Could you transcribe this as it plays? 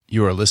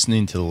You are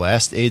listening to The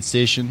Last Aid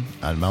Station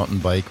on Mountain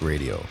Bike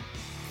Radio,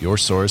 your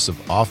source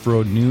of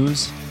off-road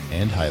news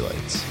and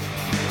highlights.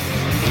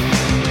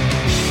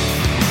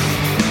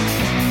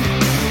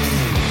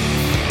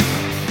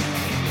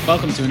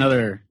 Welcome to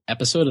another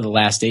episode of The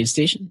Last Aid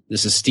Station.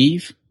 This is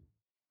Steve.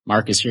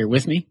 Mark is here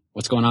with me.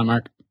 What's going on,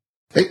 Mark?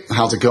 Hey,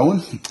 how's it going?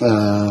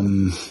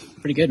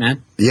 Pretty good,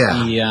 man.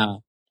 Yeah.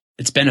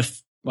 It's been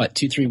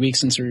 2-3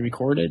 weeks since we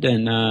recorded,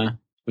 and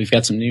we've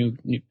got some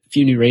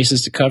few new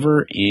races to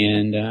cover,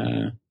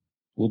 and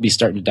we'll be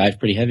starting to dive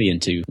pretty heavy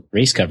into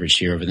race coverage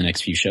here over the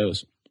next few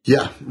shows.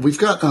 Yeah, we've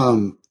got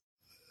some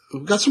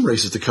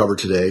races to cover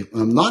today.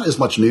 Not as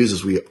much news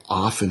as we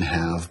often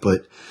have,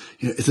 but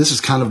this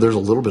is there's a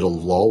little bit of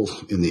lull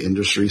in the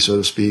industry, so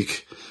to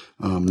speak.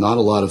 Not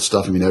a lot of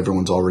stuff. I mean,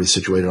 everyone's already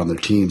situated on their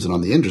teams, and on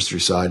the industry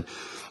side,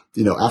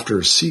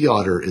 after Sea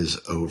Otter is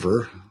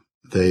over,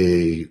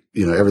 the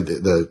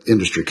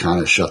industry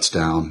kind of shuts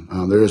down.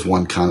 There is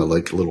one kind of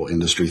like little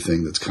industry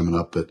thing that's coming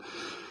up, but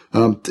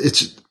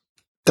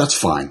that's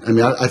fine. I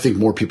mean, I think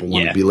more people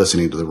want to be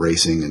listening to the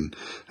racing,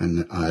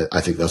 and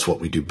I think that's what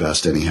we do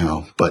best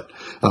anyhow. But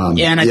I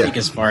think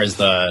as far as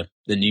the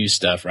new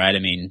stuff, right? I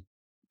mean,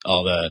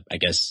 all the, I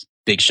guess,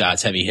 big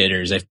shots, heavy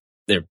hitters,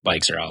 their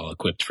bikes are all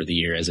equipped for the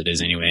year as it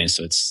is anyway.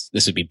 So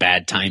this would be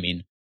bad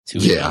timing to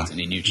announce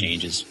any new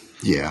changes.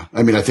 Yeah.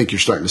 I mean, I think you're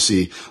starting to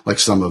see like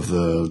some of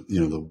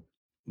the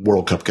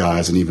World Cup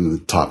guys and even the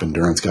top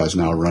endurance guys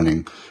now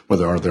running,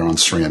 whether they're on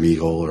SRAM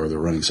Eagle or they're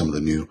running some of the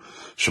new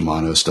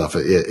Shimano stuff.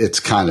 It's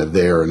kind of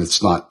there, and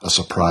it's not a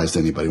surprise to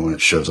anybody when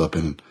it shows up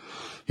in,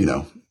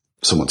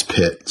 someone's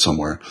pit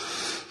somewhere.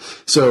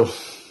 So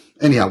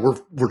anyhow,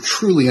 we're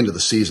truly into the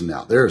season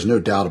now. There is no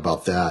doubt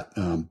about that.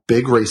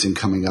 Big racing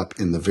coming up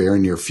in the very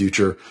near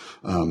future,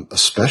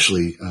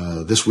 especially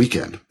this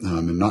weekend.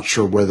 I'm not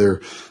sure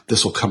whether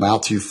this will come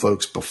out to you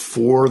folks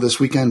before this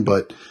weekend,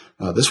 but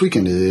this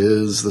weekend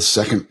is the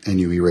second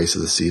NUE race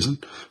of the season,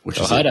 which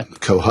is at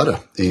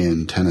Cohutta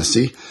in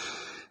Tennessee.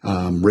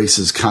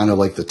 Races kind of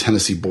like the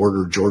Tennessee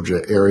border,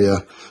 Georgia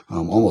area,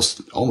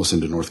 almost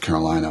into North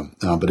Carolina,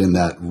 but in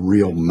that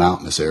real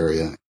mountainous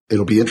area.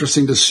 It'll be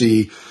interesting to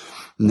see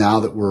now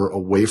that we're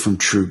away from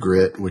True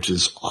Grit, which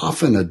is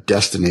often a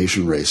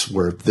destination race,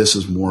 where this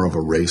is more of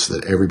a race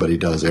that everybody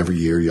does every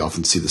year. You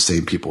often see the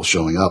same people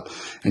showing up,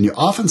 and you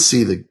often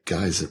see the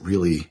guys that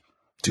really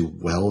do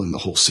well in the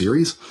whole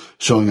series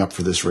showing up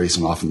for this race,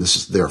 and often this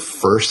is their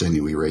first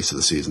NUE race of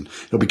the season.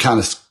 It'll be kind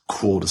of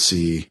cool to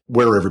see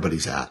where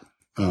everybody's at.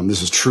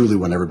 This is truly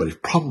when everybody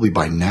probably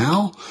by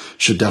now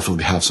should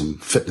definitely have some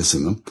fitness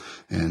in them,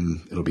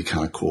 and it'll be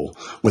kind of cool.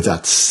 With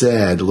that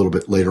said, a little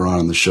bit later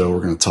on in the show,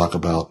 we're going to talk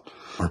about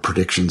our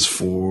predictions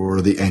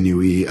for the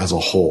NUE as a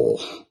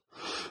whole.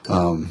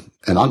 And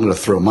I'm going to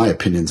throw my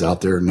opinions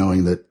out there,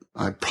 knowing that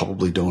I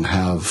probably don't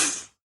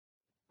have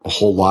a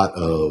whole lot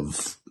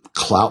of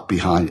clout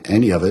behind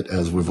any of it,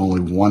 as we've only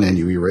one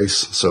NUE race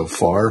so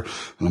far,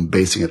 and I'm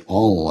basing it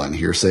all on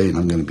hearsay, and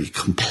I'm going to be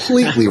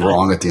completely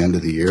wrong at the end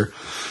of the year.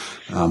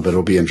 But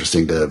it'll be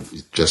interesting to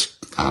just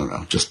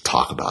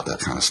talk about that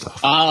kind of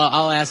stuff.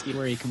 I'll ask you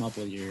where you come up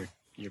with your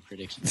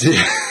predictions.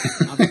 Yeah.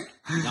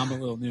 I'm a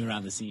little new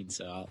around the scene,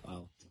 so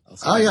I'll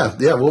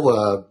yeah.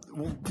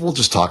 We'll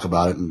just talk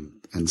about it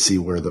and see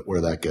where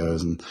that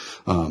goes. And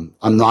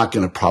I'm not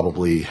going to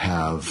probably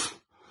have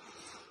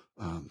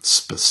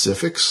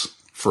specifics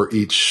for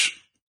each.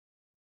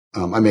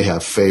 I may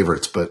have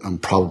favorites, but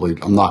I'm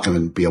not going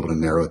to be able to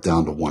narrow it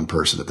down to one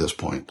person at this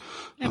point.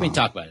 Yeah, we can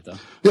talk about it though.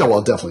 Yeah,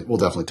 well, we'll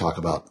definitely talk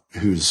about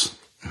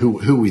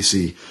who we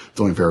see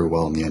doing very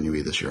well in the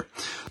NUE this year.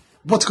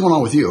 What's going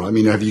on with you? I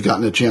mean, have you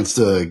gotten a chance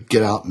to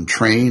get out and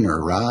train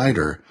or ride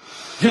or?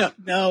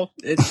 No,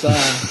 it's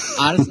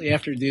honestly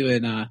after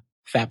doing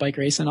fat bike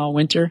racing all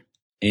winter,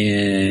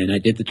 and I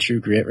did the True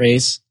Grit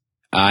race.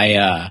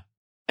 It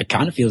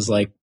kind of feels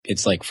like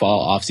it's like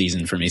fall off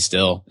season for me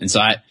still, and so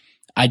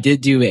I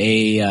did do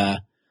a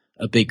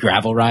big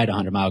gravel ride,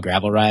 100-mile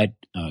gravel ride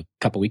a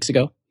couple weeks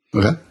ago.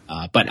 Okay.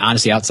 But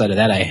honestly, outside of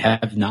that, I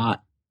have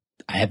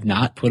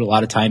not put a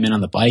lot of time in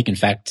on the bike. In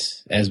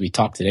fact, as we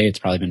talk today, it's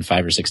probably been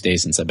 5 or 6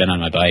 days since I've been on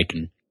my bike,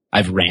 and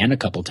I've ran a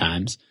couple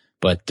times,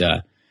 but,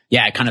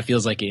 it kind of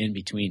feels like an in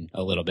between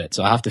a little bit.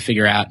 So I'll have to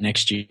figure out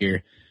next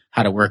year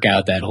how to work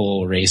out that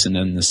whole race and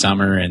then the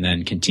summer and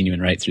then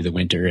continuing right through the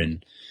winter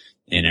and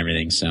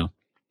everything. So.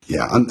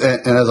 Yeah. And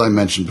as I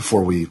mentioned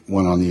before we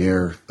went on the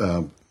air,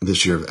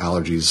 this year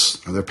allergies,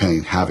 they're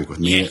playing havoc with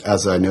me,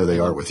 as I know they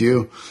are with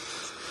you.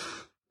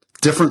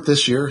 Different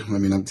this year. I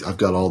mean, I've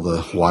got all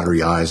the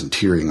watery eyes and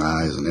tearing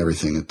eyes and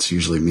everything. It's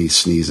usually me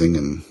sneezing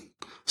and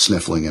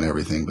sniffling and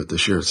everything, but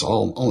this year it's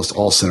almost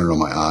all centered on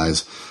my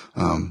eyes,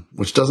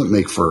 which doesn't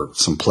make for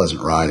some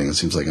pleasant riding. It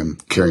seems like I'm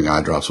carrying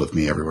eye drops with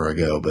me everywhere I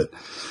go, but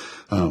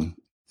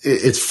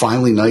it's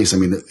finally nice. I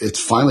mean, it's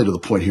finally to the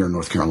point here in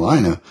North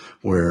Carolina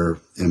where,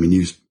 I mean,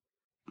 you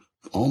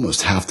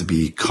almost have to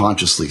be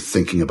consciously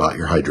thinking about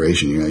your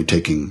hydration. You're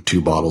taking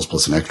 2 bottles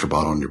plus an extra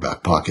bottle in your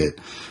back pocket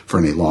for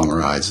any long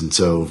rides. And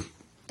so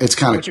it's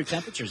kind of. What's your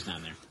temperatures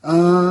down there?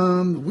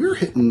 We're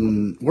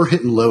hitting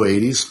low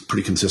 80s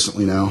pretty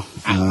consistently now.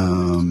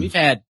 We've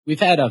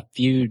had a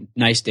few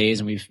nice days,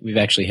 and we've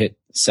actually hit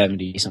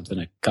 70 something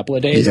a couple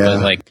of days,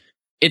 but like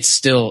it's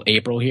still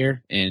April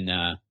here, and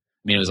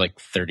it was like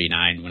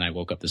 39 when I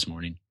woke up this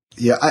morning.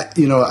 Yeah,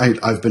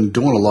 I've been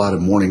doing a lot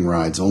of morning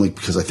rides only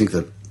because I think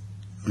that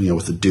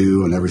with the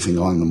dew and everything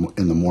on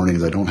in the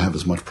mornings, I don't have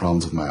as much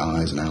problems with my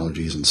eyes and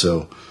allergies, and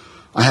so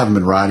I haven't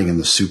been riding in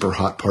the super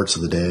hot parts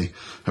of the day.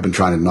 I've been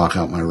trying to knock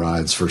out my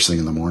rides first thing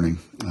in the morning.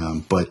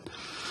 But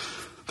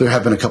there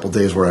have been a couple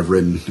days where I've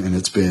ridden and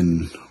it's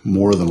been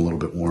more than a little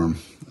bit warm.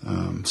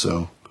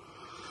 So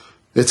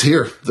it's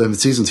here. The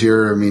season's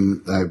here. I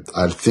mean,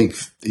 I think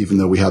even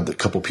though we had a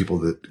couple people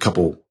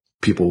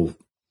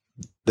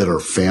that are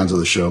fans of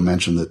the show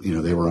mentioned that,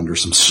 they were under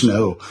some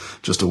snow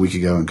just a week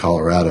ago in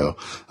Colorado.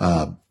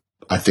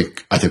 I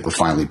think we're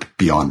finally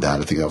beyond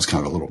that. I think that was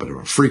kind of a little bit of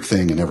a freak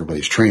thing, and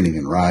everybody's training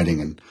and riding,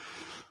 and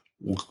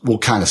we'll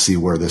kind of see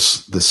where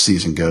this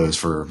season goes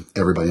for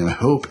everybody. And I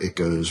hope it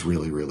goes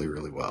really, really,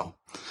 really well.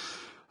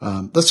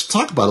 Let's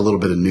talk about a little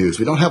bit of news.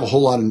 We don't have a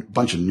whole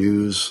bunch of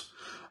news.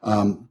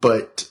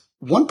 But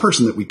one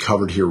person that we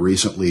covered here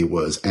recently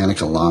was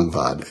Annika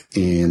Longvad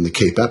in the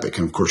Cape Epic.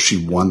 And of course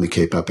she won the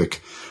Cape Epic,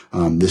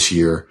 this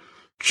year,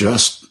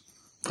 just,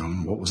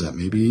 what was that?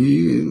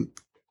 Maybe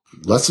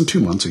less than 2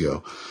 months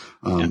ago.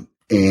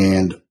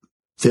 And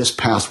this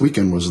past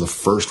weekend was the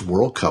first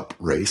World Cup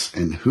race.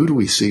 And who do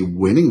we see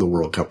winning the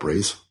World Cup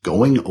race,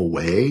 going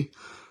away?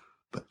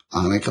 But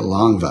Annika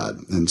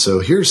Longvad. And so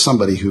here's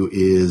somebody who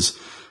is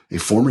a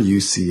former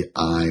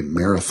UCI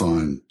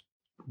marathon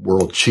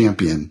world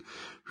champion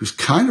who's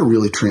kind of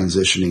really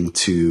transitioning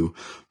to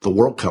the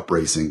World Cup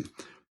racing,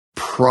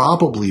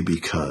 probably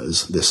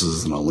because this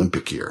is an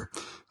Olympic year.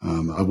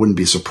 I wouldn't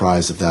be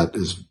surprised if that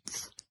is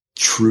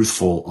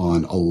truthful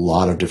on a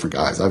lot of different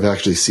guys. I've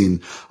actually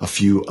seen a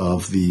few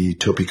of the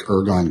Topic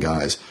Ergon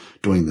guys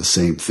doing the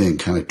same thing,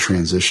 kind of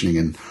transitioning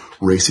and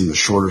racing the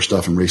shorter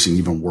stuff and racing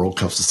even World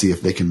Cups to see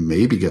if they can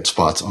maybe get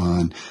spots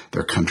on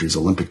their country's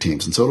Olympic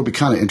teams. And so it'll be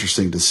kind of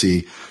interesting to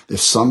see if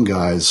some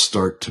guys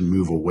start to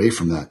move away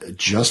from that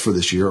just for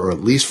this year, or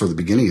at least for the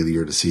beginning of the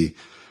year, to see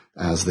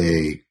as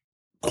they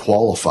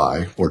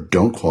qualify or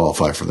don't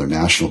qualify for their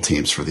national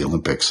teams for the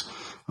Olympics,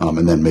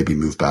 and then maybe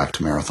move back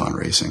to marathon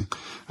racing.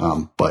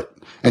 But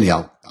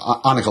anyhow,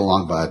 Annika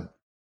Longvad,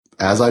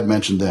 as I'd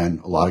mentioned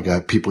then, a lot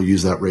of people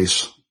use that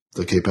race,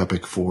 the Cape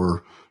Epic,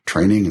 for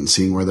training and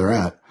seeing where they're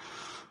at.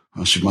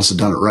 She must have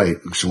done it right.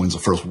 She wins the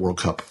first World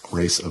Cup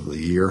race of the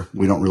year.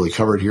 We don't really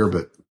cover it here,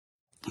 but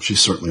she's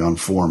certainly on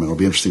form. And it'll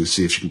be interesting to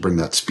see if she can bring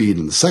that speed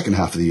in the second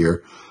half of the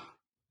year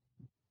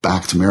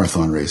back to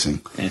marathon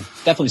racing. Yeah,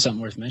 definitely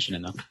something worth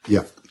mentioning, though.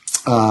 Yeah.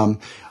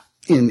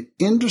 In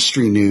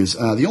industry news,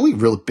 the only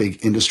real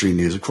big industry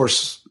news, of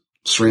course,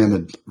 SRAM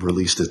had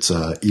released its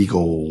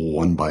Eagle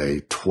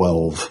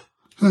 1x12,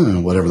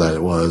 whatever that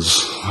it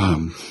was,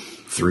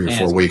 3 or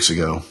 4 weeks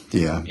ago.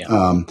 Yeah.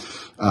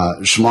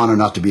 Shimano,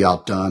 not to be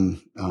outdone.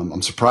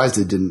 I'm surprised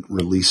they didn't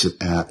release it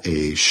at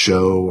a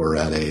show or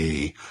at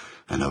an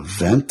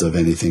event of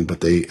anything,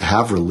 but they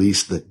have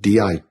released that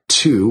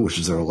Di2, which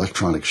is their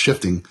electronic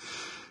shifting,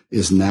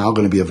 is now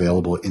going to be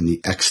available in the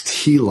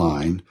XT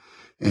line.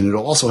 And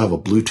it'll also have a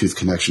Bluetooth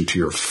connection to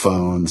your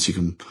phone, so you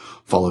can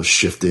follow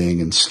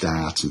shifting and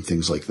stats and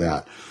things like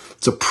that.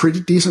 It's a pretty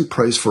decent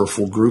price for a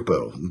full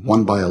Grupo.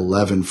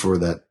 1x11 for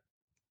that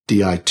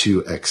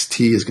Di2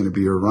 XT is going to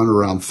be run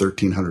around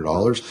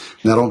 $1,300.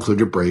 And that'll include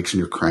your brakes and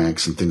your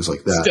cranks and things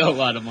like that. Still a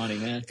lot of money,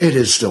 man. It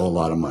is still a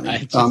lot of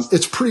money.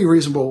 It's pretty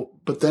reasonable,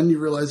 but then you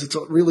realize it's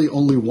really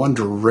only one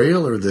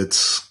derailleur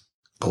that's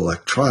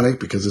electronic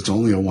because it's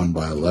only a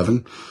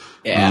 1x11.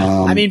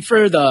 Yeah.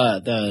 For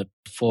the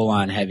full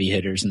on heavy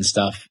hitters and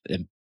stuff,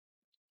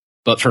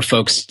 but for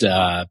folks,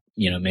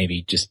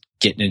 maybe just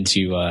getting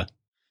into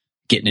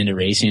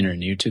racing or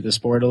new to the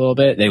sport a little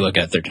bit, they look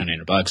at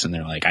 $1,300 and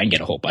they're like, I can get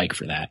a whole bike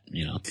for that,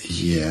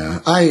 Yeah.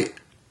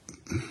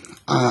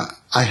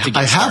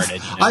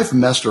 I've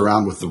messed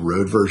around with the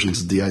road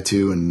versions of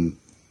Di2, and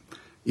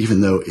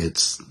even though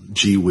it's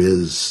gee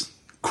whiz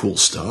cool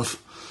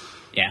stuff,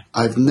 yeah,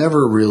 I've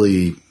never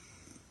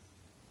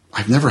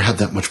had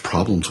that much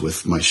problems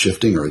with my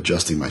shifting or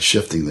adjusting my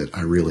shifting that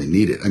I really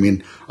need it.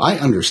 I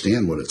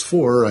understand what it's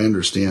for. I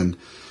understand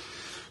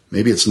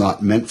maybe it's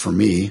not meant for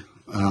me.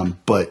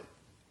 But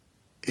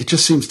it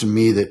just seems to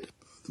me that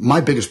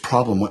my biggest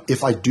problem,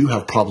 if I do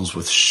have problems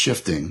with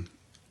shifting,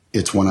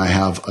 it's when I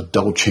have a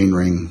double chain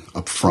ring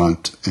up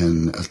front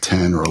and a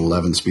 10 or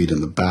 11 speed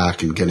in the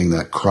back and getting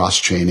that cross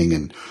chaining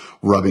and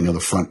rubbing of the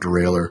front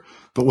derailleur.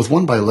 But with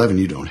 1x11,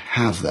 you don't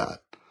have that.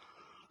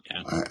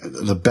 Yeah.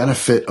 The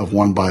benefit of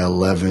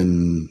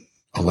 1x11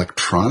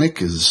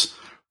 electronic is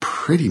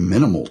pretty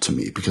minimal to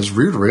me because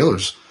rear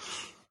derailleurs,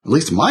 at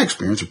least in my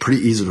experience, are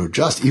pretty easy to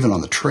adjust, even on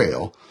the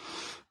trail.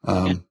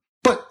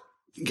 But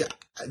yeah,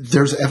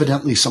 there's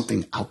evidently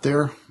something out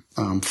there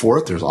for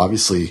it. There's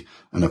obviously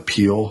an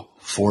appeal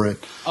for it.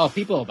 Oh,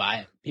 people will buy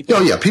it.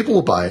 People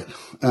will buy it.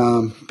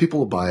 People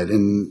will buy it,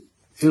 and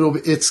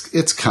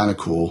it's kind of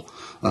cool.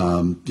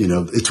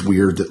 It's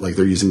weird that like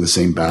they're using the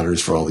same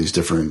batteries for all these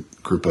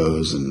different Group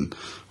O's and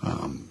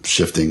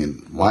shifting.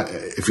 And why,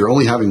 if you're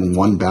only having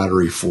one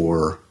battery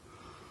for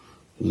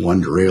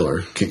one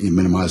derailleur, can't you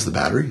minimize the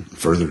battery,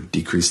 further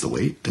decrease the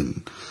weight?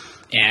 And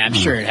yeah, I'm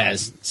sure it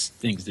has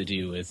things to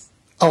do with.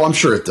 Oh, I'm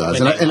sure it does.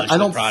 And I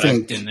don't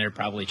think, and they're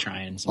probably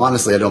trying.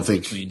 Honestly, I don't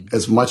think,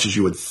 as much as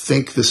you would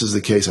think this is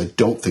the case, I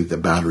don't think the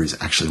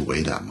batteries actually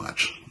weigh that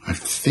much. I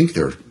think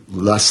they're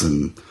less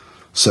than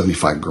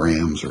 75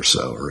 grams or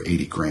so, or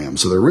 80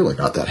 grams. So they're really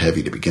not that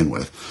heavy to begin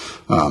with.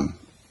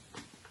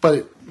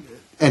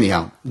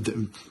 Anyhow,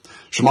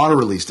 Shimano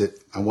released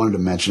it. I wanted to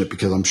mention it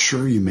because I'm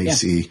sure you may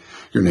see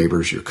your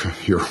neighbors,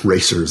 your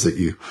racers that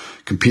you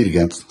compete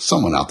against.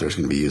 Someone out there is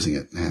going to be using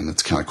it, and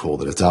it's kind of cool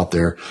that it's out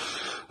there.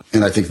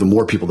 And I think the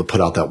more people that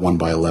put out that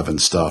 1x11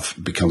 stuff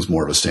becomes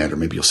more of a standard.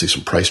 Maybe you'll see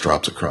some price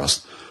drops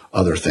across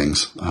other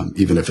things,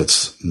 even if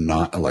it's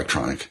not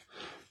electronic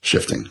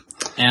shifting.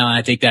 And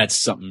I think that's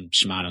something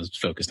Shimano's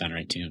focused on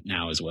right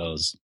now, as well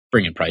as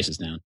bringing prices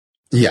down.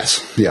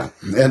 Yes, yeah,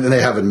 and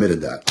they have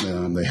admitted that.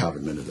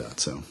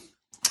 So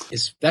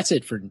that's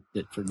it for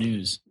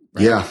news.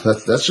 Right? Yeah,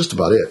 that's just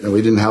about it. And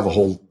we didn't have a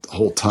whole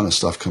ton of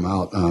stuff come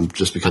out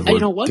just because.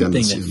 One thing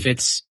that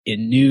fits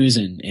in news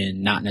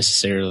and not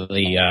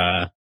necessarily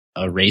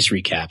race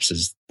recaps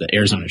is the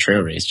Arizona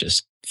Trail Race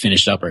just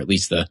finished up, or at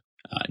least the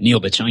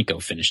Neil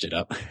Bachenko finished it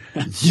up.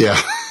 Yeah.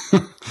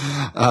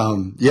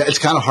 It's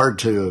kind of hard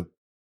to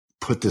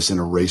put this in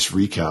a race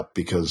recap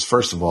because,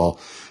 first of all,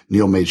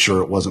 Neil made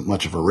sure it wasn't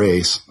much of a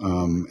race.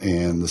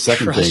 And the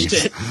second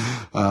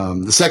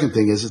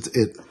thing is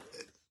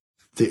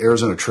the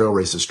Arizona Trail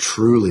Race is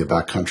truly a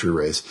backcountry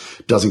race.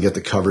 It doesn't get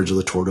the coverage of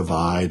the Tour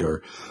Divide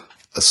or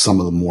some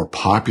of the more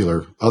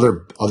popular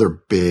other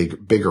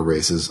bigger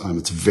races.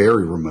 It's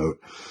very remote.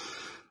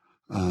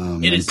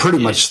 Pretty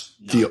much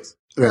the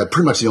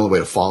only way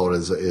to follow it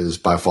is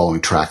by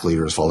following track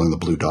leaders, following the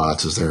blue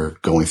dots as they're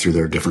going through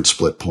their different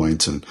split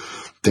points and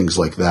things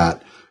like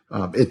that.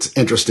 It's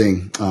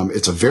interesting.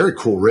 It's a very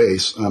cool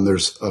race.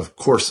 There's of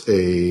course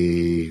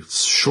a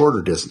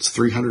shorter distance,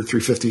 300,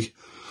 350.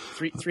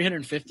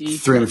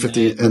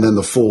 350, and then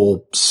the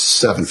full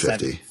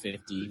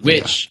 750,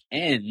 which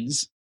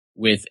ends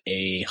with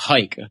a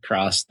hike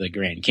across the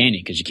Grand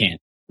Canyon because you can't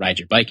ride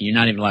your bike and you're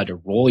not even allowed to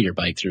roll your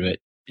bike through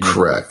it. And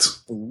correct.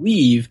 I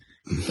believe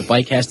the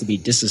bike has to be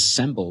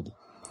disassembled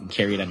and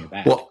carried on your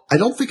back. Well, I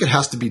don't think it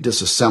has to be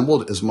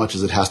disassembled as much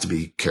as it has to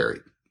be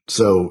carried.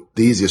 So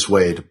the easiest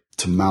way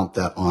to mount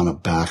that on a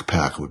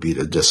backpack would be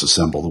to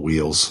disassemble the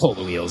wheels. Pull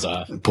the wheels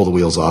off.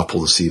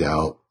 Pull the seat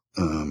out.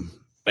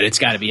 But it's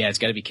got to be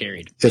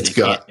carried.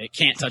 It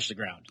can't touch the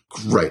ground.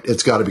 Right.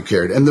 It's got to be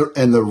carried. And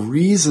the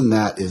reason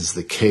that is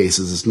the case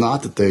is it's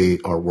not that they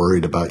are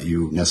worried about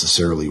you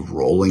necessarily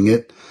rolling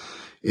it,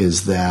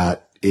 is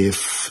that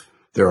if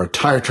there are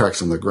tire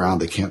tracks on the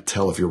ground, they can't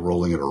tell if you're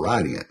rolling it or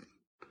riding it.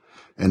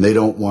 And they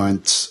don't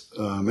want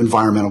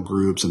environmental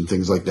groups and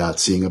things like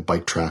that seeing a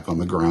bike track on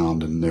the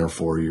ground, and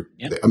therefore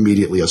they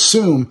immediately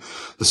assume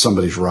that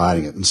somebody's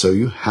riding it. And so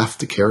you have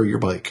to carry your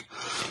bike.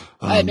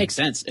 It makes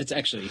sense. It's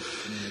actually,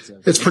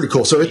 it's pretty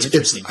cool. So it's,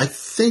 I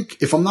think,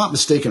 if I'm not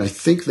mistaken, I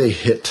think they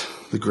hit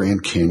the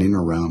Grand Canyon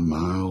around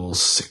mile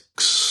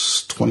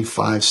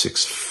 625,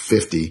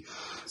 650.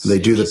 They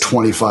do the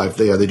 25,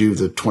 they do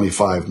the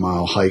 25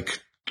 mile hike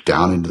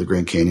down into the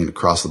Grand Canyon,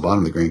 across the bottom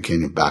of the Grand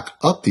Canyon, back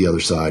up the other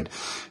side.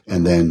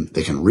 And then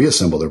they can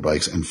reassemble their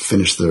bikes and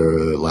finish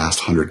their last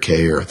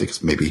 100K, or I think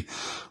it's maybe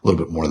a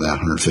little bit more than that,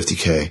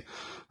 150K,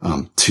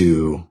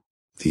 to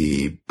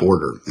the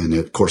border. And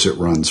of course it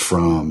runs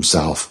from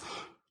south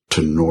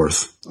to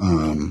north,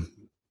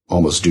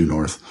 almost due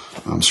north,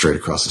 straight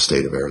across the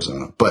state of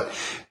Arizona. But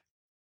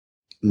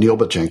Neil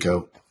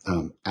Bachenko,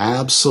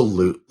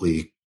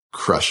 absolutely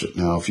crushed it.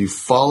 Now, if you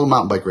follow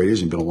Mountain Bike Radio,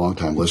 you've been a long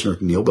time listener,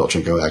 Neil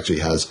Bachenko actually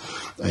has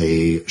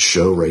a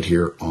show right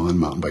here on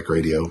Mountain Bike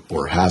Radio,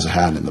 or has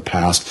had in the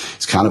past.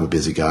 He's kind of a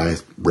busy guy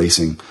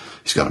racing.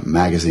 He's got a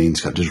magazine, he's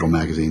got a digital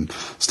magazine,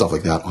 stuff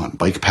like that on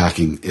bike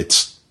packing.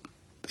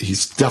 He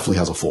definitely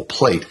has a full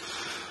plate.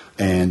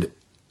 And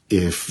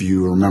if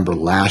you remember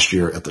last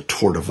year at the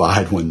Tour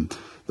Divide, when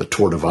the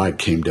Tour Divide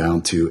came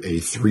down to a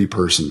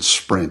 3-person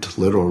sprint,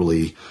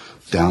 literally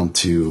down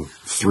to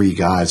 3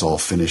 guys all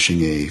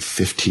finishing a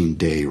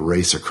 15-day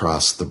race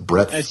across the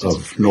breadth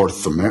of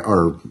North America,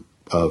 or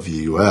of the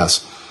U.S.,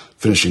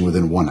 finishing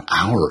within 1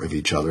 hour of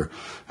each other.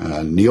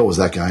 Neil was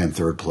that guy in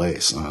 3rd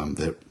place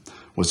that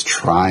was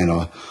trying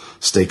to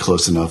stay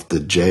close enough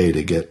to Jay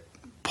to get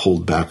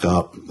pulled back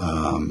up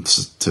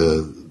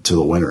to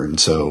the winner. And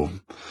so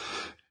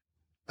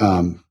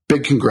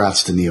big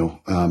congrats to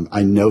Neil.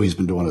 I know he's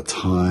been doing a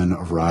ton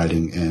of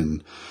riding,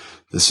 and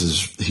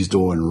he's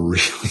doing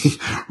really,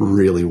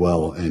 really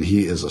well. And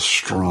he is a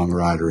strong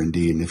rider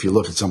indeed. And if you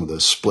look at some of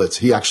those splits,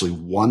 he actually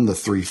won the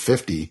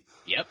 350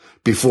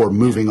 before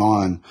moving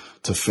on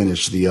to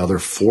finish the other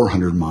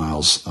 400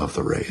 miles of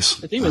the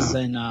race. I think it was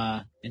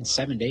in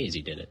 7 days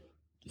he did it.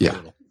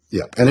 Yeah.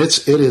 Yeah. And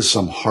it is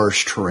some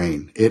harsh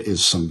terrain. It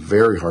is some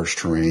very harsh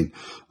terrain.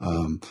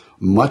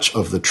 Much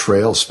of the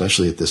trail,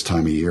 especially at this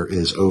time of year,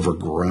 is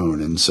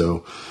overgrown. And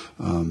so,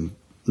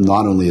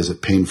 not only is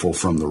it painful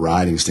from the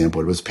riding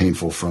standpoint, but it's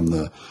painful from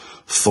the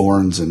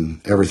thorns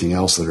and everything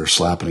else that are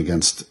slapping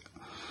against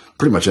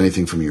pretty much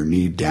anything from your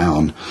knee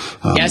down.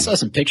 I saw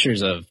some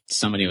pictures of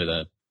somebody with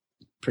a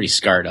pretty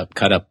scarred up,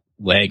 cut up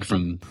leg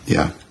from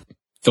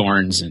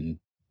thorns and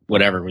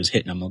whatever was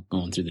hitting them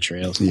going through the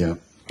trails. Yeah.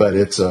 But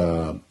it's,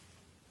 that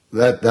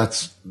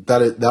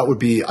would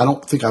be, I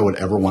don't think I would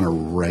ever want to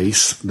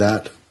race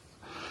that.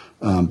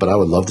 But I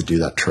would love to do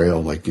that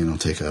trail. Like,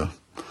 I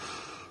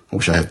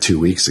wish I had 2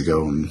 weeks to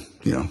go and,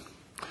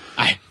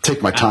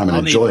 take my time and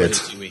enjoy it.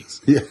 2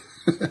 weeks. Yeah.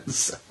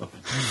 So,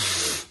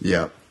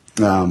 yeah.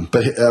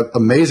 But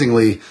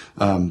amazingly,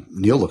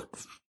 Neil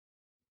looked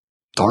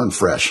darn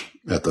fresh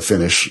at the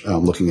finish.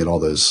 Looking at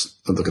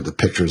look at the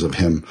pictures of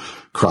him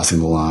crossing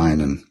the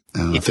line and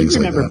things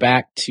like that. Remember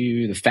back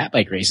to the fat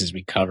bike races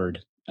we covered.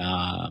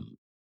 It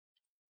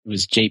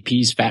was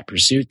JP's Fat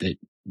Pursuit that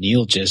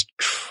Neil just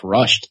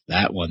crushed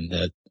that one.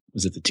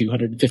 Was it the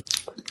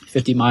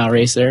 250 mile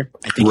race there?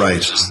 I think it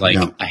was just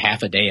a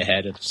half a day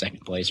ahead of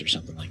second place or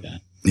something like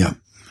that. Yeah.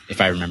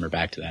 If I remember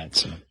back to that.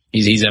 So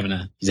he's having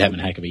a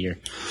heck of a year.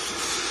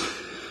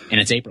 And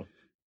it's April.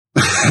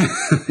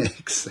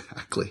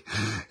 Exactly.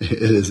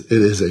 It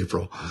is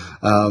April.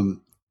 A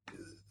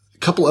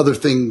couple other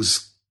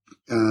things,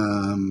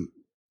 I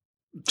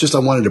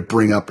wanted to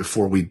bring up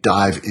before we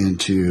dive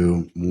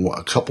into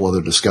a couple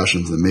other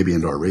discussions and maybe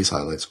into our race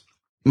highlights.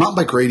 Mountain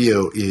Bike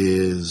Radio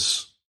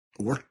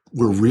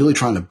we're really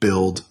trying to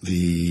build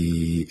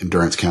the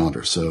endurance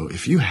calendar. So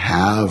if you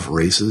have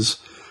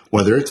races,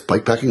 whether it's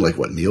bikepacking like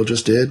what Neil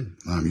just did,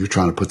 you're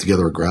trying to put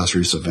together a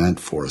grassroots event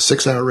for a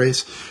 6-hour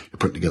race, you're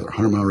putting together a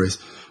 100-mile race,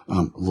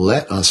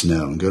 let us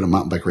know and go to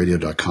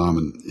mountainbikeradio.com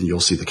and you'll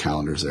see the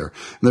calendars there.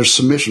 And there's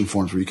submission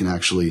forms where you can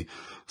actually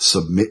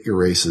submit your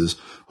races.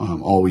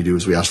 All we do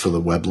is we ask for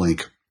the web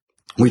link.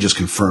 We just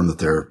confirm that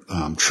they're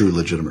true,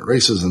 legitimate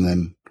races, and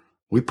then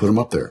we put them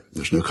up there.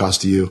 There's no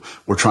cost to you.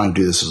 We're trying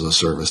to do this as a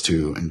service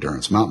to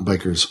endurance mountain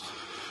bikers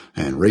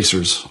and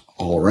racers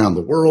all around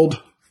the world.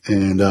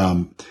 And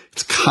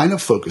it's kind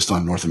of focused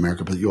on North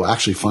America, but you'll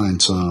actually find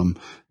some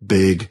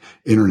big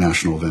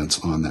international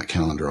events on that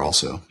calendar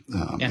also.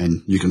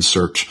 And you can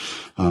search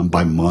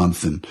by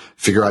month and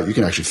you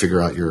can actually figure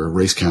out your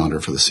race calendar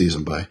for the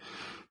season by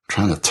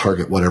trying to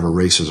target whatever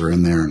races are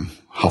in there and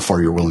how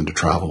far you're willing to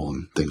travel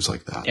and things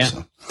like that. Yeah.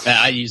 So.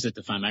 I use it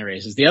to find my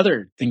races. The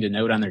other thing to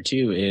note on there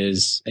too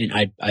is,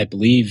 and I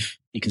believe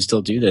you can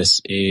still do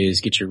this, is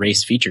get your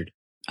race featured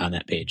on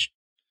that page.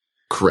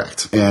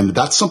 Correct. And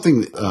that's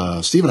something,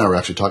 Steve and I were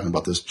actually talking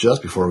about this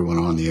just before we went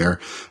on the air,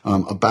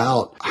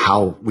 about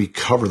how we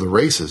cover the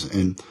races.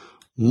 And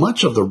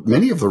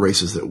many of the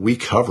races that we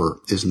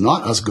cover is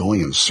not us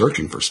going and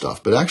searching for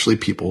stuff, but actually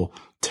people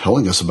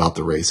telling us about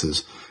the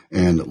races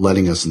and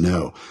letting us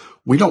know.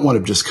 We don't want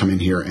to just come in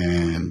here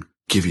and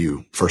give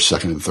you first,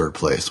 second, and third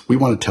place. We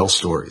want to tell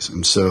stories.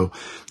 And so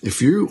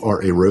if you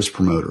are a race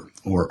promoter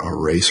or a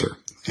racer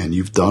and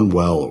you've done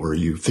well, or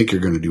you think you're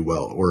going to do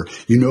well, or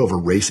you know of a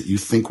race that you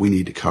think we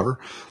need to cover,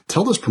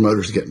 tell those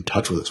promoters to get in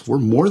touch with us. We're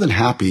more than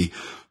happy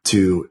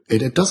to,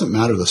 and it doesn't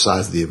matter the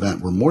size of the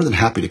event. We're more than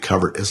happy to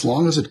cover it as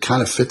long as it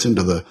kind of fits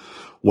into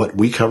what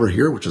we cover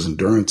here, which is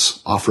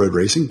endurance, off-road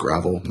racing,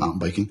 gravel, mountain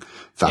biking,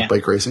 fat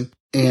bike racing.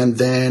 And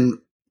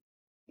then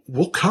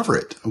we'll cover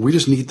it. We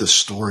just need the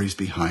stories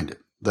behind it.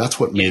 That's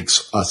what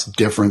makes us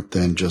different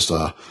than just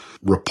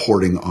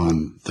reporting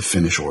on the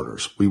finish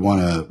orders. We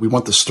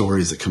want the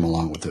stories that come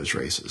along with those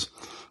races.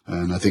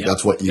 And I think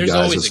that's what you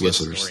guys as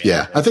listeners,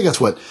 I think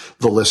that's what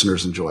the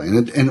listeners enjoy.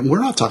 And we're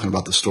not talking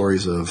about the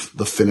stories of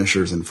the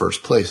finishers in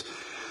first place.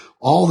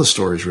 All the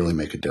stories really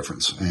make a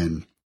difference.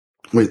 And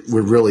we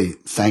really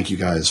thank you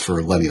guys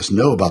for letting us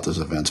know about those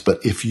events.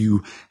 But if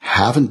you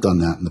haven't done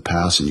that in the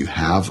past and you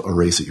have a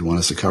race that you want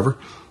us to cover,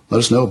 let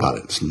us know about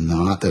it. It's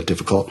not that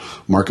difficult.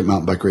 Mark at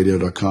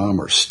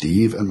mountainbikeradio.com or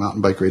Steve at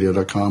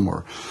mountainbikeradio.com,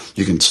 or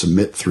you can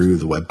submit through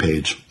the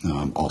webpage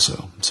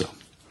also. So,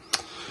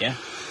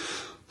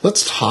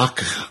 let's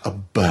talk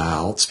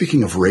about,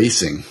 speaking of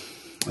racing,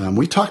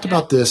 we talked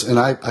about this, and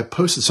I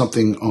posted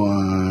something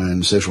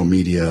on social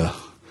media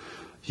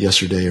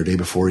yesterday or day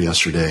before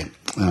yesterday,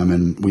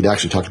 and we'd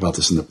actually talked about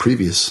this in the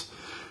previous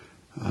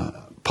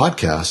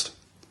podcast,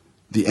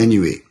 the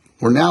NUE.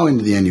 We're now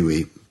into the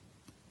NUE.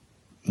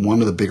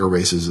 One of the bigger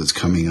races is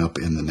coming up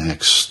in the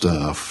next 3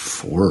 or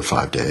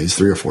 4 days,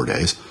 with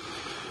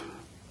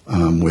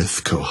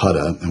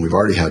Cohutta, and we've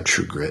already had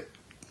True Grit.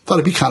 Thought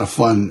it'd be kind of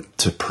fun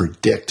to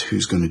predict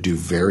who's going to do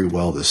very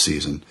well this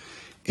season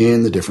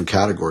in the different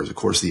categories. Of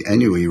course, the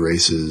NUE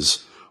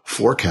races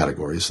 4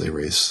 categories. They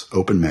race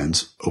open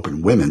men's,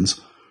 open women's,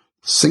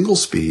 single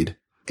speed,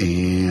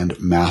 and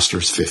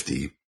Masters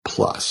 50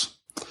 plus.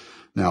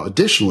 Now,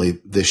 additionally,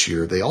 this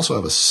year, they also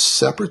have a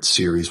separate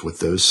series with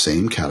those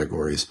same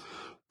categories,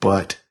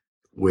 but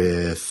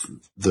with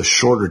the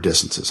shorter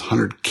distances,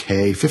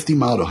 100K, 50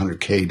 mile to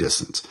 100K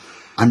distance.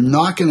 I'm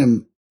not going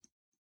to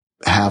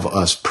have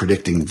us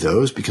predicting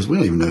those because we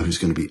don't even know who's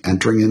going to be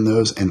entering in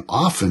those. And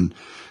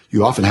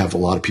you often have a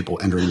lot of people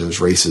entering those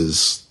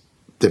races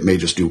that may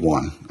just do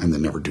one and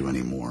then never do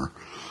any more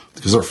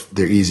because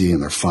they're easy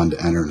and they're fun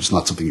to enter. And it's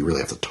not something you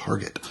really have to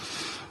target.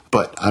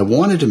 But I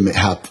wanted to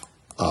have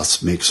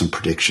us make some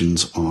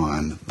predictions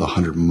on the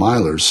 100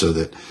 milers so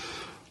that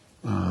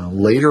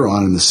later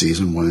on in the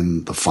season,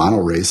 when the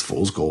final race,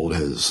 Fool's Gold,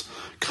 has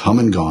come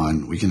and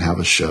gone, we can have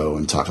a show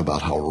and talk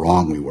about how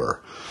wrong we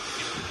were.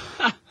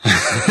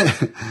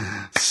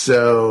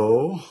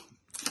 So,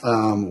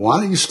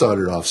 why don't you start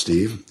it off,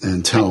 Steve,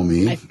 and tell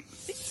me.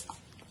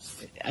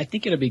 I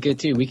think it'll be good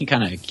too. We can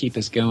kind of keep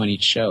this going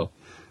each show.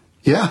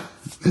 Yeah,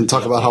 and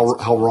talk about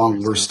how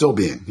wrong we're still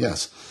being.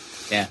 Yes.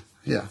 Yeah.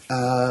 Yeah.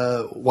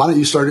 Why don't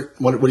you start it?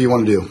 What do you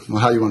want to do?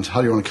 How do you want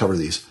to cover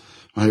these?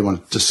 How do you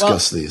want to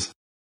discuss these?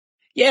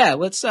 Yeah,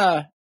 let's.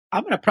 I'm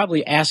going to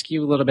probably ask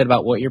you a little bit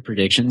about what your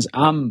predictions.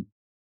 I'm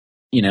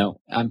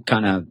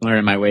kind of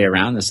learning my way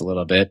around this a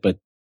little bit, but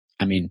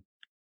I mean,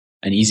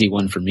 an easy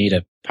one for me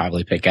to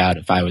probably pick out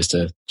if I was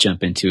to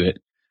jump into it,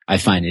 I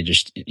find it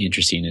just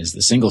interesting is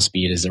the single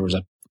speed. Is there was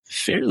a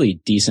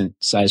fairly decent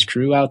sized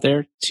crew out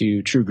there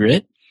to True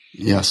Grit.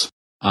 Yes.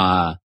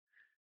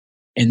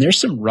 And there's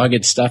some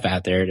rugged stuff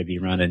out there to be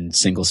running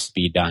single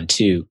speed on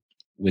too,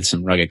 with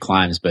some rugged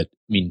climbs. But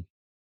I mean,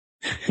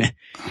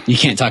 you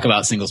can't talk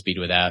about single speed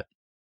without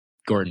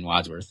Gordon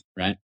Wadsworth,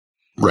 right?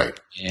 Right.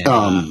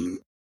 And,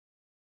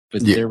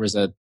 but yeah. there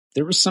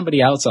was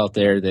somebody else out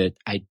there that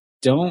I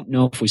don't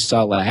know if we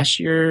saw last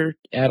year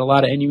at a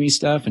lot of NUE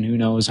stuff, and who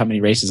knows how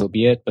many races he'll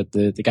be at. But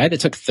the guy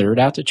that took third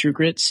out to True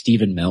Grit,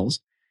 Stephen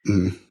Mills,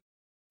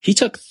 he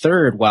took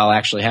third while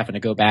actually having to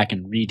go back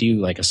and redo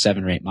like a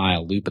 7 or 8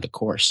 mile loop of the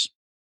course.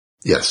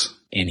 Yes.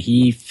 And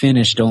he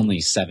finished only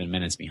 7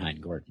 minutes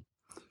behind Gordon.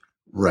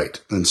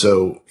 Right. And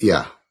so,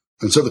 yeah.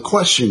 And so the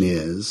question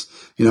is,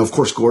 of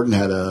course, Gordon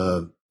had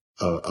a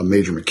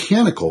major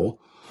mechanical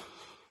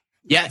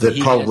that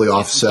probably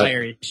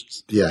offset.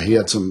 Yeah, he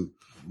had some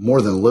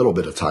more than a little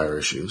bit of tire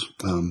issues.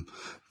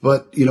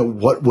 But,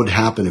 what would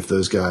happen if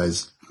those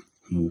guys,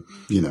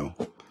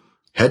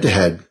 head to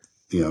head,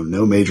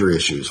 no major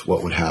issues,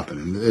 what would happen?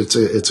 And it's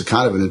a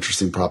kind of an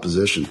interesting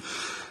proposition.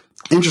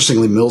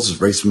 Interestingly, Mills'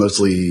 race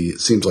mostly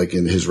seems like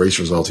in his race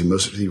results,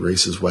 he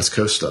races West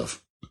Coast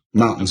stuff,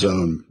 Mountain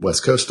Zone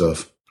West Coast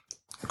stuff.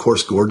 Of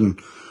course, Gordon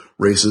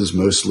races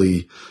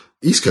mostly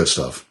East Coast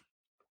stuff.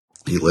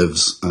 He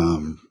lives,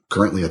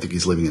 currently, I think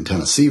he's living in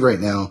Tennessee right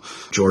now.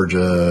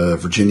 Georgia,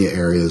 Virginia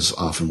areas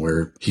often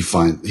where he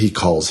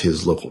calls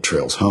his local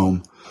trails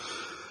home.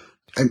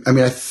 I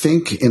mean, I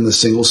think in the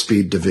single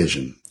speed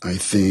division, I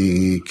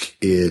think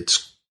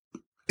it's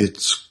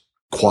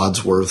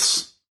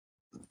Quadsworth's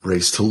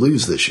race to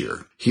lose this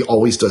year. He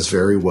always does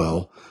very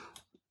well,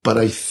 but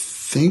I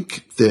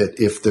think that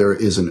if there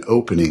is an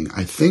opening,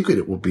 I think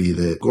it will be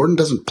that Gordon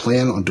doesn't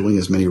plan on doing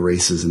as many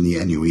races in the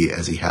NUE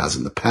as he has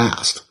in the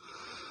past.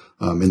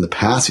 In the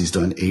past, he's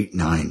done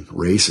 8-9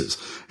 races,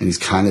 and he's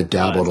kind of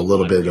dabbled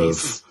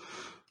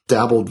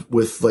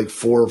with like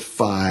 4 or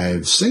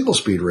 5 single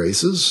speed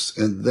races,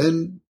 and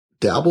then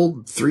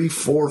dabbled 3,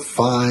 4,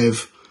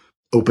 5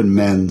 open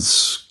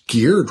men's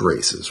geared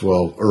races.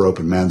 Or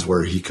open men's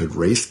where he could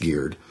race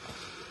geared.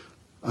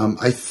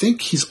 I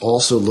think he's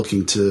also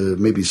looking to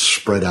maybe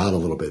spread out a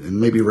little bit and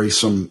maybe race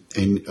some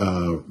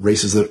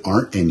races that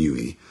aren't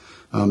NUE.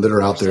 That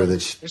are out there.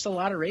 There's a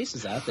lot of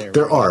races out there.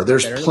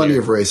 There's plenty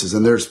of races,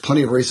 and there's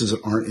plenty of races that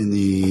aren't in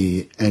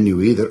the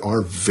NUE that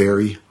are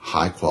very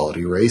high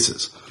quality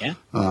races. Yeah.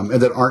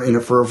 And that aren't in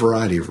it for a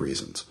variety of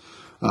reasons.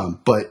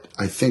 But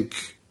I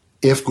think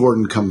if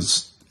Gordon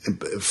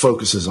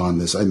focuses on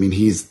this, I mean,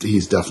 he's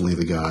definitely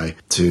the guy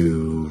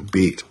to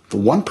beat. The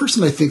one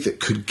person I think that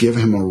could give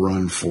him a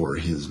run for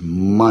his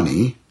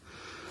money,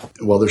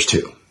 well, there's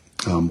 2.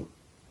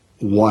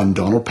 One,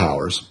 Donald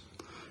Powers,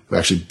 who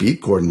actually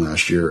beat Gordon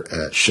last year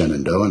at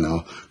Shenandoah.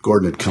 Now,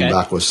 Gordon had come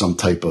back with some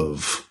type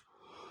of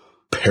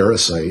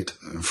parasite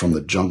from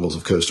the jungles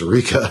of Costa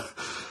Rica.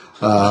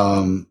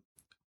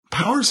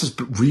 Powers has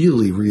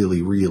really,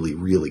 really, really,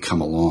 really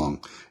come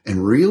along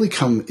and really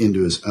come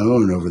into his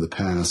own over the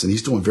past. And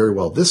he's doing very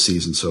well this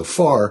season so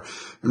far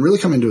and really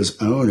come into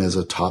his own as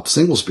a top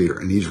single speeder.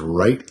 And he's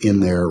right in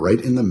there, right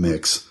in the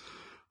mix.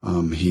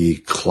 He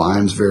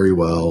climbs very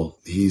well.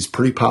 He's a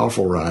pretty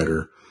powerful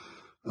rider.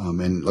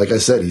 And like I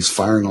said, he's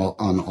firing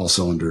on all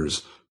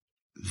cylinders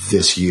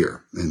this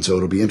year. And so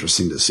it'll be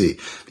interesting to see.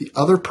 The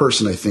other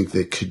person I think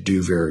that could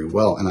do very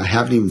well, and I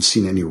haven't even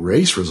seen any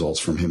race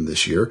results from him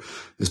this year,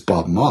 is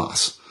Bob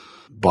Moss.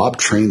 Bob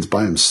trains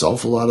by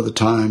himself a lot of the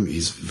time.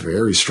 He's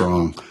very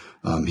strong.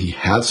 He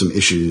had some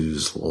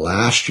issues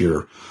last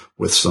year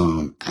with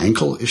some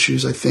ankle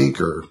issues, I think,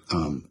 or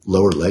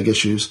lower leg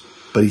issues,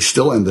 but he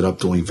still ended up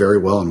doing very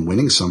well and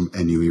winning some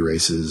NUE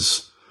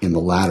races in the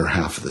latter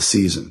half of the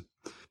season.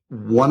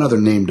 One other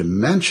name to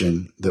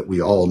mention that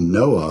we all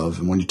know of,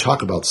 and when you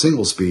talk about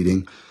single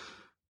speeding,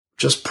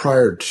 just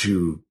prior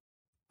to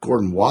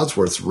Gordon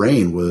Wadsworth's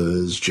reign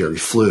was Jerry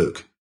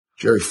Flug.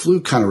 Jerry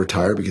Flug kind of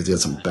retired because he had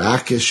some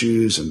back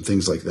issues and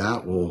things like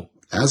that. Well,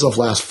 as of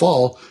last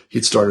fall,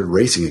 he'd started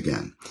racing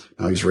again.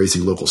 Now he's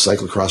racing local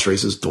cyclocross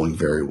races, doing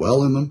very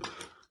well in them.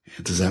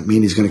 Does that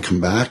mean he's going to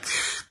come back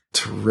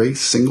to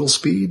race single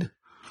speed?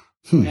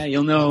 Yeah,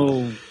 you'll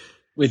know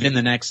within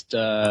the next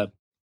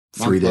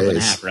 3 days, month and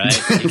a half, right?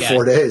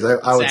 4 days.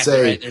 I would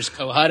say right. There's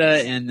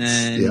Cohutta and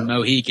then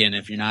Mohican.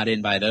 If you're not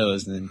in by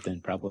those, then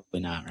probably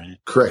not, right?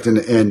 Correct.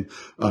 And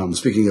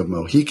speaking of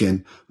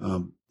Mohican,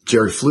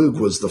 Jerry Flug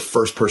was the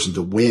first person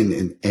to win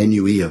an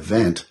NUE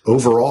event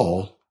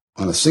overall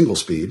on a single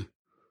speed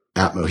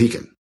at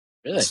Mohican.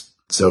 Really?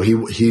 So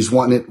he's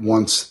won it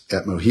once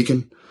at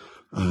Mohican.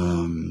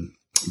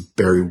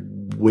 Barry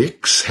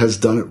Wicks has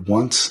done it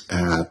once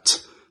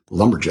at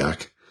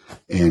Lumberjack,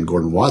 and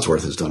Gordon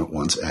Wadsworth has done it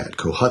once at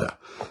Cohutta.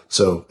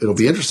 So it'll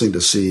be interesting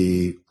to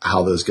see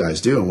how those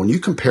guys do. And when you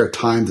compare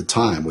time to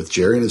time with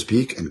Jerry in his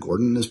peak and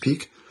Gordon in his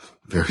peak,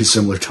 very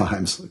similar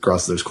times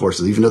across those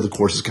courses, even though the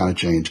courses kind of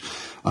change,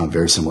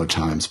 very similar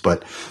times.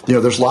 But,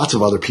 there's lots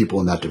of other people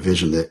in that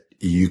division that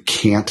you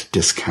can't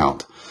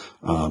discount.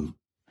 Mike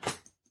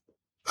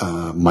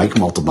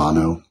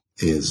Montalbano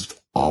is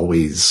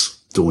always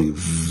doing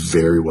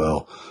very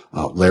well.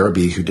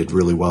 Larrabee, who did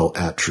really well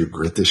at True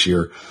Grit this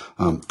year.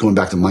 Going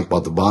back to Mike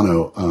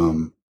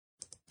Montalbano,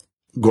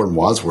 Gordon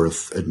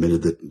Wadsworth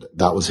admitted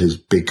that was his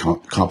big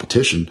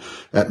competition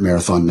at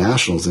Marathon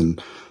Nationals in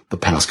the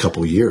past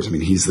couple of years. I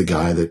mean, he's the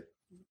guy that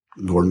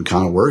Gordon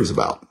kind of worries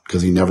about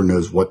because he never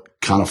knows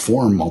what kind of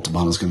form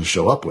Montalbano is going to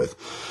show up with.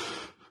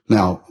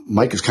 Now,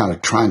 Mike is kind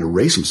of trying to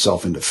race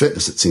himself into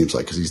fitness, it seems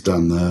like, because he's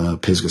done the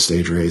Pisgah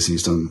stage race and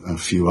he's done a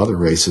few other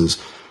races,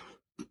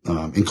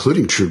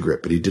 including True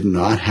Grit, but he did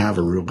not have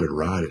a real good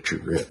ride at True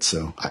Grit.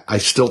 So I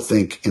still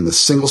think in the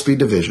single speed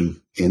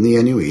division in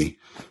the NUE,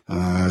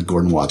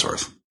 Gordon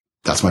Wadsworth.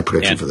 That's my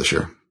prediction for this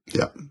year.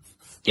 Yeah.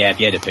 Yeah, if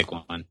you had to pick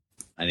one,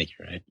 I think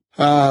you're right.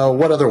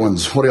 What other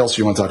ones? What else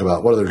do you want to talk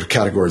about? What other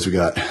categories we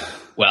got?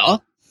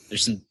 Well,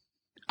 there's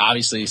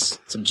obviously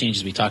some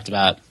changes we talked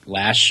about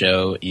last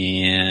show,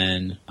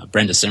 and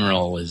Brenda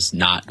Simmerl is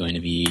not going to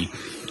be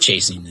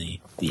chasing the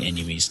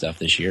NUE stuff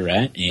this year,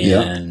 right?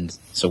 And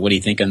so what do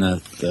you think on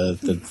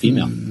the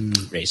female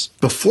race?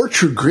 Before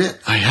True Grit,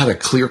 I had a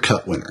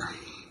clear-cut winner,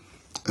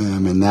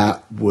 and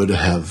that would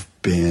have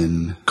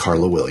been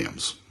Carla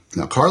Williams.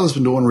 Now, Carla's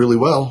been doing really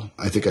well.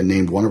 I think I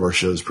named one of our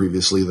shows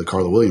previously the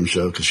Carla Williams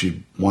show because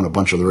she won a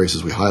bunch of the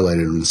races we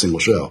highlighted in the single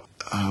show.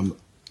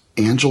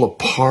 Angela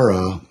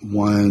Parra,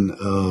 one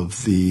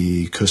of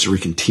the Costa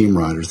Rican team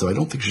riders, though I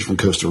don't think she's from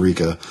Costa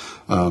Rica,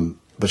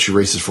 but she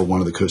races for one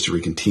of the Costa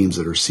Rican teams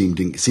that are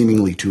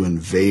seemingly to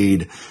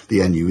invade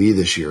the NUE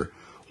this year,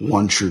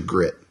 won True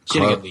Grit. She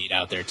had a good lead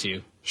out there,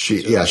 too.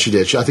 She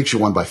did. I think she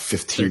won by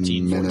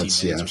 15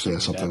 minutes. Yeah,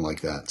 something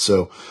like that.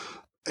 So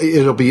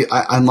it'll be,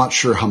 I'm not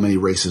sure how many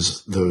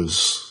races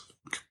those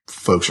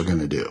folks are going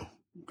to do.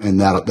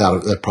 And that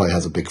probably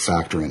has a big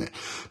factor in it.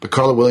 But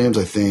Carla Williams,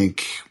 I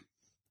think,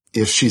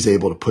 if she's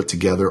able to put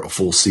together a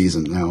full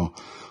season now,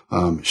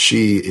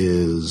 she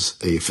is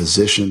a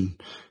physician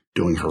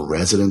doing her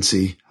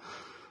residency,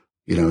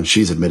 and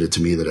she's admitted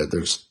to me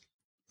that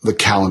the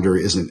calendar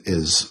isn't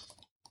as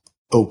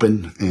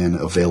open and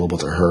available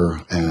to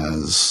her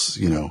as,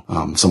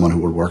 someone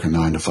who would work a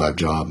 9-to-5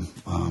 job.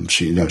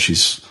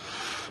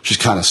 She's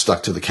kind of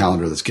stuck to the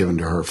calendar that's given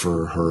to her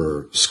for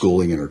her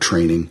schooling and her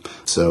training.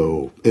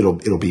 So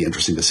it'll be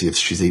interesting to see if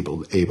she's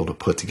able to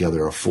put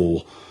together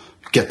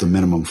get the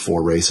minimum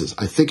 4 races.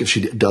 I think if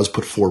she does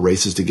put 4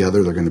 races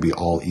together, they're going to be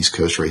all East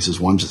Coast races,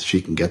 ones that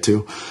she can get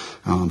to.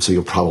 So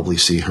you'll probably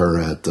see her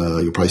at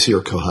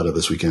Cohutta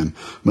this weekend,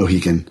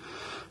 Mohican,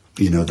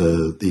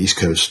 the East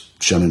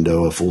Coast,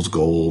 Shenandoah, Fool's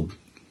Gold,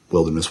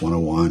 Wilderness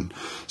 101.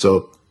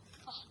 So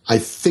I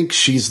think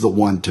she's the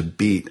one to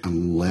beat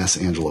unless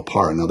Angela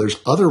Parra. Now, there's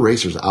other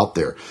racers out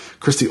there.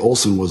 Christy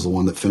Olson was the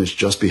one that finished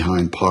just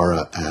behind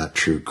Parra at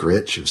True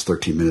Grit. She was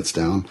 13 minutes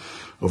down.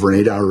 Over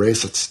an 8-hour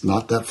race, that's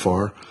not that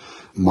far.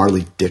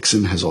 Marley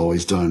Dixon has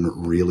always done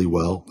really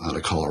well out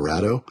of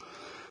Colorado.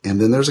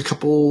 And then there's a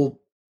couple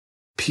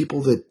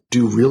people that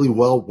do really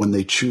well when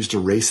they choose to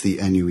race the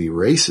NUE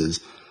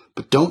races,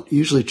 but don't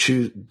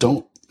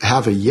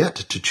have yet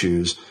to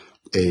choose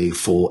a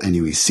full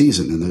NUE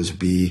season. And those would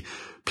be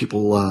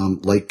people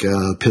like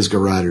Pisgah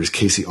riders,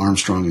 Casey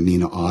Armstrong and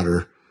Nina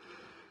Otter.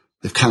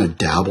 They've kind of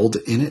dabbled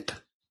in it.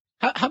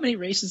 How many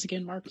races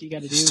again, Mark, do you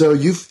got to do? So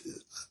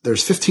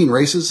there's 15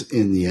 races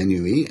in the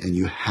NUE, and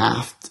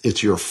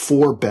it's your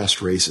 4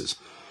 best races.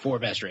 4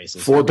 best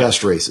races. 4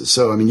 best races.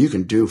 So, you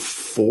can do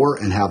 4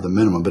 and have the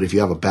minimum, but if you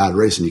have a bad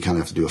race, then you kind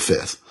of have to do a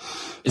 5th.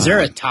 Is there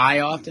a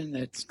tie often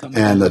that's coming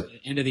at the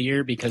end of the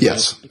year? Because,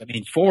 yes.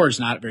 4 is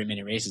not very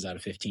many races out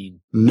of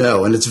 15.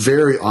 No, and it's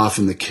very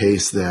often the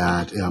case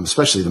that,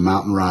 especially the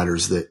mountain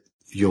riders, that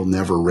you'll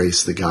never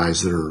race the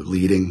guys that are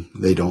leading.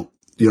 They don't,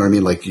 you know what I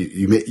mean? Like,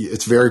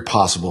 it's very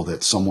possible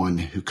that someone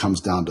who comes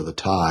down to the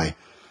tie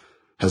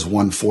has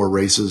won 4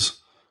 races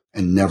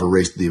and never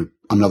raced the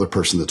another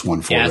person that's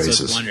won 4 races.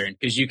 I was wondering,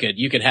 because you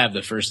could have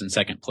the first and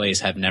second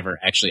place have never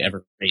actually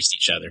ever raced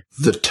each other.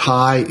 The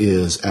tie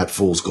is at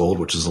Fool's Gold,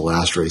 which is the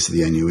last race of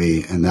the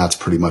NUE, and that's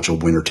pretty much a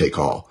winner take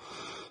all.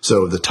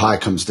 So the tie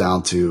comes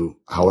down to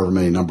however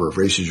many number of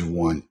races you've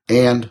won,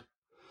 and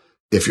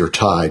if you're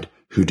tied,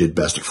 who did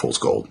best at Fool's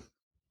Gold.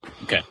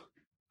 Okay.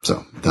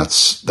 So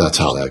that's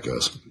how that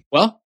goes.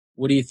 Well,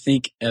 what do you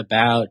think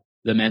about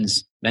the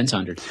men's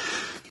 100?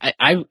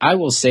 I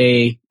will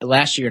say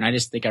last year, and I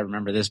just think I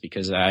remember this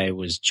because I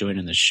was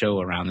joining the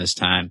show around this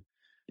time.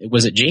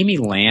 Was it Jamie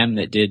Lamb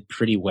that did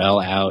pretty well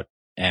out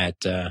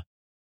at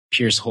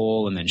Pierce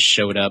Hole and then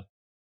showed up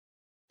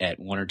at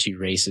 1 or 2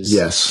 races?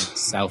 Yes.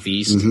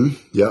 Southeast.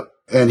 Mm-hmm. Yep.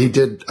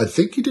 And I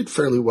think he did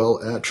fairly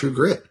well at True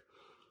Grit.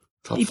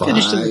 He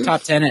finished in the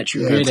top 10 at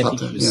True Grit. I think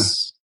he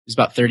was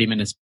about 30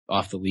 minutes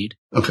off the lead.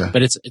 Okay.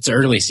 But it's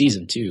early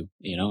season too,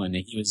 and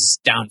he was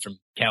down from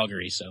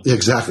Calgary. So yeah,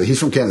 exactly. He's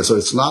from Canada. So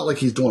it's not like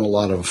he's doing a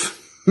lot of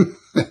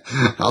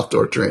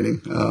outdoor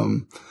training.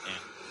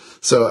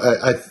 So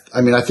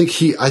I think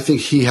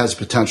he has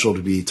potential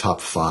to be top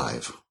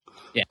 5.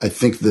 Yeah. I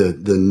think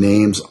the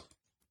names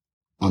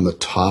on the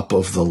top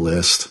of the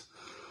list,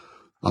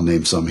 I'll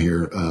name some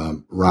here.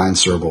 Ryan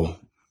Serbel,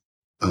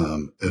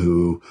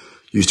 who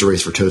used to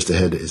race for Toast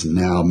Ahead, is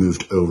now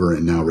moved over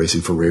and now racing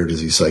for Rare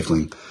Disease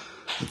Cycling.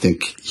 I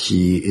think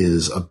he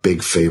is a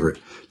big favorite.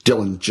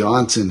 Dylan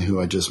Johnson,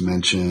 who I just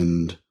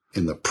mentioned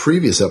in the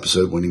previous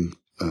episode, winning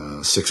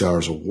 6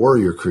 hours of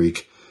Warrior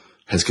Creek,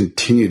 has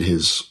continued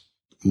his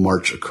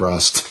march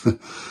across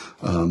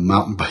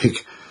mountain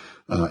bike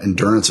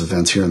endurance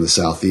events here in the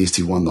Southeast.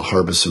 He won the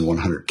Harbison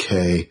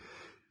 100K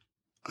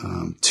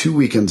 2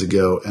 weekends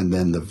ago, and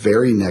then the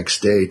very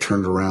next day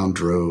turned around,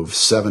 drove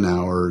 7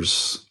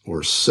 hours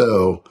or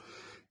so,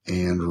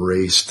 and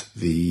raced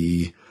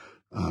the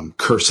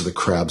Curse of the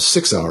Crab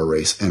 6-hour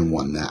race and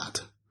won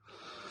that.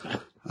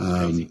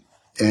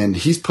 And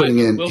he's putting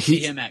in. We'll see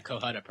him at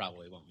Cohutta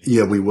probably, won't we?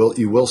 Yeah, we will.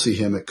 You will see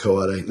him at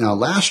Cohutta. Now,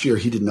 last year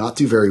he did not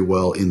do very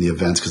well in the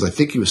events because I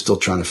think he was still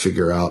trying to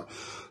figure out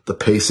the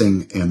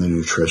pacing and the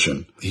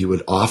nutrition. He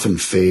would often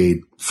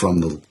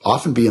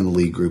often be in the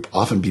lead group,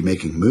 often be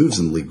making moves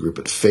in the lead group,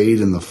 but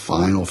fade in the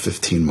final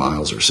 15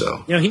 miles or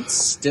so. He's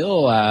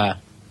still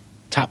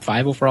top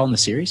 5 overall in the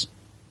series.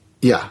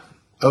 Yeah.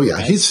 Oh yeah.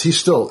 Right? He's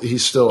still. He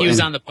was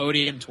on the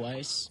podium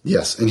twice.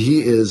 Yes, and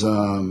he is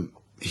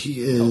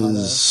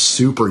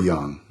super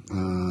young,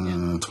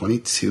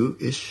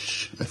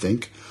 22-ish, I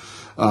think.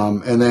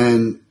 And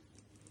then,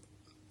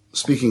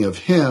 speaking of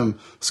him,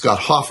 Scott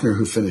Hoffner,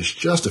 who finished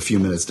just a few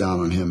minutes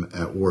down on him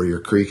at Warrior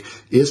Creek,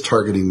 is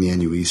targeting the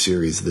NUE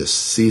series this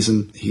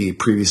season. He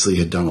previously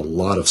had done a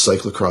lot of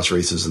cyclocross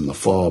races in the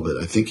fall, but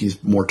I think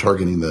he's more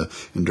targeting the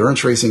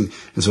endurance racing,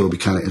 and so it'll be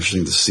kind of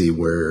interesting to see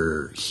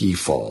where he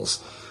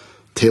falls.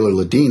 Taylor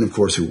Ledeen, of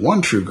course, who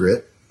won True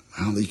Grit,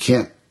 well, you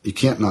can't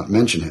not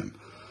mention him.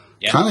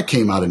 Yep. Kind of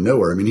came out of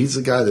nowhere. I mean, he's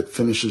the guy that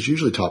finishes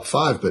usually top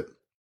 5, but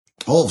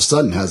all of a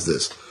sudden has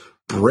this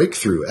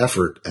breakthrough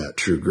effort at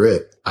True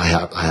Grit. I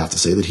have to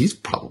say that he's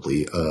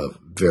probably a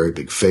very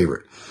big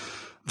favorite.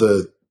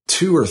 The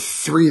 2 or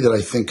 3 that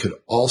I think could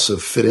also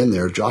fit in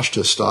there, Josh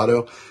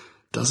Tostado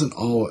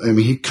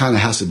he kind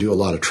of has to do a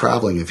lot of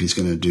traveling if he's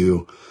going to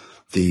do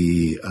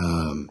the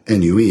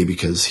NUE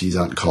because he's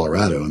out in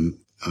Colorado and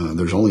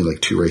there's only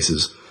like 2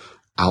 races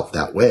out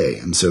that way.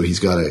 And so he's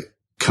got to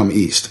come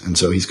east. And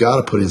so he's got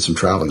to put in some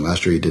traveling.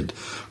 Last year he did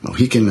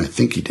Mohican. I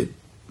think he did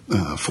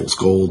Fool's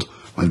Gold.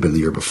 Might have been the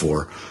year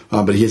before.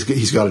 But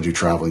he's got to do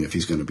traveling if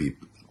he's going to be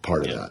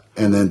part of that.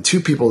 And then 2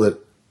 people that.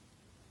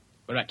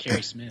 What about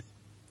Kerry Smith?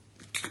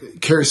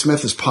 Kerry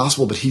Smith is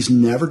possible, but he's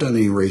never done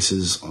any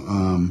races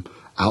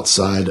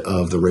outside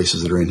of the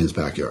races that are in his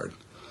backyard.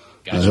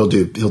 Gotcha.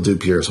 He'll do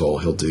Pierce Hole.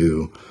 He'll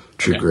do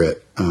True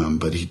Grit.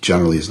 But he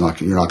generally is not.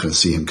 You're not going to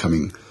see him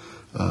coming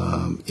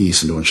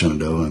east and doing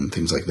Shenandoah and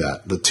things like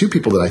that. The 2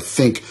 people that I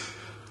think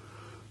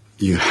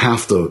you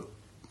have to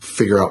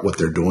figure out what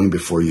they're doing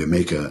before you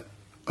make a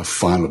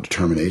final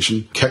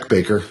determination. Keck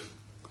Baker,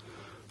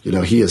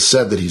 he has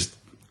said that he's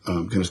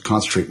going to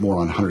concentrate more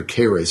on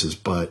 100K races,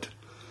 but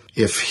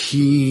if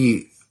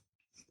he,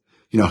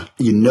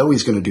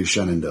 he's going to do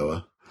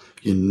Shenandoah,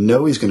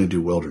 he's going to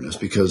do Wilderness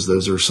because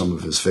those are some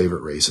of his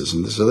favorite races.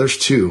 And so there's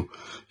 2.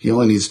 He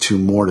only needs 2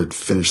 more to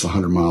finish the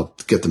 100-mile,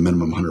 get the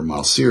minimum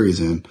 100-mile series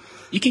in.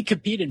 You can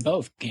compete in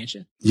both, can't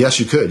you? Yes,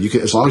 you could. You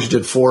could, as long as you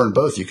did 4 in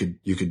both, you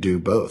could do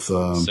both.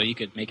 So you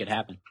could make it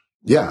happen.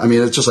 Yeah, I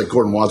mean, it's just like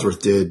Gordon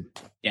Wadsworth did.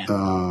 Yeah.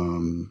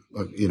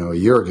 A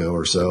year ago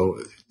or so.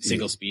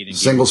 Single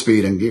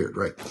speed and geared,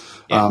 right?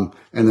 Yeah.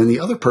 And then the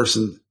other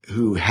person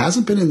who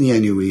hasn't been in the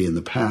NUE in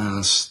the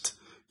past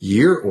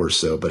year or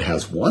so, but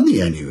has won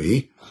the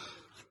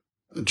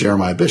NUE,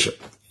 Jeremiah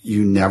Bishop.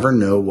 You never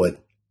know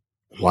what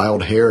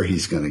wild hair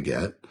he's going to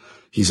get.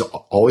 He's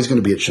always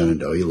going to be at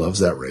Shenandoah. He loves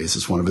that race.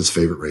 It's one of his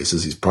favorite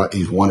races.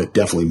 He's won it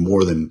definitely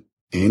more than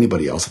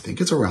anybody else. I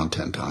think it's around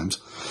 10 times.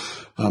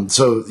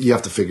 So you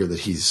have to figure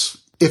that he's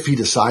if he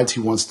decides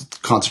he wants to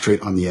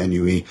concentrate on the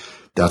NUE,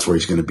 that's where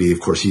he's going to be. Of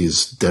course, he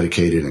is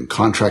dedicated and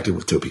contracted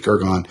with Topi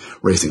Kurgan,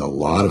 racing a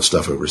lot of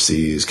stuff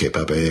overseas, Cape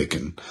Epic,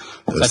 and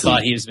I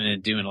thought he was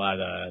been doing a lot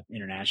of the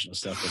international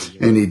stuff over the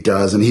years. And he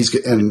does,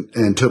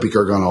 and Topi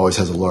Kurgan always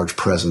has a large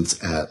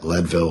presence at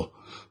Leadville.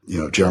 You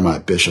know, Jeremiah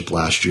Bishop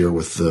last year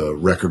with the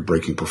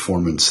record-breaking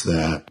performance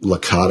that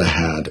Licata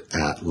had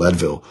at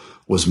Leadville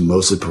was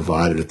mostly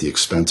provided at the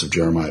expense of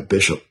Jeremiah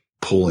Bishop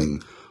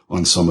pulling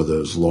on some of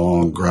those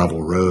long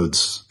gravel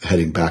roads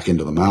heading back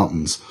into the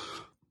mountains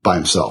by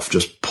himself,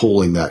 just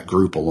pulling that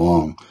group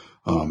along,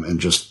 and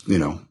just, you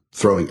know,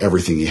 throwing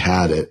everything he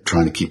had at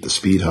trying to keep the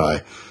speed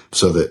high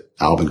so that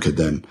Albin could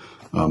then,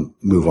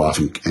 move off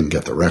and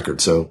get the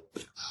record. So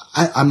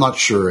I'm not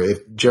sure if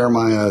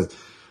Jeremiah,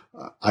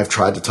 I've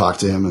tried to talk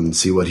to him and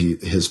see what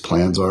his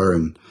plans are.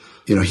 And,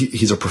 you know,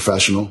 he's a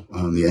professional.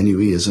 The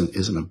NUE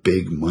isn't a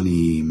big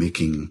money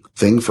making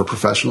thing for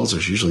professionals.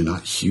 There's usually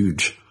not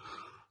huge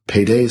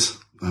paydays.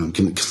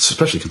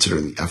 Especially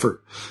considering the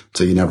effort.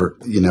 So you never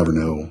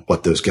know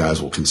what those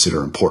guys will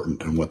consider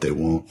important and what they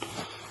won't.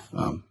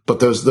 But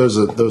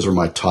those are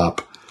my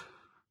top,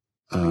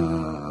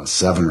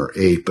 7 or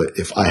 8. But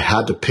if I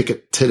had to pick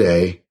it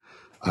today,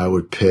 I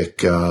would pick,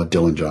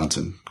 Dylan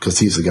Johnson, because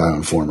he's the guy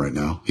on form right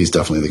now. He's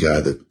definitely the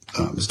guy that,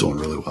 is doing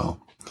really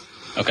well.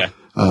 Okay.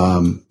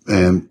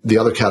 And the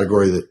other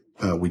category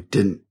that, we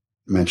didn't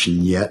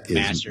mention yet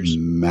is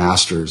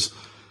Masters.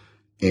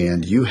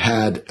 And you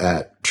had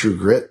at True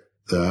Grit,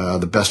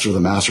 the best of the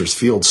Masters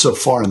field so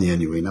far in the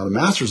NUE. Now, the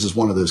Masters is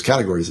one of those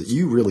categories that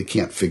you really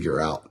can't figure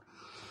out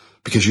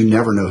because you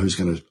never know who's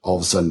going to all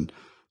of a sudden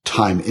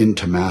time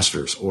into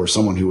Masters, or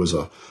someone who was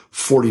a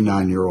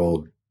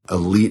 49-year-old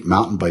elite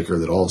mountain biker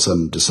that all of a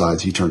sudden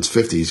decides he turns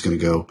 50, he's going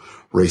to go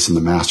race in the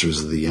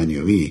Masters of the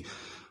NUE.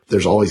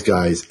 There's always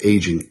guys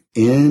aging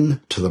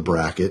into the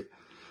bracket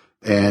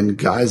and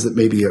guys that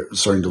maybe are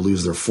starting to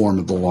lose their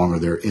form the longer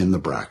they're in the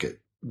bracket.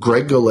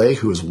 Greg Golay,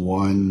 who has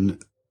won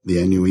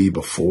the NUE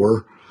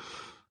before,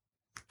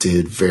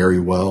 did very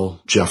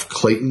well. Jeff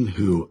Clayton,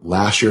 who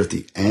last year at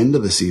the end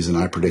of the season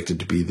I predicted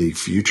to be the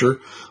future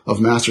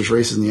of Masters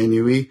races in the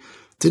NUE,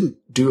 didn't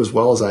do as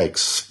well as I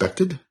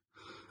expected.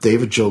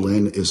 David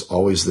Jolin is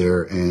always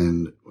there,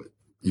 and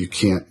you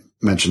can't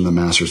mention the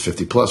Masters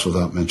 50 Plus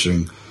without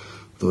mentioning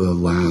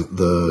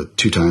the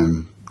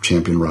two-time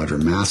champion Roger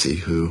Massey,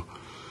 who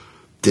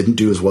didn't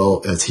do as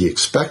well as he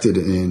expected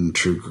in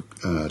True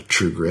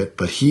Grit,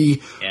 but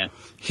he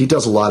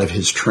does a lot of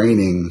his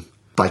training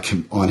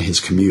on his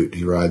commute.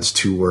 He rides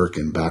to work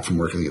and back from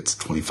work. I think it's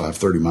 25,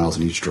 30 miles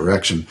in each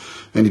direction.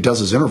 And he does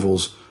his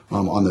intervals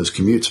on those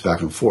commutes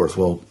back and forth.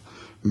 Well,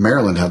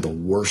 Maryland had the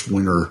worst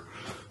winter,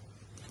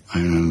 I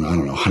don't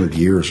know, 100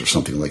 years or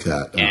something like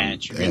that. Yeah,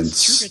 True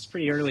Grit's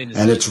pretty early in the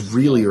season. And it's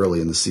really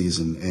early in the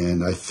season.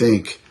 And I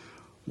think,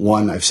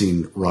 I've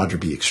seen Roger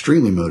be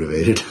extremely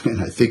motivated,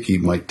 and I think he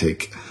might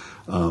take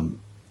the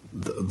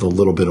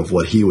little bit of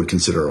what he would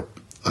consider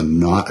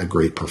not a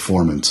great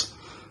performance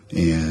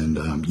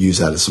and use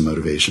that as some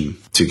motivation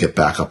to get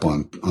back up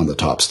on the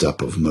top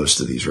step of most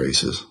of these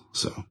races.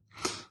 So,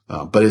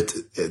 but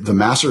the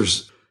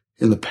Masters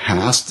in the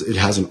past, it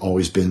hasn't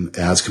always been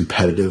as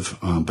competitive.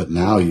 But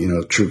now, you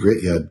know, True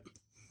Grit, you had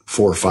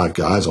 4 or 5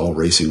 guys all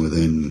racing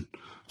within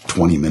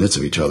 20 minutes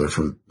of each other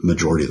for the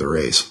majority of the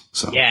race.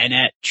 So yeah, and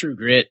at True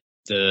Grit,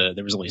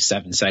 there was only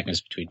 7 seconds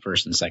between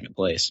first and second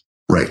place.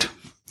 Right.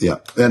 Yeah,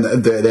 and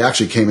they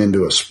actually came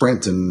into a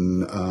sprint,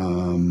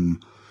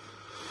 and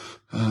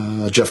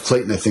Jeff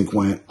Clayton, I think,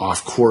 went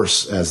off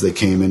course as they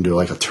came into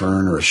like a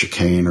turn or a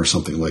chicane or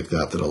something like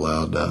that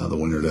allowed the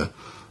winner to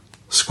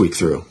squeak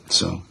through.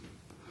 So,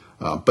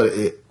 but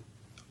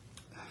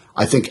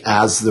I think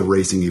as the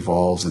racing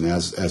evolves and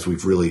as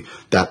we've really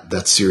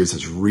that series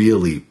has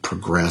really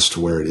progressed to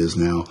where it is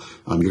now,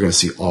 you're going to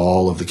see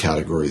all of the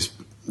categories.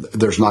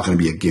 There's not going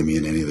to be a gimme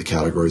in any of the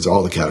categories.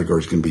 All the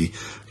categories are going to be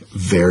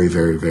very,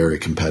 very, very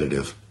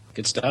competitive.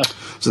 Good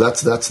stuff. So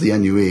that's the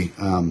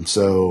NUE.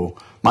 So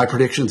my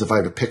predictions, if I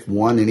had to pick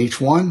one in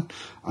each one,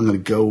 I'm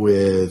going to go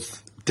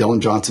with Dylan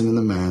Johnson in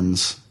the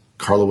men's,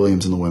 Carla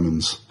Williams in the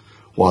women's,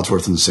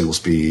 Wadsworth in the single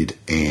speed,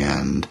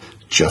 and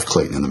Jeff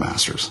Clayton in the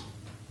Masters.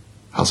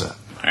 How's that?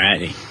 All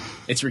righty.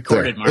 It's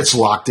recorded, Mark. It's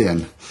locked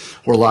in.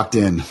 We're locked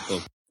in.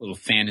 Little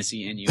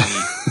fantasy NUE.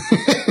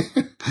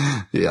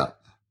 Yeah.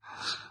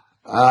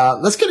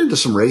 Let's get into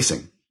some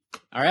racing.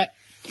 All right.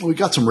 We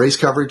got some race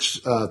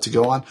coverage to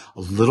go on.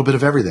 A little bit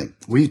of everything.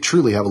 We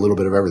truly have a little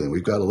bit of everything.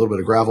 We've got a little bit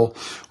of gravel.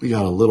 We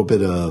got a little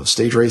bit of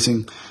stage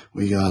racing.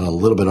 We got a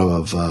little bit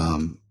of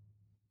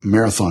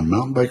marathon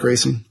mountain bike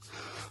racing.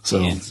 So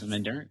and some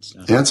endurance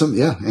stuff. And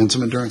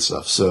some endurance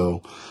stuff.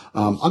 So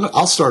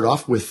I'll start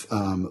off with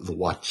the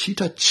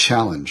Ouachita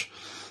Challenge.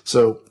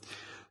 So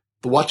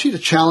the Ouachita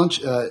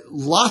Challenge,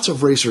 lots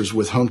of racers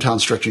with hometown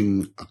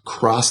stretching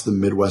across the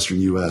Midwestern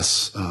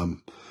U.S.,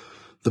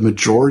 the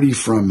majority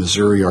from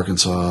Missouri,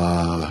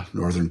 Arkansas,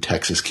 northern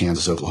Texas,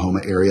 Kansas,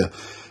 Oklahoma area,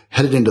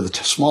 headed into the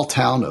small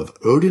town of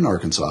Odin,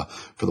 Arkansas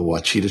for the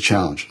Ouachita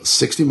Challenge, a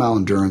 60-mile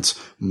endurance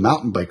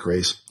mountain bike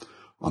race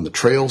on the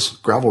trails,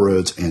 gravel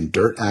roads, and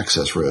dirt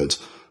access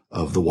roads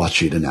of the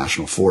Ouachita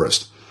National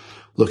Forest.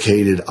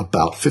 Located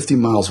about 50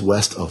 miles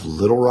west of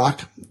Little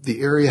Rock,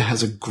 the area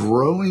has a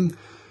growing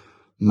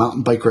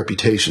mountain bike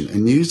reputation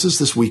and uses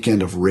this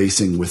weekend of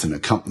racing with an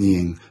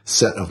accompanying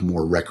set of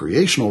more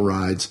recreational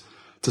rides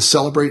to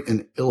celebrate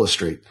and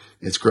illustrate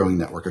its growing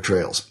network of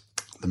trails.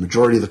 The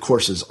majority of the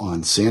course is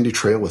on sandy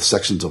trail with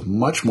sections of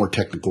much more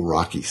technical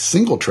rocky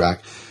single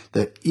track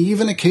that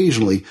even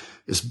occasionally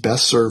is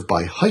best served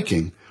by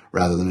hiking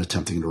rather than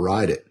attempting to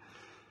ride it.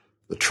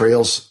 The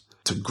trails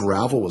to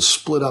gravel was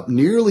split up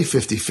nearly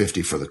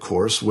 50-50 for the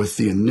course, with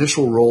the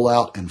initial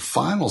rollout and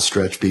final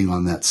stretch being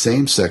on that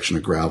same section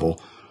of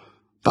gravel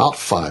about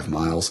 5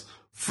 miles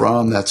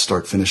from that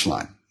start-finish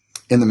line.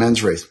 In the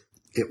men's race,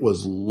 it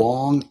was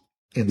long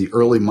in the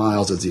early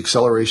miles as the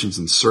accelerations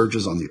and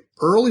surges on the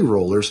early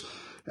rollers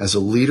as the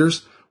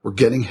leaders were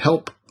getting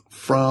help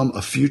from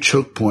a few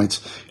choke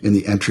points in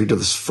the entry to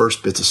the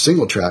first bits of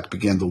single track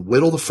began to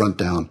whittle the front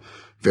down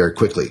very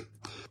quickly.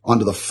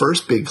 Onto the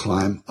first big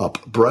climb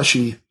up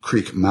Brushy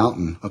Creek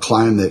Mountain, a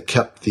climb that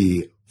kept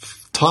the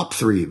top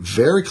three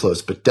very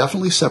close, but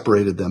definitely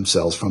separated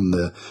themselves from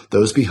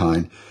those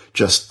behind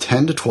just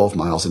 10 to 12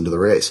 miles into the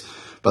race.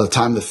 By the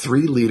time the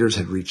three leaders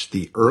had reached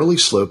the early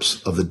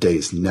slopes of the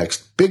day's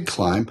next big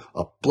climb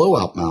up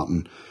Blowout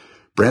Mountain,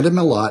 Brandon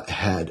Mellott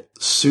had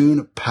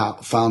soon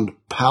found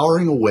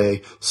powering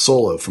away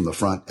solo from the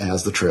front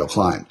as the trail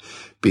climbed.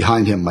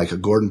 Behind him, Micah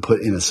Gordon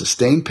put in a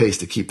sustained pace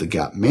to keep the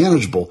gap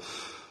manageable,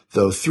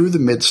 though through the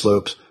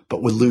mid-slopes,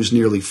 but would lose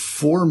nearly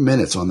 4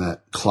 minutes on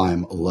that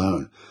climb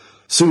alone.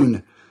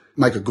 Soon,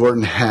 Micah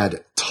Gordon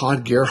had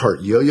Todd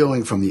Gerhardt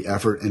yo-yoing from the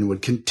effort and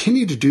would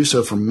continue to do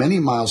so for many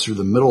miles through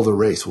the middle of the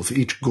race, with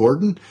each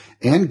Gordon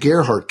and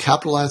Gerhardt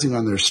capitalizing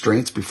on their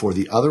strengths before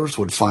the others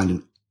would find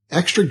an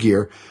extra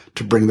gear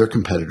to bring their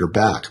competitor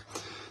back,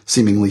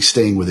 seemingly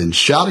staying within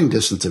shouting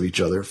distance of each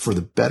other for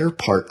the better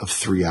part of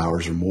 3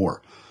 hours or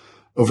more.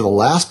 Over the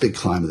last big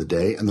climb of the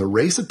day, and the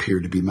race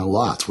appeared to be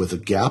Mellott's with a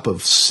gap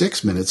of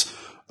 6 minutes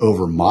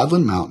over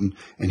Maudlin Mountain,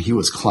 and he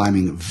was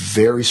climbing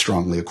very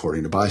strongly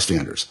according to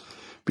bystanders.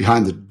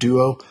 Behind the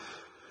duo,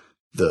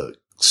 the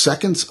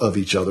seconds of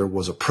each other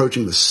was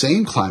approaching the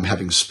same climb,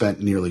 having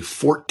spent nearly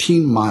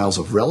 14 miles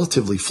of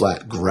relatively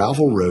flat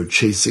gravel road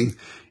chasing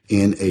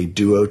in a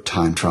duo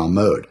time trial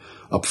mode.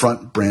 Up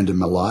front, Brandon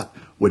Mellott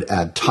would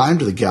add time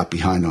to the gap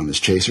behind on his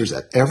chasers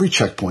at every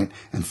checkpoint,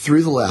 and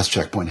through the last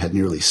checkpoint had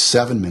nearly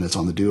 7 minutes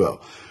on the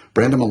duo.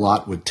 Brandon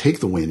Mellott would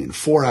take the win in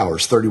 4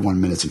 hours, 31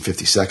 minutes, and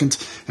 50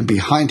 seconds, and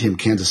behind him,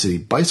 Kansas City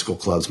Bicycle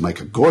Club's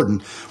Micah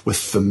Gordon, with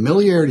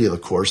familiarity of the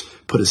course,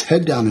 put his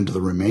head down into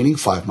the remaining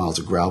 5 miles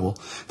of gravel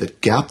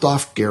that gapped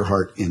off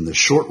Gerhardt in the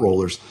short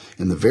rollers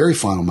in the very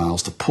final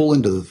miles to pull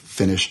into the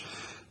finish.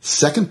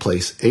 Second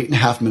place,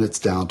 8.5 minutes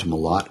down to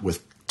Mellott,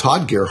 with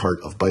Todd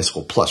Gerhardt of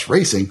Bicycle Plus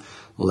Racing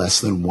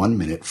less than 1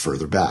 minute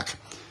further back.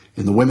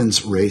 In the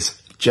women's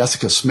race,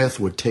 Jessica Smith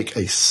would take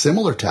a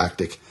similar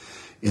tactic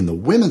in the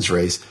women's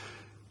race,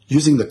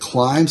 using the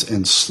climbs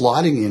and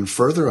slotting in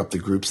further up the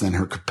groups than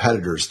her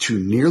competitors to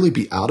nearly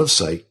be out of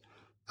sight,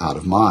 out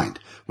of mind,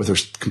 with her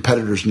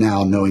competitors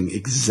now knowing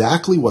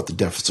exactly what the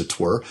deficits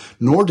were,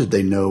 nor did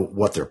they know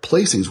what their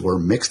placings were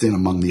mixed in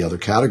among the other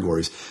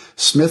categories.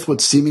 Smith would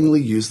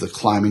seemingly use the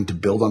climbing to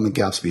build on the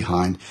gaps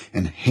behind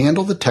and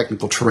handle the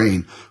technical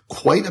terrain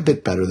quite a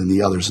bit better than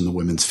the others in the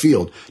women's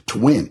field to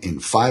win in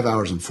 5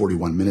 hours and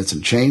 41 minutes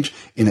and change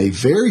in a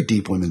very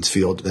deep women's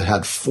field that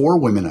had 4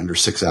 women under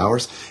 6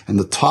 hours, and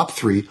the top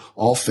 3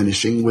 all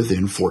finishing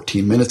within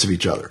 14 minutes of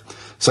each other.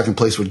 Second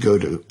place would go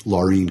to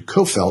Laureen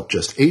Kofelt,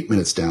 just 8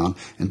 minutes down,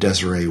 and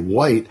Desiree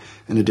White,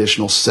 an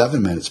additional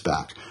 7 minutes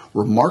back.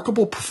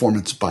 Remarkable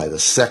performance by the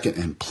second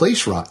and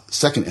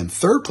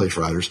third place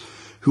riders,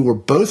 who were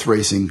both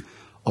racing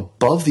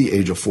above the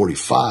age of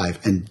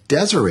 45, and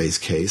Desiree's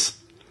case,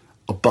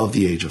 above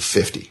the age of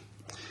 50.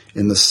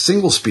 In the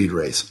single speed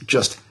race,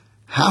 just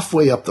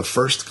halfway up the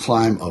first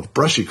climb of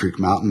Brushy Creek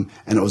Mountain,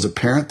 and it was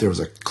apparent there was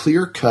a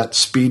clear-cut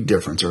speed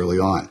difference early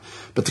on.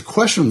 But the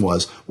question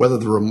was whether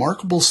the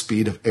remarkable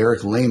speed of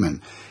Eric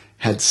Lehman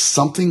had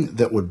something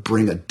that would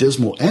bring a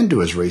dismal end to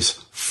his race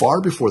far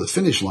before the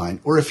finish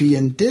line, or if he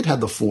indeed had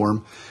the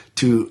form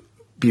to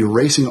be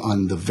racing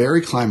on the very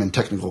climb and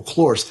technical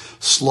course,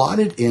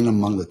 slotted in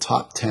among the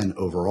top 10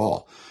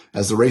 overall.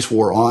 As the race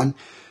wore on,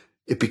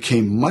 it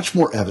became much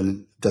more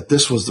evident that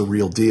this was the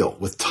real deal,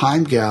 with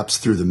time gaps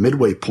through the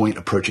midway point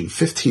approaching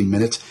 15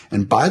 minutes,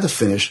 and by the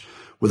finish,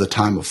 with a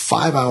time of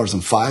 5 hours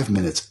and 5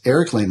 minutes,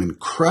 Eric Lehman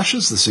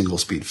crushes the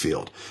single-speed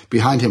field.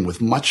 Behind him,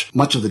 with much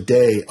of the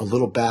day, a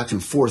little back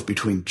and forth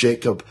between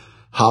Jacob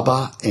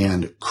Haba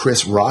and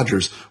Chris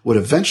Rogers, would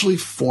eventually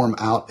form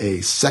out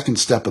a second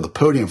step of the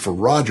podium for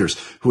Rogers,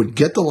 who would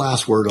get the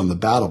last word on the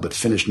battle but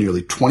finish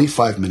nearly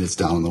 25 minutes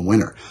down on the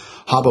winner.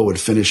 Haba would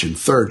finish in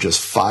third,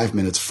 just 5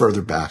 minutes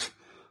further back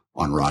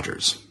on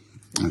Rogers.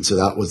 And so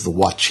that was the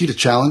Ouachita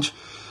Challenge,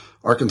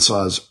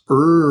 Arkansas's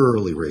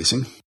early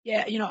racing.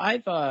 Yeah,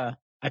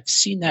 I've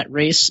seen that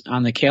race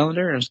on the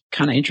calendar. I was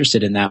kind of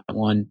interested in that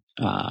one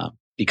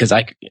because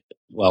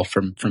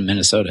from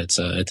Minnesota. It's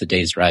a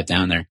day's drive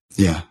down there.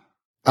 Yeah.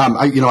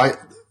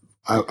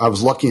 I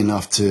was lucky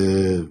enough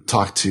to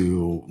talk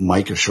to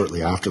Micah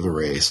shortly after the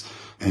race,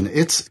 and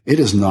it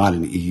is not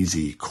an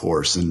easy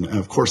course. And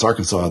of course,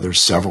 Arkansas, there's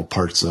several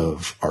parts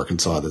of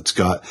Arkansas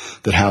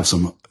that have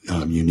some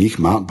unique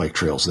mountain bike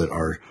trails that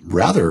are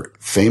rather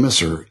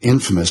famous or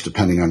infamous,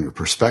 depending on your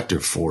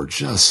perspective, for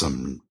just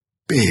some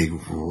big,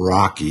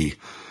 rocky,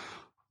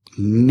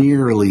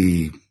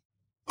 nearly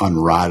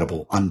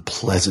unrideable,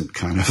 unpleasant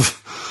kind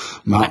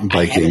of mountain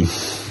biking. I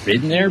haven't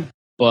ridden there,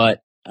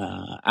 but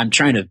I'm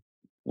trying to.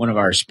 One of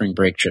our spring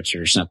break trips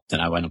or something,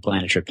 I want to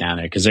plan a trip down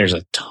there because there's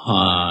a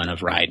ton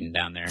of riding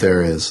down there.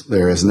 There is,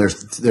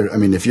 and I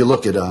mean, if you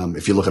look at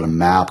a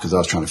map, because I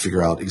was trying to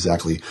figure out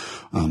exactly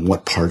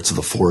what parts of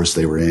the forest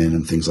they were in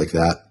and things like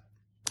that.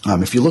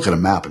 If you look at a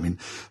map, I mean,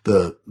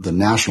 the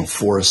national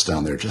forests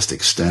down there just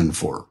extend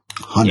for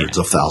hundreds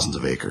of thousands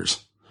of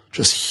acres,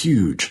 just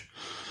huge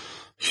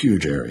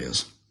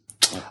areas.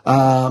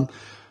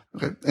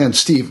 Okay. And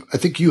Steve, I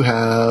think you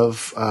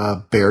have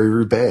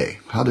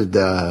Barry-Roubaix. How did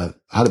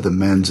the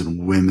men's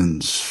and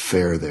women's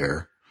fare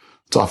there?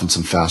 It's often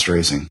some fast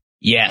racing.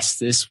 Yes,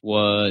 this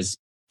was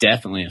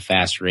definitely a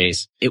fast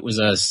race. It was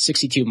a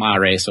 62-mile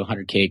race, so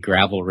 100K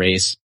gravel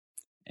race.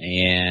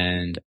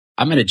 And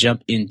I'm going to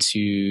jump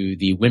into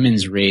the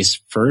women's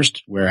race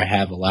first, where I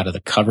have a lot of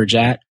the coverage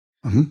at.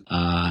 Mm-hmm.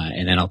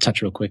 And then I'll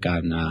touch real quick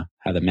on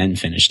how the men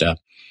finished up.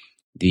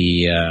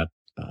 The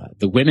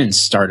women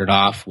started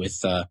off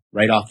with,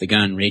 right off the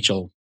gun,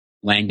 Rachel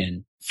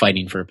Langdon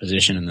fighting for a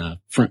position in the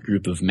front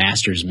group of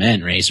Masters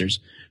men racers,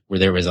 where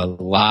there was a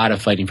lot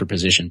of fighting for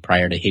position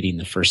prior to hitting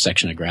the first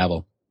section of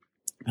gravel.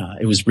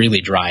 It was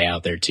really dry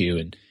out there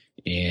too.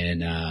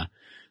 And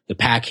the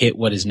pack hit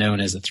what is known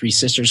as the Three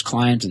Sisters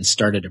climbs and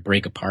started to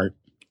break apart.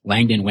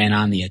 Langdon went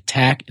on the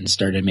attack and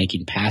started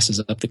making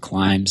passes up the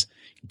climbs,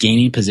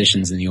 gaining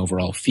positions in the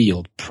overall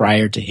field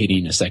prior to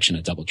hitting a section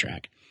of double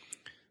track.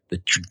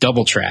 The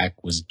double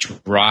track was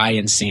dry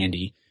and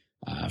sandy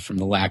from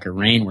the lack of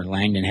rain, where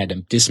Langdon had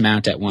to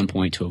dismount at one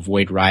point to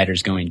avoid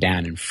riders going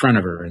down in front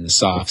of her in the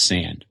soft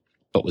sand,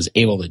 but was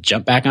able to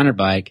jump back on her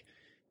bike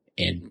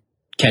and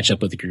catch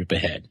up with the group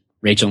ahead.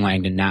 Rachel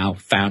Langdon now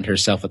found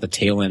herself at the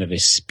tail end of a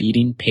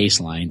speeding pace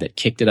line that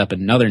kicked it up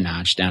another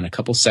notch down a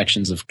couple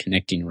sections of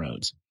connecting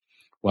roads,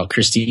 while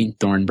Christine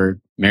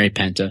Thornburg, Mary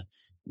Penta,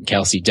 and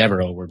Kelsey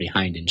Devereaux were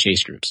behind in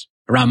chase groups.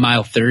 Around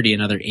mile 30,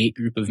 another 8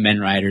 group of men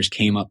riders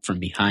came up from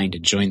behind to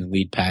join the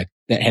lead pack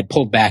that had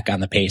pulled back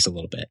on the pace a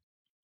little bit.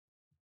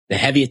 The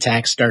heavy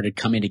attack started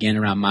coming again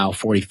around mile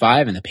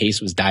 45, and the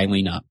pace was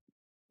dialing up.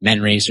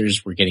 Men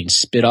racers were getting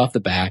spit off the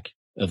back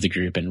of the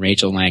group, and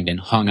Rachel Langdon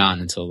hung on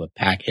until the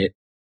pack hit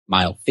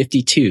mile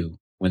 52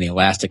 when the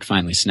elastic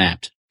finally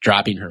snapped,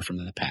 dropping her from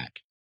the pack.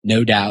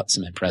 No doubt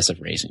some impressive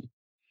racing.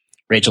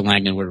 Rachel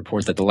Langdon would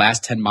report that the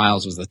last 10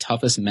 miles was the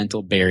toughest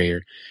mental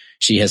barrier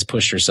she has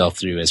pushed herself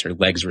through, as her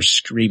legs were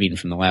screaming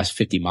from the last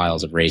 50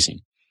 miles of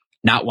racing.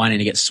 Not wanting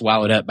to get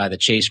swallowed up by the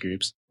chase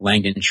groups,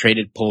 Langdon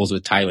traded pulls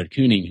with Tyler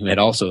Kooning, who had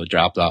also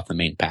dropped off the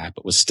main pack,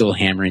 but was still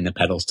hammering the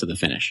pedals to the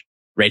finish.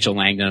 Rachel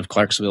Langdon of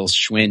Clarksville's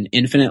Schwinn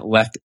Infinite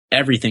left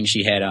everything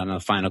she had on the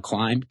final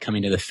climb,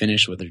 coming to the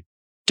finish with her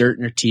dirt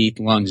in her teeth,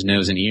 lungs,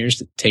 nose, and ears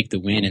to take the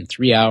win in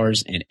 3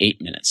 hours and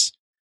 8 minutes.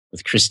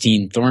 With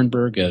Christine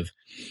Thornburg of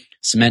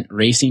Cement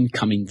Racing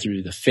coming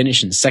through the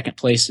finish in second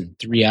place in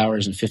 3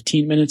 hours and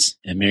 15 minutes,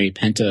 and Mary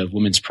Penta of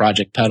Women's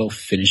Project Pedal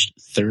finished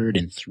third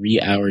in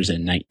 3 hours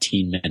and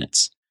 19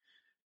 minutes.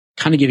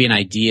 Kind of give you an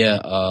idea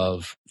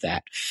of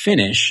that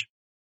finish,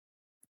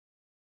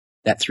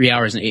 that 3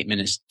 hours and 8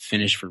 minutes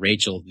finish for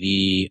Rachel.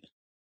 The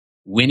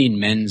winning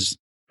men's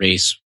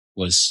race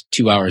was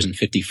 2 hours and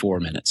 54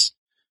 minutes,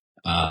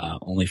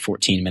 only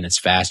 14 minutes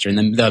faster. And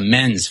then the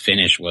men's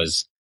finish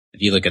was,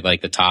 if you look at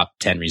like the top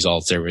 10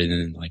 results, they were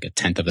within like a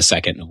tenth of a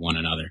second of one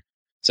another.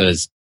 So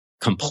it's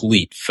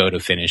complete photo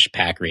finish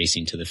pack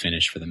racing to the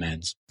finish for the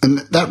men's. And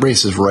that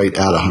race is right at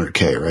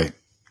 100K, right?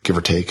 Give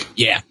or take.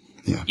 Yeah.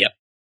 Yep.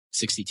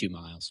 62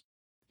 miles.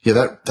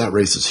 Yeah, that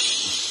race is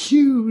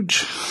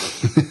huge.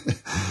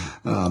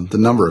 The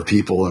number of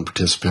people and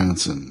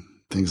participants and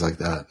things like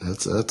that.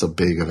 That's a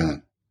big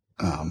event.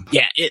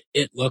 Yeah,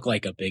 it looked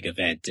like a big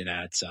event, and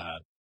that's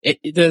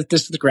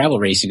the gravel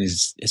racing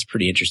is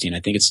pretty interesting.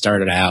 I think it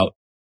started out,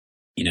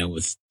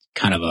 with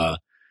kind of a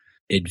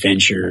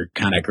adventure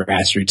kind of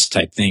grassroots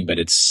type thing, but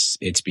it's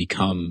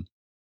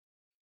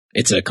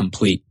a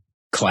complete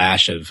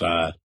clash of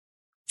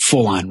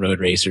full on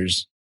road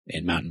racers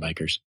and mountain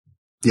bikers.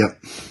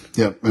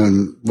 Yep,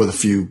 and with a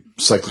few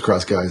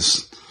cyclocross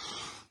guys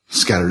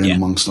scattered in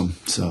amongst them.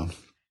 So,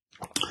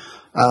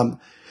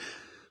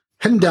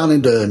 heading down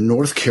into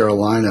North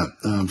Carolina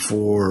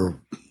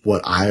for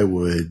what I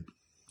would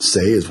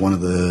say is one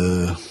of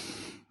the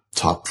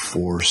top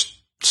 4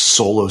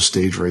 solo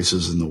stage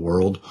races in the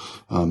world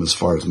as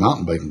far as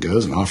mountain biking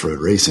goes and off-road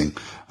racing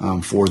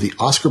for the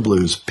Oscar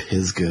Blues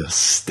Pisgah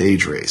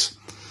Stage Race.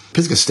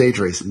 Pisgah Stage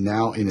Race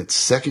now in its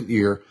second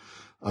year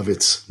of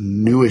its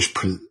newish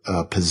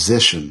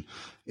position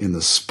in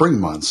the spring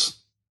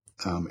months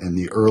in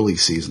the early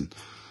season,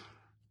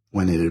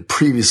 when it had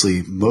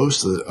previously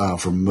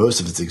for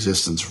most of its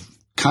existence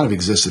kind of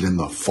existed in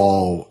the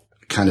fall,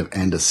 kind of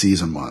end of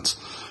season months.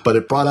 But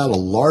it brought out a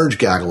large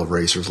gaggle of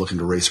racers looking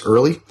to race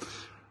early,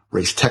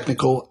 race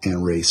technical,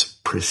 and race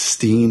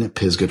pristine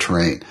Pisgah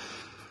terrain.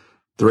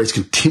 The race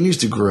continues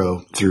to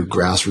grow through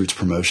grassroots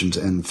promotions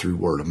and through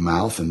word of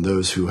mouth, and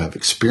those who have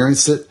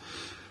experienced it,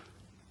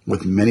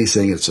 with many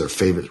saying it's their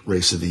favorite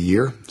race of the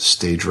year,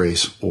 stage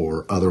race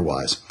or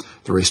otherwise.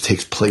 The race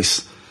takes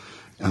place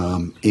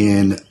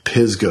in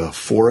Pisgah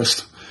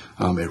Forest.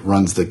 It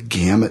runs the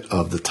gamut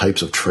of the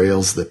types of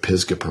trails that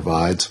Pisgah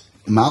provides.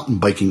 Mountain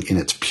biking in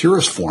its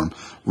purest form,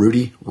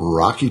 rooty,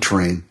 rocky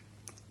terrain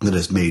that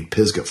has made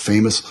Pisgah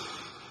famous,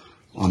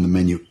 on the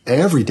menu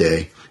every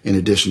day, in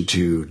addition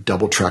to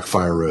double-track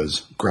fire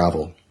roads,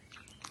 gravel,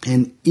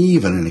 and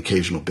even an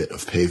occasional bit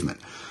of pavement.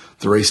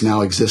 The race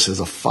now exists as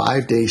a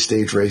 5-day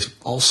stage race,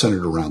 all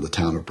centered around the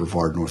town of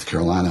Brevard, North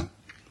Carolina,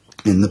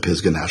 in the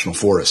Pisgah National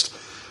Forest.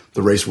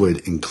 The race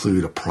would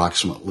include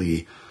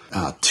approximately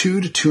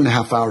 2 to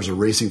 2.5 hours of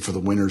racing for the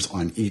winners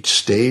on each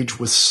stage,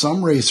 with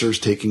some racers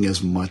taking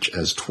as much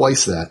as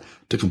twice that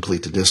to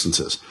complete the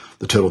distances.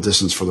 The total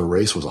distance for the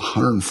race was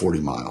 140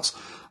 miles.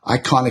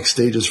 Iconic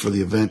stages for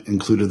the event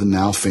included the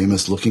now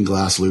famous Looking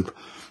Glass Loop,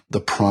 the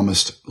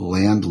Promised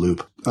Land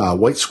Loop,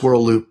 White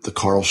Squirrel Loop, the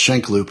Carl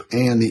Schenck Loop,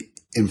 and the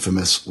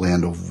infamous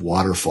Land of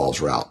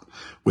Waterfalls route,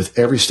 with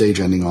every stage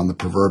ending on the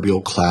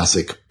proverbial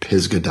classic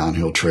Pisgah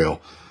downhill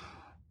trail,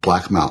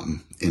 Black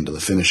Mountain, into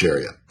the finish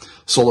area.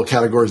 Solo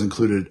categories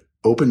included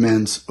open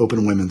men's,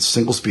 open women's,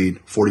 single speed,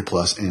 40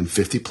 plus, and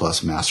 50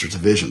 plus master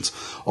divisions.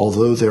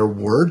 Although there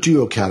were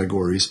duo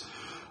categories,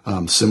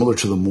 similar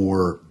to the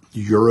more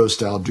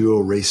Euro-style duo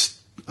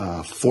race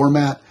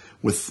format,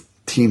 with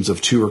teams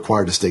of 2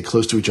 required to stay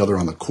close to each other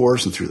on the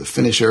course and through the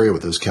finish area,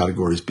 with those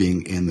categories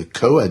being in the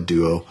co-ed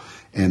duo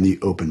and the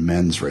open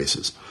men's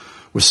races.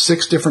 With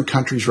 6 different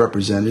countries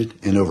represented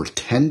and over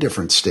 10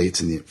 different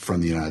states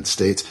from the United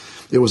States,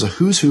 it was a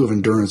who's who of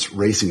endurance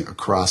racing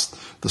across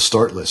the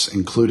start list,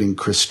 including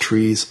Chris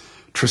Trees,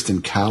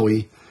 Tristan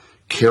Cowie,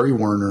 Kerry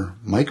Werner,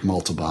 Mike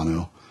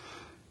Montalbano,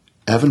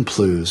 Evan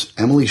Plews,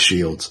 Emily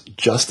Shields,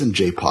 Justin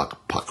J.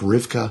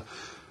 Pokrivka,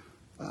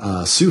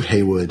 Sue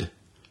Haywood,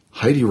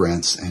 Heidi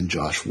Rentz, and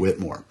Josh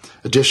Whitmore.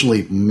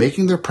 Additionally,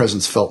 making their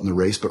presence felt in the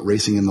race, but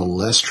racing in the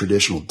less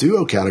traditional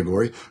duo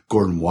category,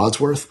 Gordon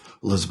Wadsworth,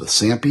 Elizabeth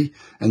Sampe,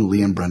 and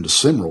Lee and Brenda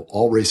Simrel,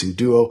 all racing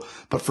duo,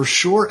 but for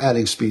sure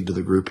adding speed to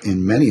the group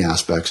in many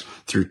aspects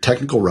through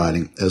technical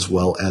riding as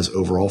well as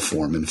overall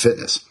form and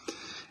fitness.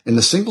 In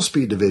the single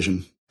speed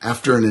division,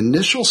 after an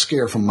initial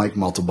scare from Mike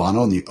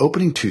Montalbano in the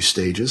opening 2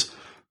 stages,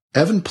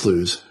 Evan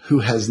Plews, who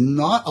has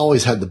not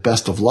always had the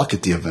best of luck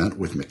at the event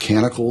with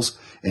mechanicals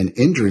and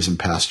injuries in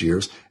past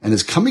years, and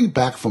is coming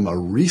back from a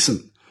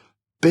recent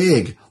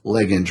big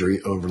leg injury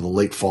over the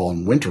late fall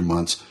and winter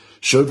months,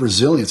 showed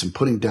resilience in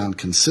putting down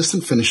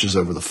consistent finishes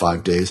over the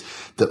 5 days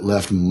that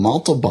left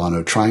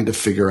Montalbano trying to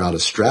figure out a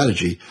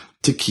strategy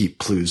to keep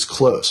Plews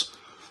close.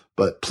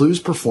 But Plews'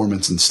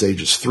 performance in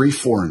stages 3,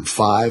 4, and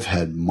 5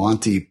 had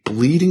Monty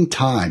bleeding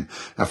time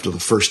after the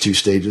first 2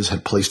 stages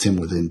had placed him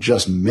within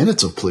just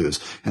minutes of Plews,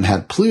 and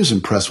had Plews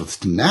impressed with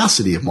the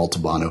tenacity of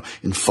Montalbano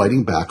in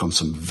fighting back on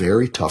some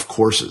very tough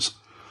courses.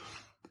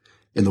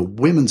 In the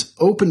women's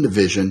open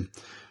division,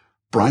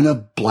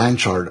 Bryna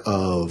Blanchard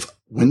of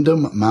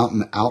Wyndham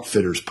Mountain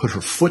Outfitters put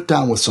her foot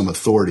down with some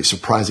authority,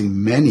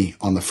 surprising many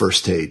on the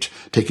first stage,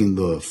 taking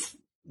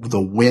the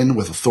win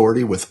with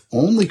authority, with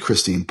only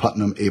Christine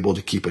Putnam able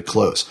to keep it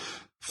close.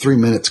 3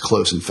 minutes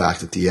close, in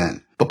fact, at the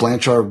end. But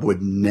Blanchard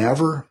would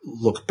never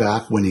look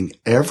back, winning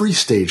every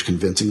stage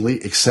convincingly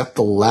except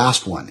the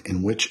last one,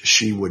 in which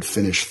she would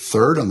finish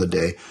 3rd on the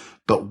day,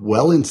 but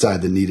well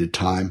inside the needed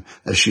time,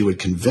 as she would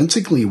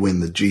convincingly win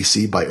the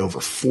GC by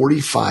over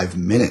 45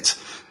 minutes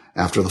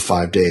after the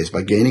 5 days,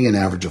 by gaining an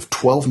average of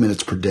 12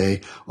 minutes per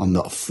day on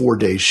the 4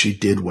 days she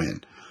did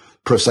win.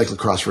 Pro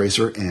cyclocross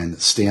racer and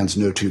Stan's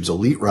No Tubes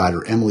elite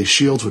rider Emily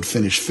Shields would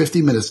finish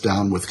 50 minutes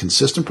down with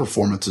consistent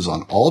performances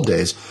on all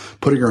days,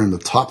 putting her in the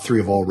top 3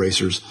 of all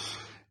racers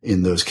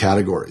in those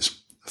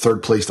categories.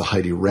 3rd place to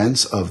Heidi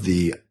Rentz of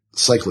the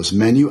Cyclist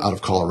Menu out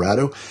of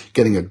Colorado,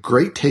 getting a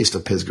great taste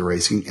of Pisgah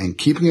racing and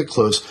keeping it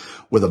close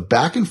with a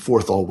back and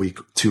forth all week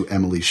to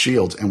Emily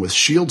Shields. And with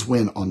Shields'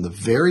 win on the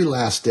very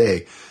last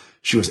day,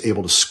 she was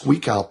able to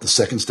squeak out the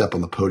 2nd step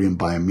on the podium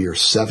by a mere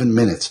 7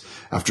 minutes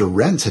after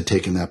Rentz had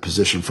taken that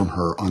position from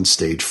her on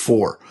stage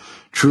 4.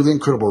 Truly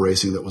incredible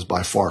racing that was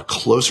by far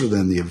closer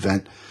than the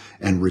event,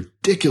 and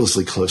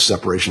ridiculously close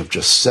separation of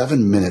just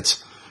 7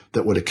 minutes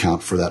that would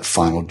account for that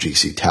final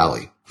GC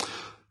tally.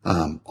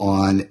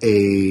 On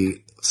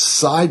a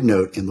side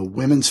note, in the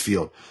women's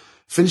field,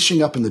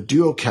 finishing up in the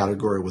duo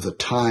category with a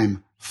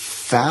time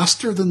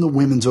faster than the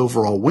women's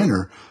overall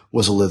winner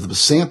was Elizabeth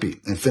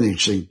Sampe, and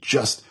finishing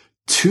just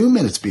 2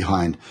 minutes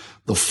behind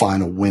the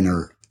final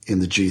winner in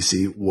the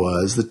GC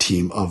was the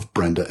team of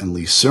Brenda and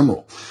Lee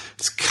Simrel.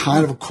 It's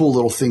kind of a cool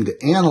little thing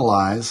to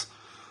analyze,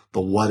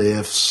 the what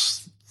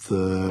ifs,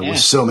 with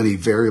so many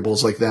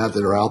variables like that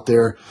are out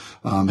there.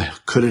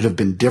 Could it have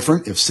been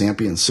different if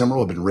Sampi and Simmerl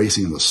had been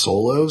racing in the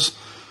solos,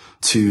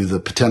 to the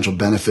potential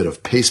benefit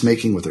of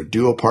pacemaking with their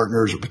duo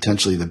partners, or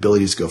potentially the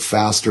ability to go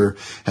faster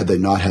had they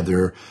not had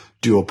their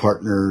duo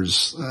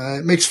partners?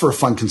 It makes for a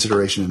fun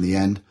consideration in the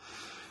end.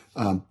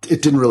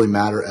 It didn't really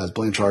matter, as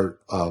Blanchard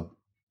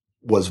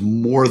was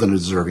more than a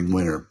deserving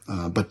winner,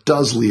 but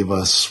does leave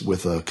us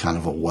with a kind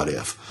of a what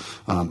if.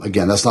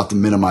 Again, that's not to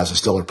minimize the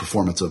stellar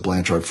performance of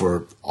Blanchard.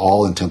 For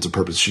all intents and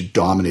purposes, she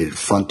dominated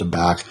front to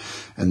back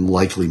and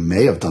likely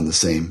may have done the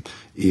same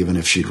even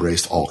if she'd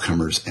raced all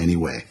comers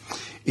anyway.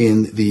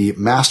 In the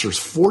Masters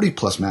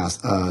 40-plus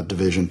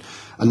division,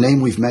 a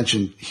name we've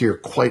mentioned here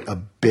quite a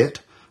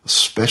bit,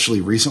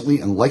 especially recently,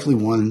 and likely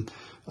one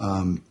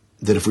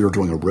that if we were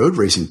doing a road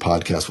racing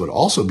podcast would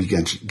also be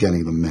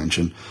getting the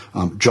mention.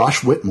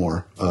 Josh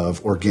Whitmore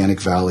of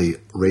Organic Valley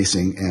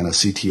Racing and a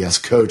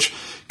CTS coach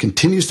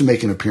continues to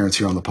make an appearance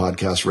here on the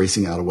podcast,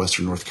 racing out of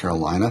Western North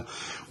Carolina.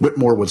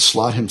 Whitmore would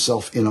slot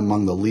himself in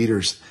among the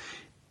leaders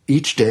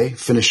each day,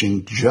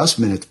 finishing just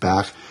minutes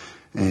back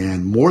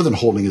and more than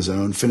holding his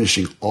own,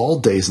 finishing all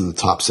days in the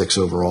top 6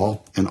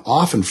 overall and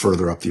often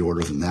further up the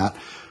order than that.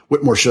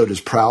 Whitmore showed his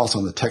prowess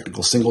on the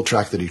technical single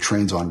track that he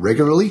trains on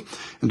regularly,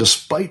 and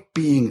despite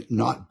being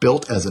not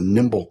built as a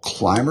nimble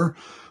climber,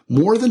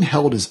 more than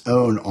held his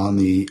own on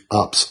the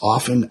ups,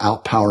 often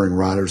outpowering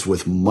riders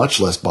with much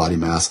less body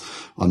mass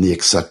on the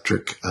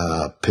eccentric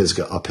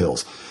Pisgah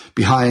uphills.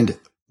 Behind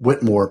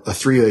Whitmore, a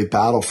three-way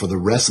battle for the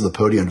rest of the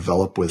podium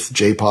developed with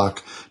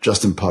J-Poc,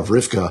 Justin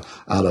Pavlivka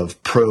out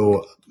of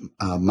Pro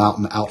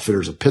Mountain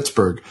Outfitters of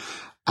Pittsburgh,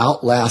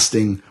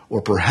 outlasting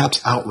or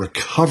perhaps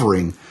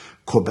out-recovering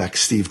Quebec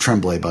Steve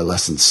Tremblay by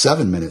less than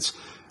 7 minutes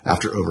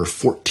after over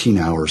 14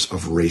 hours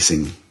of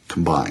racing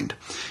combined.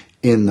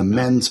 In the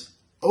men's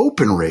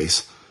open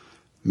race,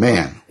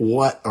 man,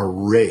 what a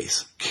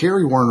race.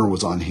 Kerry Werner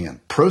was on hand,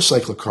 pro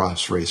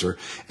cyclocross racer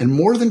and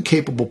more than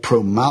capable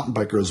pro mountain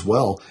biker as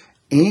well,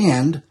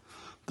 and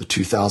the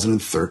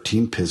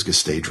 2013 Pisgah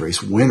Stage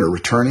Race winner,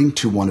 returning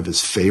to one of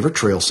his favorite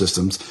trail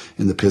systems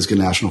in the Pisgah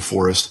National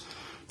Forest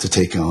to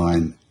take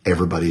on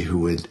everybody who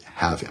would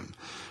have him.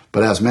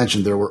 But as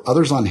mentioned, there were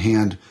others on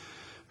hand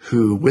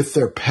who, with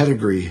their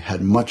pedigree,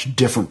 had much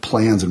different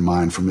plans in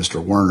mind for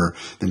Mr. Werner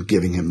than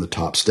giving him the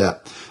top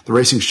step. The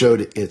racing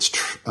showed its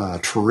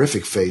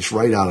terrific face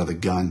right out of the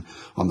gun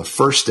on the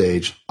first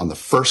stage, on the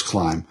first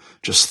climb,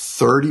 just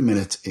 30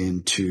 minutes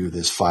into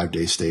this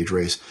 5-day stage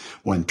race,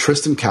 when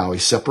Tristan Cowie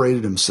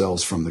separated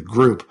themselves from the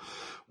group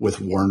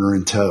with Werner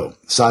in tow.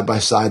 Side by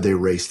side, they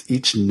raced,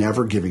 each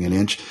never giving an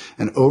inch,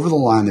 and over the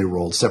line they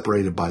rolled,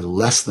 separated by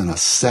less than a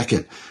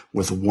second,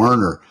 with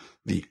Werner,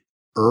 the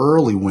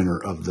early winner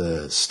of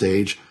the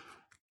stage,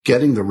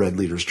 getting the red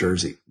leader's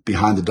jersey.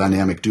 Behind the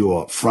dynamic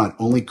duo up front,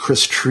 only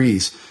Chris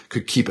Trees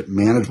could keep it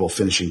manageable,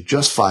 finishing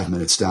just 5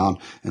 minutes down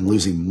and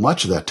losing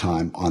much of that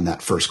time on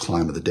that first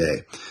climb of the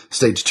day.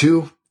 Stage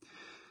 2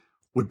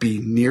 would be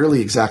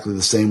nearly exactly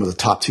the same, with the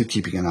top 2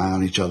 keeping an eye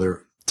on each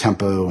other,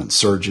 tempo and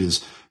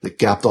surges that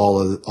gapped all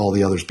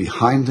the others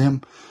behind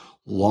him.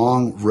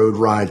 Long road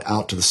ride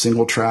out to the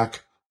single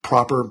track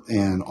proper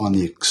and on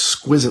the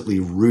exquisitely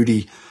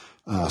rooty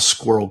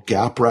Squirrel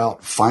Gap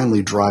route,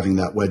 finally driving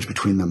that wedge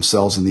between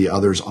themselves and the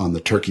others on the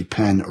Turkey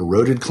Pen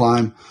eroded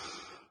climb.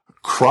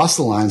 Across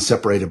the line,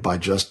 separated by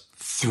just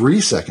 3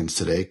 seconds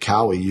today,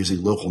 Cowie,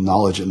 using local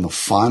knowledge in the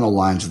final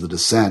lines of the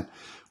descent,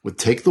 would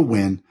take the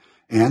win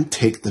and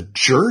take the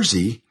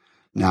jersey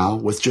now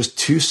with just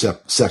 2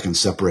 seconds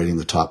separating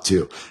the top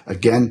 2.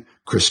 Again,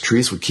 Chris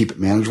Trees would keep it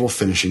manageable,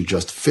 finishing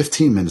just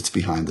 15 minutes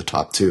behind the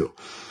top 2.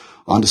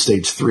 On to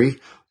stage 3.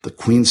 The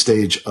queen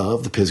stage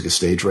of the Pisgah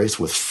Stage Race,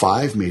 with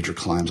 5 major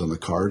climbs on the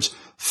cards,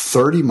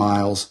 30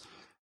 miles,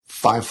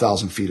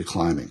 5,000 feet of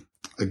climbing.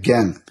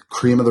 Again,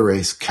 cream of the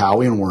race,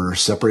 Cowie and Werner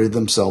separated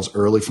themselves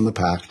early from the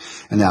pack,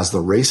 and as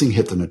the racing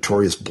hit the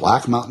notorious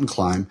Black Mountain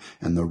climb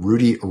and the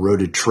rooty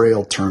eroded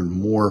trail turned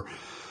more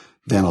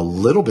than a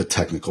little bit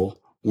technical,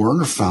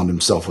 Werner found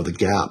himself with a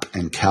gap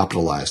and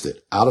capitalized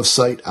it. Out of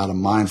sight, out of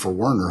mind for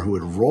Werner, who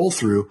would roll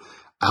through.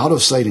 Out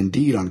of sight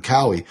indeed on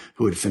Cowie,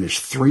 who had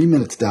finished 3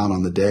 minutes down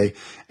on the day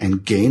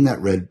and gained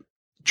that red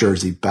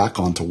jersey back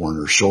onto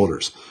Werner's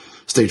shoulders.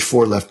 Stage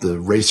 4 left the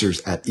racers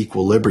at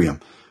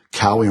equilibrium.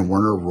 Cowie and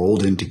Werner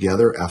rolled in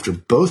together after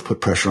both put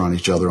pressure on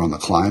each other on the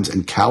climbs,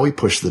 and Cowie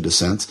pushed the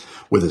descents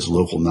with his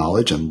local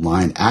knowledge and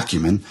line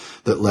acumen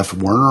that left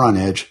Werner on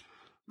edge,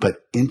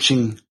 but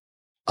inching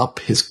up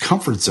his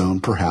comfort zone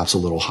perhaps a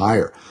little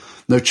higher.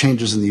 No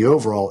changes in the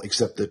overall,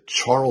 except that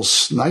Charles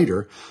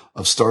Snyder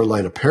of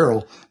Starlight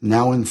Apparel,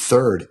 now in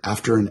third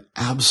after an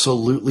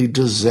absolutely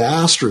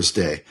disastrous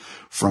day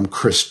from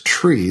Chris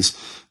Trees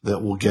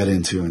that we'll get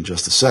into in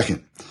just a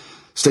second.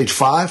 Stage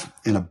 5,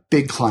 and a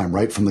big climb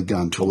right from the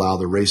gun to allow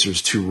the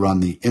racers to run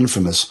the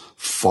infamous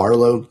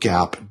Farlow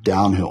Gap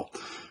downhill.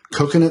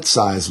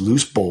 Coconut-sized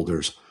loose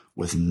boulders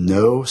with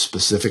no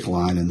specific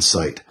line in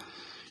sight.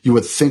 You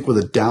would think with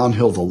a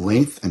downhill the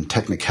length and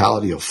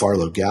technicality of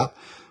Farlow Gap,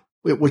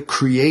 it would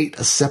create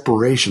a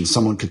separation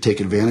someone could take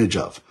advantage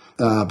of.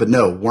 But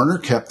no, Werner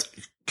kept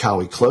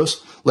Cowie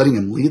close, letting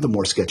him lead the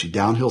more sketchy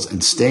downhills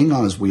and staying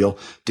on his wheel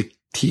to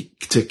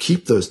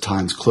keep those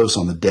times close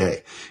on the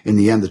day. In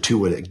the end, the two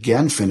would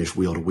again finish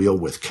wheel to wheel,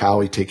 with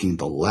Cowie taking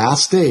the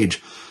last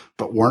stage,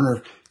 but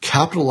Werner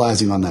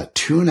capitalizing on that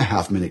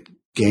 2.5 minute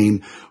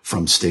gain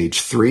from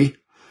stage 3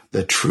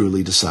 that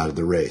truly decided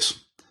the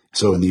race.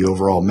 So in the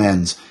overall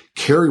men's,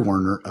 Kerry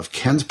Werner of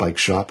Ken's Bike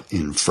Shop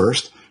in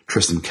first,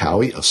 Tristan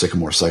Cowie of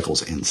Sycamore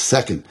Cycles in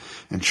second,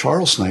 and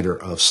Charles Snyder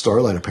of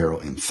Starlight Apparel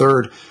in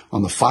third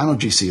on the final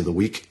GC of the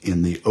week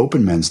in the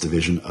open men's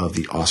division of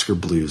the Oscar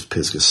Blues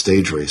Pisgah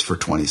Stage Race for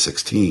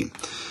 2016.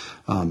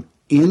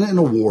 In an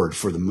award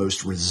for the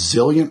most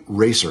resilient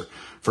racer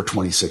for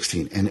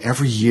 2016, and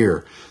every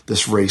year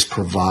this race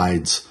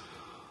provides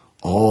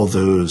all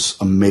those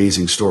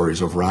amazing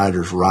stories of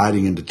riders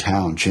riding into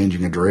town,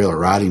 changing a derailleur,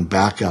 riding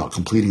back out,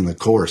 completing the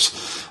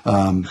course.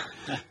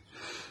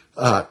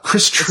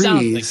 Chris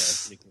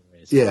Trees,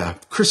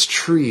 Chris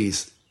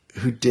Trees,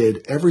 who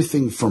did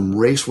everything from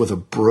race with a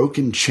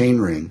broken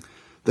chainring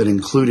that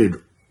included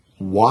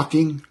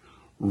walking,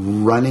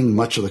 running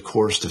much of the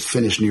course to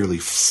finish nearly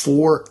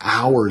 4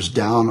 hours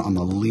down on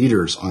the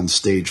leaders on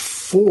stage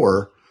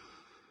 4.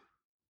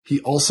 He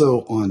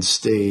also on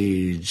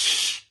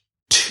stage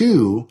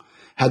 2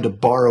 had to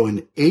borrow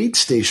an aid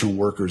station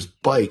worker's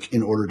bike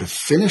in order to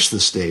finish the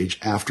stage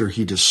after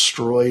he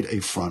destroyed a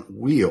front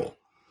wheel,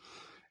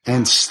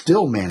 and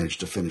still managed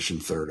to finish in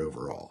third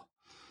overall.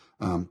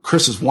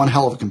 Chris is one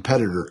hell of a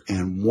competitor,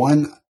 and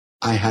one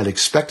I had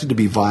expected to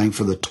be vying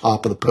for the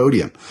top of the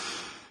podium.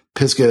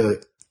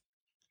 Pisgah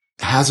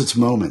has its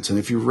moments, and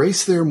if you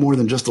race there more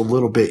than just a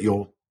little bit,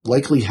 you'll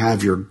likely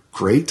have your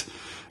great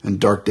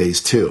and dark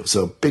days too.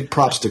 So big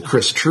props to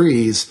Chris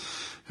Trees,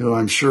 who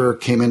I'm sure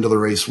came into the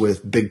race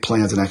with big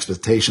plans and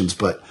expectations,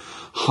 but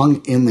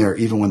hung in there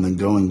even when the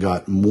going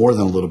got more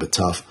than a little bit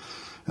tough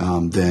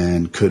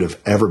than could have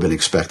ever been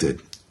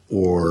expected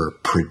or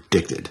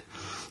predicted.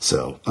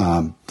 So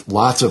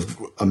lots of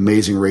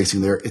amazing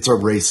racing there. It's a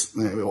race.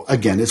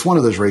 Again, it's one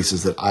of those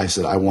races that I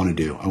said, I want to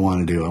do.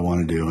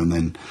 And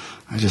then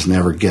I just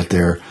never get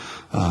there.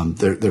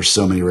 There's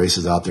so many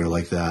races out there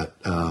like that.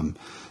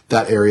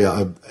 That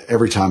area,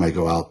 every time I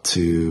go out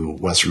to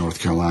Western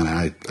North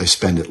Carolina, I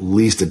spend at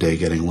least a day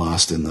getting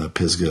lost in the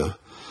Pisgah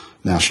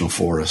National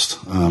Forest.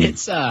 And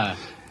it's a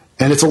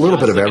little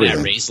bit of everything.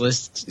 At race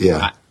lists.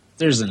 Yeah.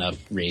 There's enough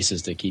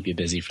races to keep you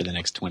busy for the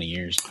next 20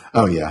 years.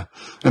 Oh yeah.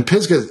 And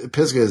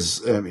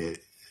Pisgah's,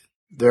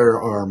 there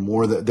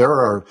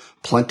are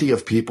plenty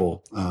of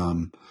people,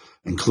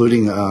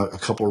 including a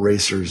couple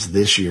racers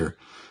this year,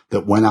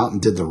 that went out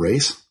and did the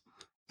race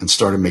and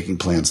started making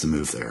plans to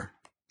move there.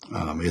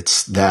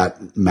 It's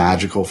that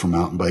magical for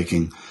mountain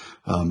biking.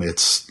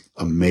 It's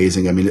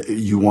amazing. I mean,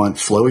 you want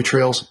flowy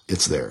trails?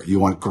 It's there. You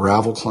want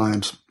gravel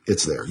climbs?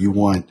 It's there. You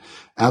want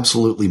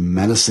absolutely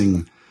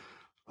menacing,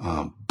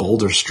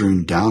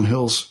 boulder-strewn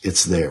downhills?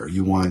 It's there.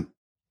 You want,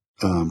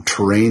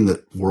 terrain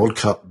that World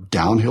Cup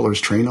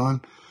downhillers train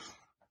on?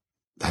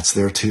 That's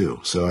there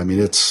too. So, I mean,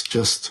 it's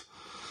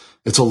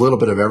a little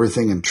bit of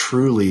everything, and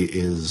truly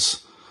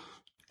is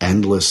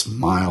endless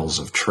miles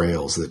of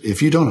trails that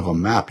if you don't have a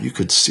map, you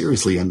could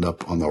seriously end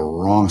up on the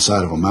wrong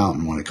side of a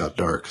mountain when it got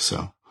dark.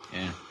 So,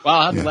 yeah. Well,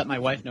 I'll have to let my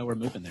wife know we're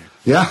moving there.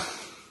 Yeah.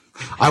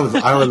 I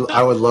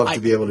would love to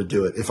be able to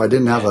do it. If I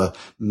didn't have a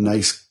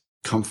nice,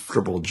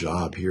 comfortable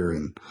job here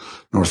in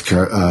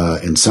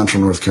in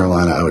central North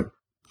Carolina, I would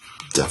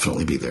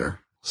definitely be there.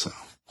 So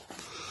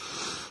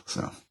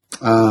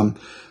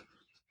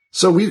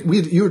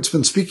you had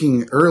been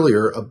speaking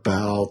earlier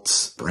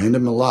about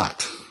Brandon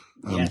Millott.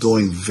 Yes.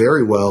 Doing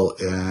very well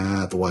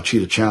at the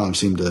Ouachita Challenge,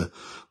 seemed to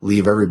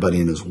leave everybody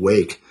in his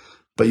wake.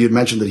 But you'd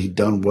mentioned that he'd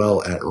done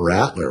well at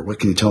Rattler. What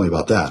can you tell me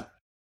about that?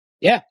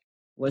 Yeah,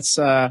 let's.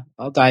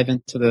 I'll dive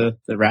into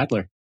the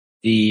Rattler.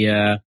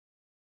 Now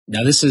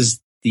this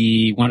is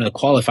one of the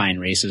qualifying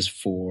races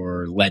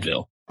for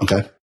Leadville.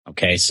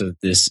 Okay. So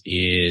this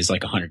is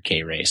like a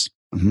 100K race.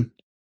 Mm-hmm.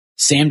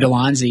 Sam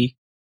Delonzi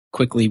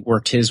quickly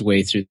worked his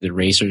way through the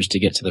racers to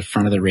get to the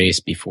front of the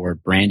race before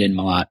Brandon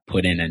Millott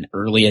put in an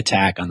early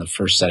attack on the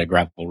first set of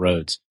gravel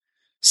roads.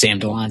 Sam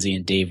Delonzi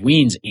and Dave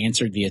Wiens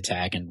answered the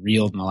attack and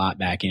reeled Millott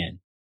back in.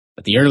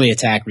 But the early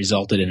attack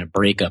resulted in a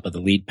breakup of the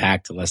lead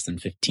pack to less than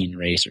 15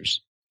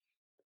 racers.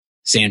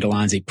 Sam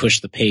Delonzi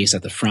pushed the pace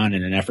at the front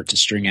in an effort to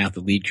string out the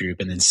lead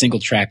group, and then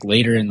single track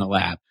later in the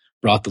lap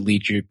brought the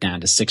lead group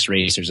down to 6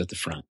 racers at the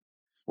front,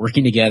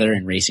 working together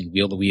and racing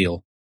wheel to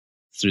wheel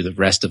through the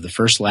rest of the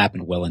first lap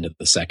and well into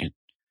the second.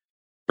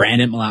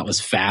 Brandon Millott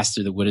was fast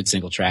through the wooded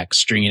single track,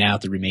 stringing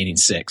out the remaining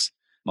 6.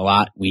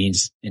 Millott,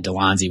 Wiens, and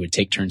Delonzi would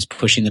take turns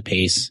pushing the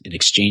pace and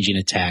exchanging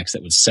attacks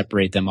that would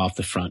separate them off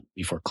the front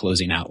before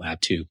closing out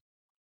lap 2.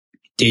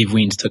 Dave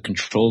Wiens took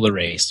control of the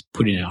race,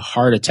 putting in a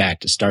hard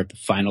attack to start the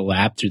final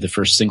lap through the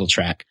first single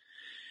track.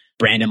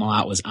 Brandon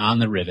Millott was on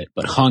the rivet,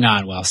 but hung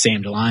on while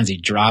Sam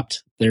Delonzi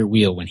dropped their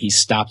wheel when he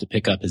stopped to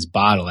pick up his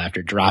bottle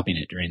after dropping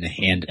it during the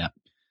hand up.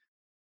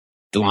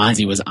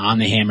 Delancey was on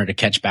the hammer to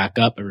catch back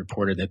up, but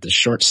reported that the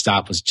short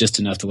stop was just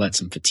enough to let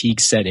some fatigue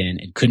set in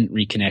and couldn't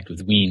reconnect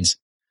with Wiens,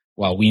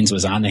 while Wiens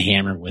was on the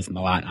hammer with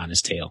Malott on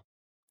his tail.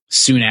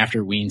 Soon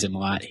after Wiens and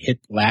Malott hit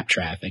lap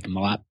traffic,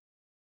 Malott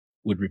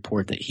would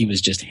report that he was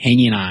just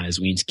hanging on as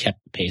Wiens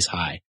kept the pace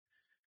high.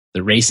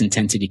 The race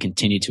intensity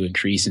continued to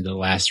increase into the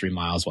last 3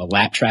 miles, while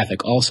lap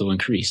traffic also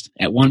increased.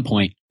 At one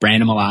point,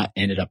 Brandon Malott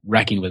ended up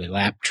wrecking with a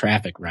lap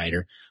traffic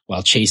rider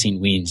while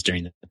chasing Wiens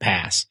during the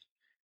pass,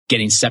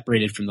 getting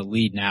separated from the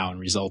lead now and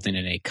resulting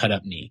in a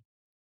cut-up knee.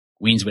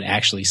 Wiens would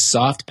actually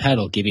soft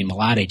pedal, giving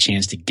Malott a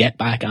chance to get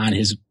back on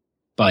his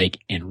bike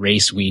and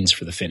race Wiens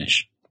for the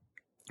finish.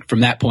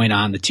 From that point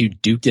on, the two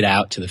duked it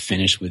out to the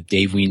finish, with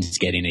Dave Wiens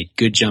getting a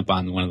good jump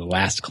on one of the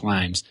last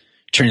climbs,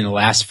 turning the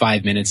last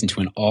 5 minutes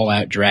into an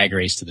all-out drag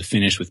race to the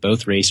finish, with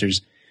both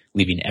racers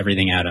leaving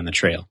everything out on the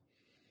trail.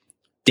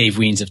 Dave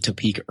Wiens of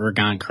Topeka,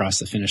 Oregon crossed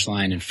the finish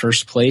line in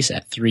first place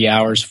at 3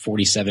 hours,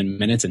 47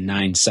 minutes and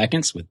 9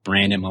 seconds, with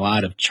Brandon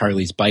Malott of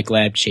Charlie's Bike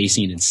Lab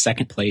chasing in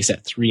second place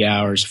at 3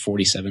 hours,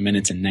 47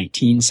 minutes and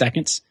 19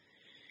 seconds,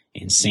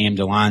 and Sam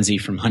Delancey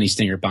from Honey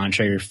Stinger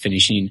Bontrager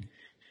finishing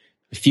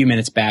a few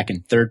minutes back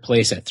in third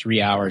place at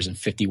 3 hours and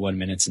 51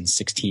 minutes and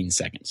 16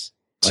 seconds.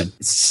 But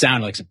it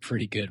sounded like some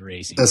pretty good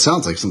racing. That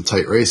sounds like some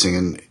tight racing,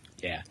 and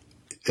yeah,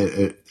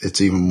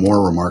 it's even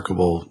more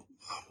remarkable.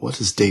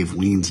 What is Dave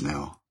Wiens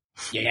now?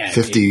 Yeah.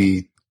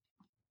 50,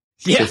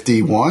 yeah.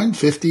 51,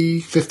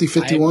 50,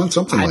 51,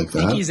 something like that.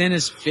 I think he's in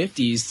his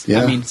 50s.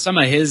 Yeah. I mean, some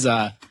of his,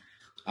 how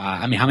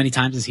many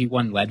times has he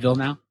won Leadville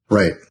now?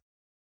 Right.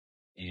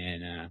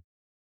 And,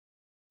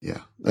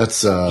 yeah,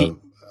 that's, and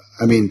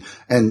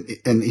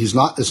he's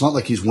not, it's not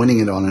like he's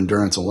winning it on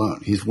endurance alone.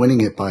 He's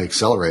winning it by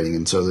accelerating.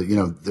 And so, you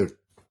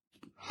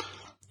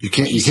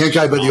can't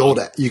go by the old,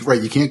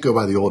 you can't go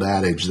by the old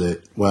adage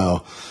that,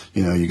 well,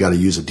 you got to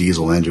use a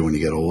diesel engine when you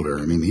get older.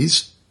 I mean,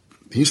 he's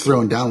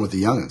throwing down with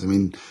the youngins. I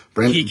mean,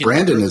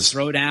 Brandon is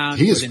throw down.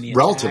 He is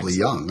relatively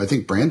young. I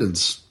think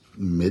Brandon's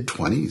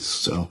mid-20s.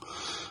 So,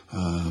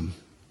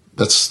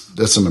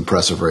 that's some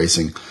impressive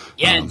racing.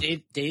 Yeah.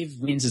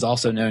 Dave Wiens is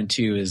also known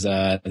too as,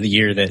 the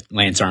year that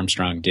Lance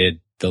Armstrong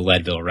did the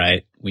Leadville,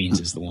 right? Wiens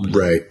is the one.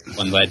 Right.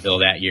 Won Leadville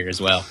that year as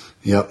well.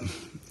 Yep.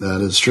 That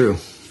is true.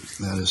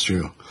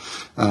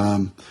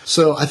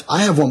 So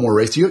I have one more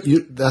race.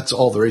 That's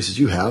all the races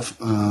you have.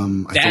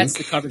 That's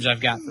the coverage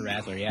I've got for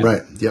Rattler. Yeah.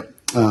 Right. Yep.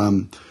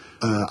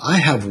 I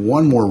have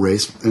one more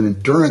race, an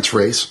endurance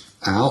race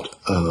out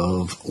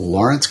of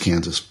Lawrence,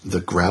 Kansas,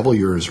 the Gravel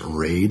Years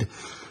Raid.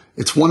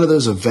 It's one of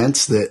those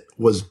events that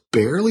was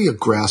barely a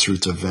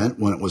grassroots event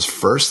when it was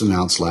first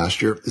announced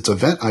last year. It's an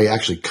event I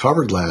actually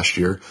covered last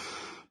year,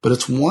 but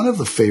it's one of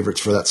the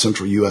favorites for that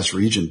central U.S.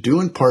 region, due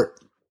in part,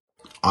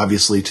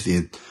 obviously, to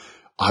the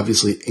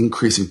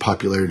increasing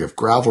popularity of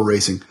gravel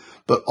racing,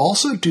 but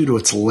also due to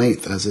its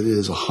length, as it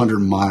is 100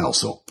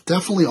 miles. So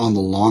definitely on the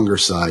longer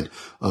side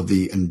of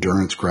the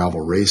endurance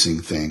gravel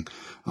racing thing.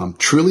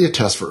 Truly a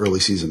test for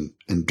early season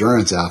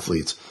endurance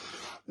athletes,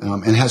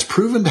 and has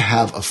proven to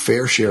have a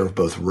fair share of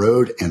both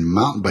road and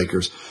mountain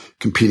bikers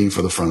competing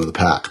for the front of the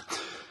pack.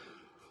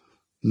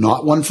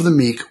 Not one for the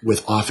meek,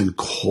 with often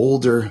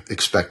colder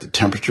expected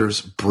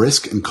temperatures,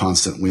 brisk and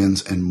constant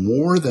winds, and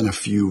more than a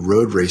few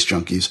road race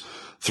junkies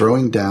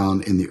throwing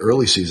down in the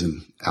early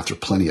season after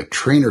plenty of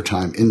trainer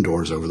time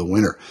indoors over the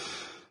winter.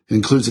 It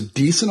includes a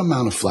decent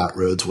amount of flat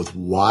roads with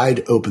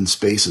wide open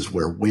spaces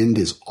where wind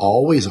is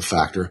always a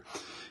factor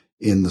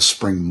in the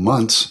spring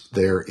months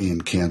there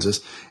in Kansas,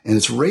 and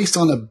it's raced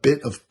on a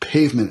bit of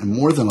pavement and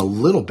more than a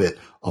little bit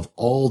of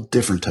all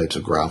different types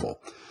of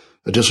gravel.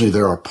 Additionally,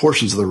 there are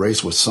portions of the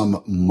race with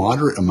some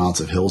moderate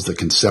amounts of hills that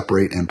can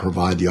separate and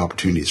provide the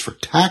opportunities for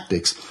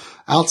tactics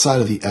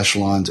outside of the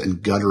echelons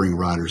and guttering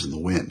riders in the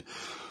wind.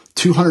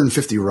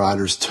 250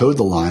 riders towed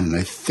the line, and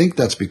I think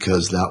that's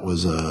because that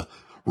was a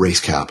race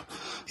cap,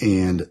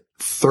 and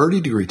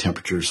 30-degree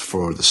temperatures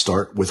for the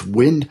start, with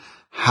wind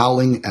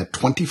howling at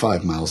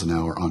 25 miles an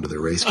hour onto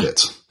their race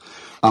kits.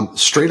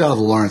 Straight out of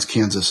the Lawrence,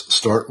 Kansas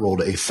start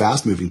rolled a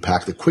fast-moving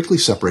pack that quickly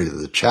separated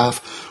the chaff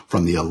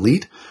from the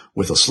elite,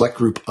 with a select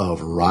group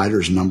of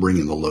riders numbering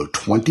in the low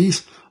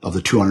 20s of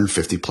the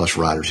 250-plus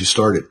riders who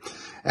started.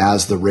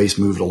 As the race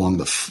moved along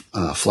the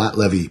flat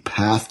levee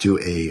path to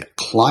a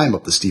climb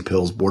up the steep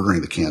hills bordering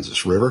the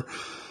Kansas River,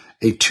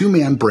 a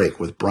two-man break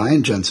with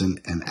Brian Jensen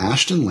and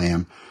Ashton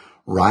Lamb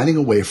riding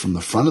away from the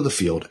front of the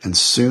field, and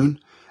soon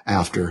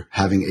after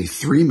having a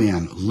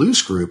three-man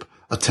loose group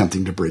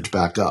attempting to bridge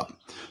back up.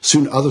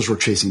 Soon others were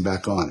chasing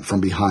back on from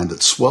behind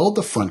that swelled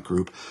the front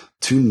group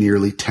to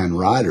nearly 10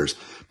 riders,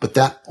 but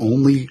that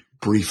only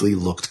briefly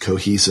looked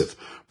cohesive.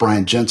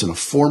 Brian Jensen, a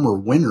former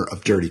winner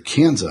of Dirty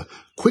Kansas,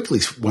 quickly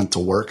went to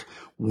work,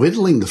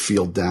 whittling the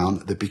field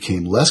down that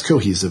became less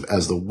cohesive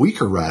as the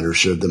weaker riders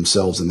showed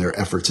themselves in their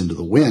efforts into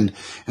the wind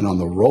and on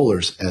the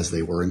rollers as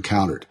they were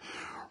encountered.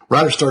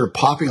 Riders started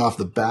popping off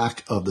the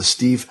back of the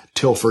Steve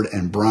Tilford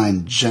and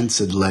Brian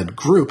Jensen-led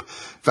group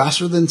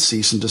faster than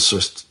cease and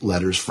desist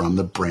letters from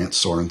the Brant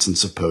Sorensen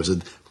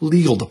supposed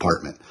legal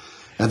department.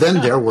 And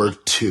then there were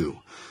two,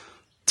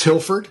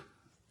 Tilford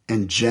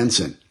and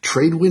Jensen,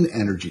 Tradewind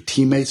Energy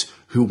teammates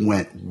who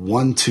went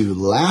 1-2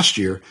 last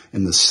year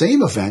in the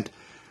same event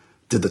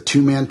did the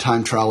 2-man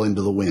time trial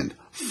into the wind,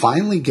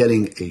 finally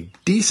getting a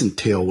decent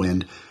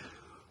tailwind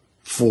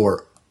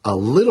for a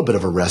little bit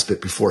of a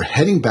respite before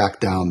heading back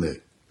down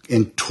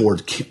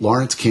toward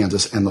Lawrence,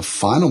 Kansas, and the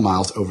final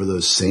miles over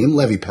those same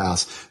levee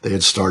paths they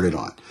had started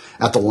on.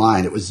 At the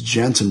line, it was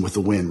Jensen with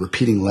the win,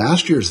 repeating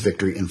last year's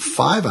victory in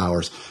 5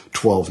 hours,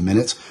 12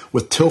 minutes,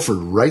 with Tilford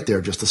right there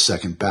just a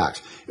second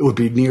back. It would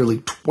be nearly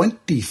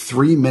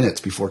 23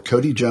 minutes before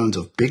Cody Jones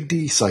of Big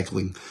D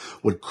Cycling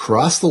would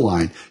cross the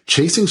line,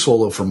 chasing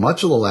solo for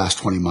much of the last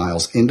 20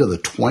 miles into the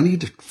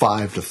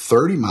 25 to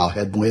 30 mile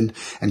headwind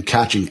and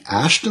catching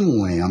Ashton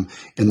Lamb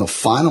in the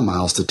final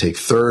miles to take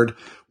third,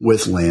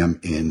 with Lamb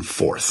in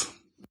fourth.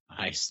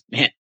 Nice.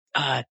 Man,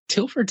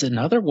 Tilford's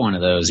another one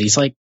of those. He's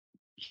like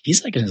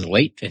in his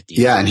late 50s.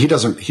 Yeah, and he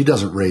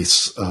doesn't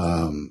race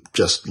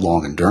just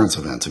long endurance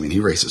events. I mean,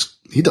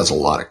 he does a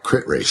lot of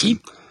crit racing. He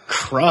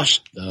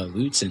crushed the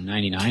Lutsen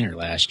 99er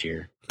last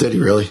year. Did he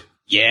really?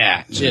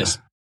 Yeah,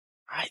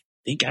 I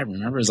think I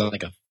remember it was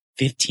like a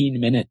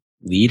 15-minute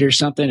lead or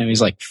something. And he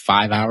was like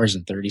 5 hours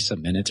and 30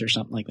 some minutes or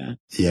something like that.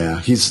 Yeah,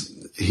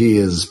 he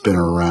has been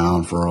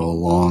around for a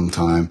long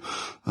time.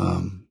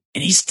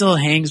 And he still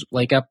hangs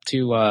like up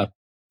to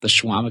the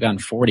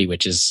Chequamegon 40,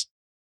 which is,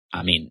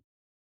 I mean,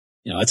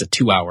 that's a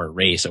 2-hour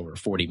race over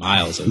 40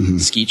 miles of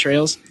ski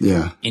trails.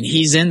 Yeah. And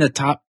he's in the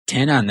top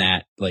 10 on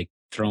that, like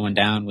throwing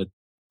down with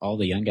all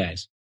the young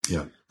guys.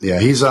 Yeah. Yeah.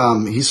 He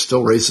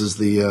still races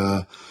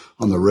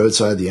on the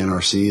roadside, the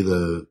NRC,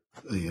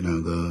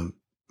 the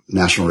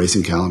National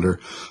Racing Calendar,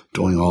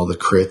 doing all the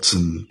crits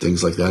and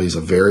things like that. He's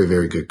a very,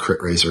 very good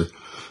crit racer.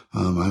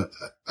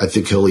 I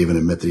think he'll even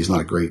admit that he's not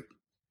a great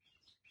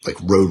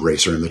road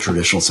racer in the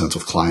traditional sense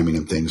of climbing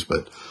and things,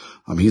 but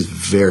he's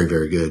very,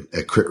 very good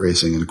at crit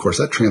racing. And of course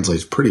that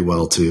translates pretty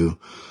well to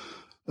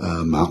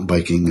mountain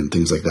biking and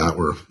things like that,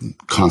 where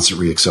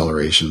constant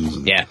reaccelerations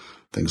and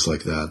things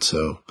like that.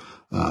 So,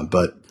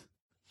 but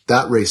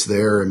that race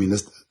there, I mean,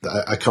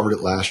 I covered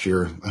it last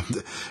year.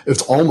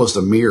 It's almost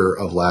a mirror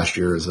of last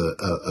year's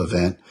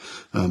event,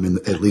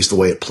 at least the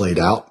way it played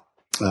out.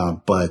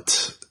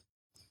 But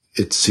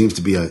it seems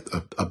to be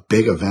a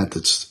big event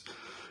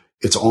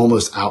it's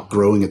almost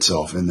outgrowing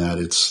itself in that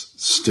it's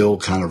still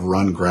kind of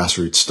run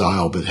grassroots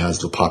style, but has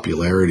the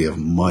popularity of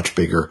much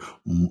bigger,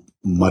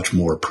 much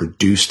more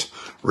produced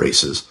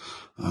races.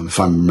 If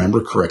I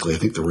remember correctly, I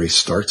think the race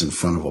starts in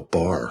front of a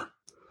bar,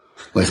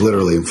 like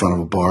literally in front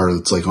of a bar.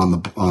 That's like on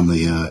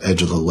the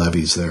edge of the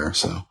levees there.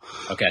 So,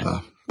 okay.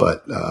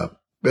 But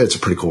it's a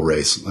pretty cool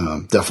race.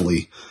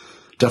 Definitely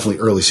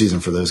early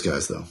season for those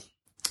guys though.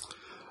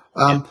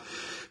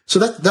 So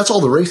that's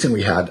all the racing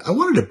we had. I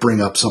wanted to bring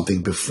up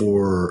something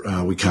before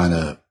we kind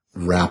of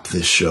wrap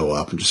this show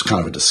up, and just kind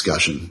of a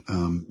discussion.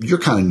 You're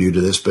kind of new to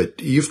this, but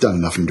you've done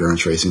enough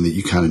endurance racing that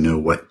you kind of know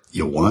what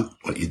you want,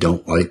 what you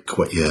don't like,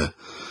 what you,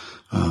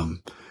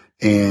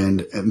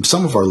 and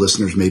some of our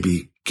listeners may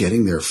be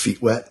getting their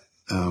feet wet,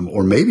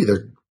 or maybe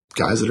they're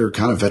guys that are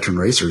kind of veteran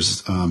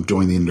racers,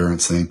 doing the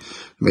endurance thing.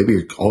 Maybe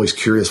you're always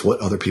curious what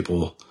other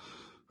people,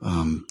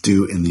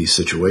 do in these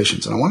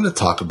situations. And I wanted to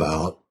talk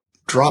about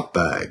drop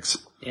bags.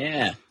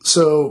 Yeah.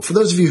 So for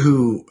those of you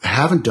who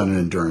haven't done an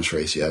endurance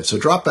race yet, so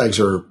drop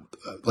bags are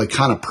like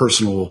kind of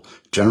personal.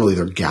 Generally,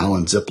 they're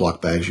gallon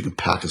Ziploc bags. You can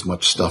pack as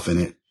much stuff in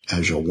it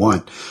as you'll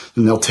want,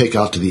 and they'll take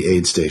out to the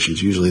aid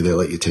stations. Usually they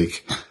let you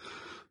take,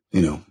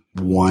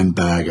 one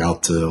bag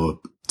out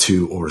to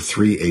 2 or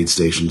 3 aid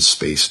stations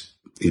spaced,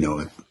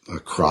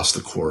 across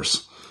the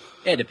course.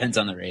 Yeah, it depends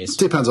on the race.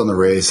 Depends on the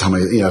race. How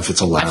many, if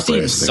it's a lap I've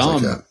seen race, things some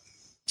like that.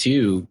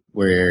 Too,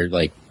 where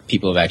like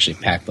people have actually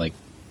packed like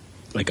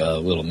a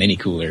little mini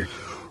cooler.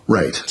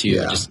 Right. Too.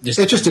 Yeah.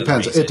 It just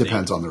depends. It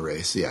depends on the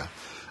race. Yeah.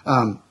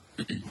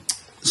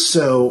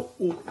 So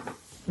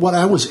what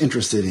I was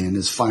interested in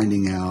is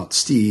finding out,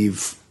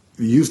 Steve,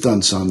 you've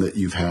done some that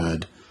you've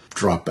had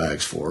drop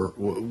bags for.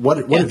 What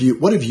have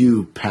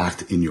you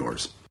packed in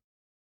yours?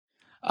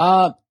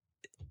 Yeah.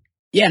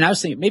 And I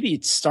was thinking maybe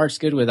it starts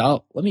good with,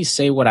 let me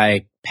say what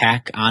I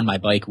pack on my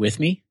bike with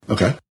me.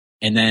 Okay.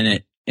 And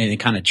then it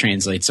kind of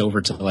translates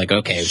over to like,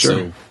 okay, sure.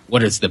 So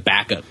what is the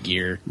backup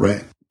gear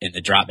right in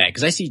the drop bag?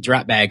 Because I see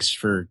drop bags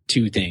for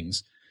 2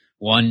 things.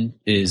 One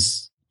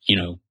is,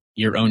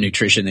 your own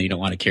nutrition that you don't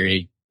want to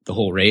carry the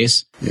whole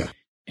race. Yeah.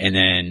 And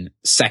then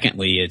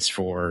secondly, it's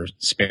for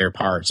spare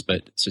parts.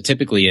 But so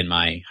typically in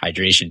my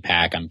hydration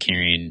pack, I'm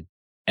carrying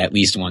at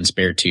least 1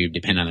 spare tube.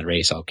 Depending on the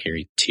race, I'll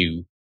carry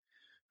 2.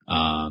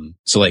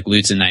 So like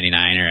Lutsen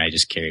 99er, I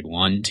just carried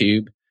 1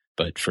 tube,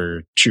 but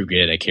for True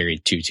Grit, I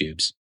carried 2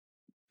 tubes.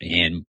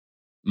 And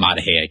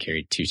Madahe, I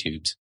carried 2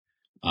 tubes.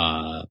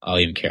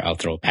 I'll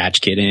throw a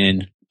patch kit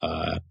in,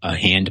 a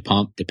hand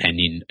pump,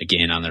 depending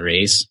again on the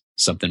race,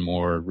 something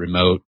more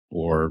remote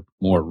or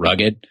more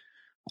rugged.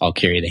 I'll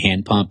carry the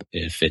hand pump.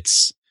 If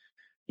it's,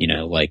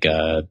 like,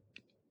 the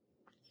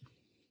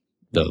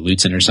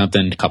Lutsen or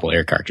something, a couple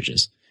air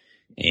cartridges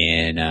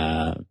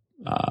and,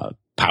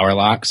 power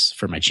locks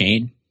for my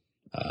chain,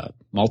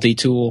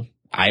 multi-tool.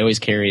 I always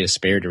carry a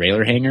spare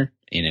derailleur hanger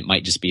and it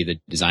might just be the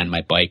design of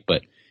my bike,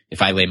 but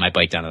if I lay my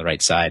bike down to the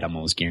right side, I'm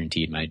almost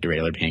guaranteed my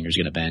derailleur hanger is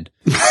going to bend.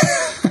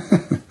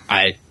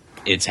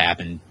 It's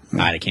happened.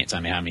 I can't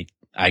tell me how many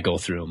I go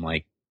through them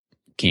like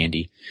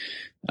candy.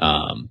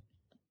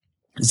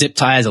 Zip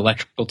ties,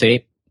 electrical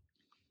tape,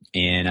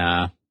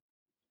 and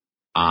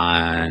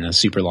on a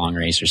super long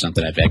race or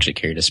something, I've actually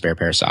carried a spare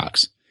pair of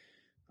socks.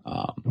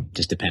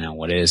 Just depending on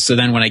what it is. So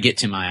then when I get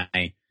to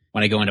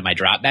when I go into my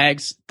drop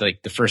bags,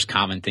 like the first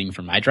common thing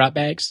for my drop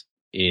bags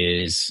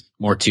is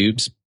more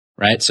tubes,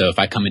 right? So if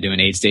I come into an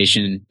aid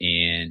station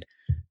and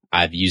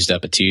I've used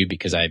up a tube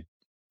because I,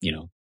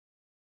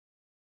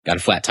 got a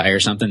flat tire or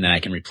something, then I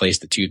can replace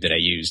the tube that I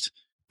used,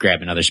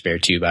 grab another spare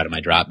tube out of my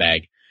drop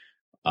bag.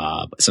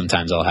 But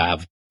sometimes I'll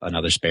have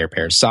another spare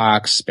pair of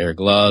socks, spare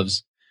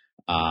gloves.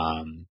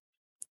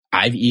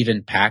 I've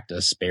even packed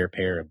a spare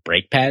pair of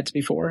brake pads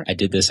before. I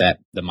did this at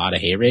the Mater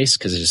Hay race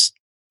because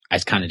I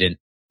kind of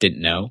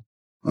didn't know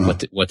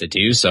what to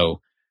do. So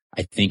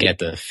I think at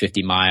the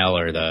 50 mile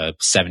or the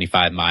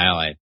 75 mile,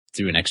 I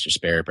threw an extra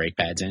spare of brake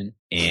pads in.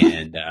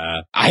 And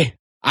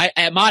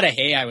at Mater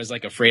Hay, I was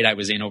like afraid I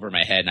was in over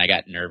my head, and I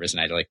got nervous,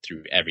 and I like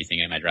threw everything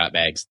in my drop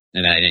bags,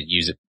 and then I didn't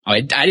use it.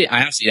 I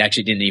honestly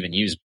actually didn't even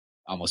use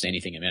almost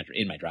anything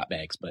in my drop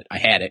bags, but I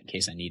had it in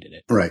case I needed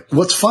it. Right.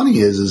 What's funny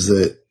is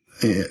that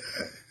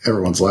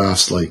everyone's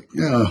laughs like,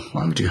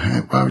 why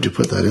would you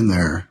put that in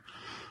there?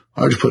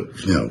 Why would you put,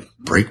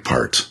 brake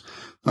parts?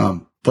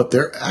 But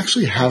there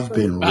actually have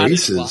been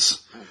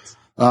races.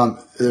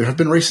 There have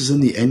been races in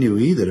the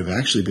NUE that have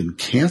actually been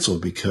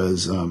canceled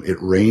because, it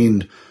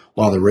rained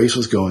while the race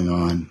was going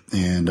on,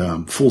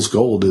 and, Fool's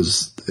Gold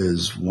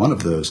is one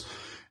of those.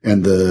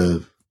 And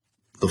the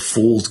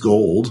Fool's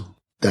Gold,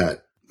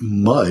 that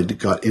mud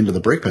got into the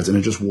brake pads and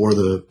it just wore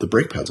the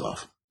brake pads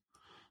off.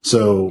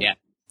 So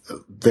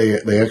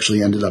they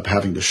actually ended up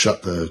having to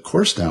shut the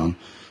course down,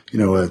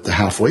 at the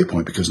halfway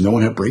point because no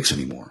one had brakes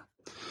anymore.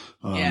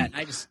 And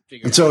I just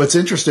figured. And so it's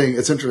interesting.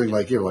 It's interesting.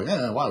 Like you're like,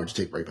 why would you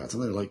take brake pads?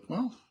 And they're like,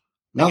 well,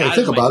 now that I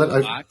think about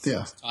it, I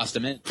tossed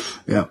them in.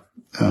 Yeah.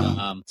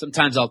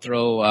 Sometimes I'll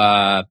throw.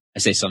 I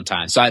say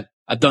sometimes. So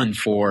I've done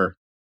 4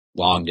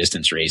 long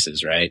distance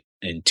races, right?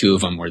 And 2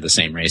 of them were the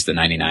same race, the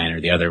 99,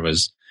 or the other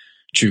was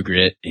True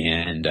Grit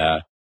and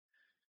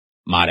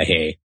Mater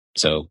Hay.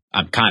 So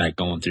I'm kind of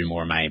going through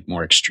my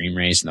more extreme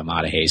race and the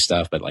Mater Hay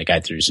stuff, but like I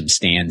threw some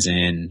stands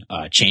in,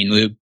 chain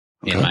lube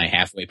in my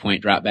halfway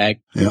point drop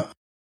bag. Yeah.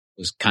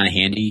 It was kind of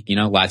handy. A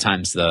lot of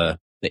times the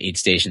aid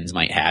stations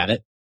might have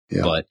it,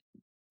 but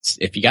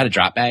if you got a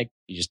drop bag,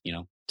 you just,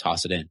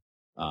 toss it in.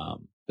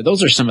 But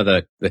those are some of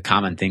the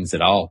common things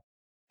that I'll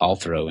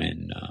throw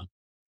in,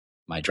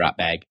 my drop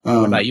bag.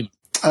 What about you?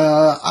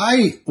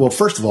 Well,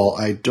 first of all,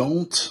 a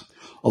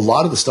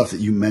lot of the stuff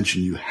that you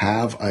mentioned, you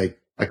have, I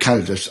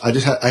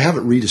have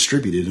it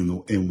redistributed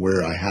in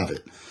where I have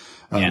it.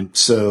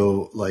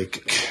 So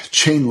like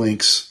chain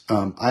links,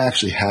 I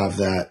actually have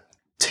that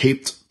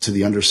taped to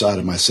the underside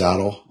of my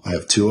saddle. I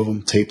have 2 of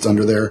them taped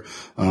under there,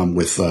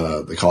 with,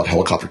 they call it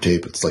helicopter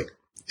tape. It's like,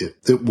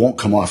 it won't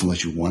come off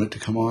unless you want it to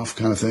come off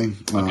kind of thing.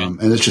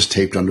 And it's just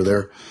taped under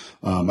there.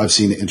 I've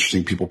seen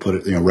interesting people put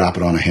it, wrap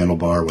it on a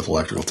handlebar with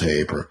electrical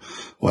tape or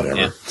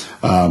whatever.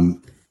 Yeah.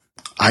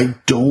 I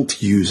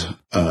don't use,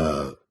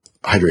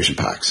 hydration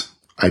packs.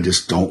 I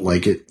just don't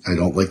like it. I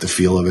don't like the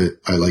feel of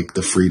it. I like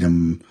the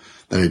freedom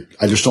that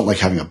I just don't like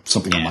having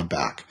something on my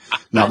back.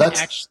 Now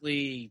that's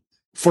actually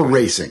for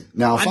racing.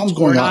 Now, if I'm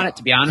going on it,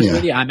 to be honest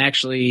with you, I'm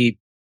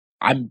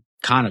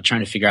kind of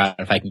trying to figure out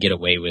if I can get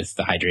away with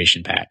the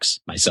hydration packs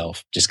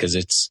myself, just because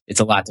it's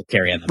a lot to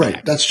carry on the back.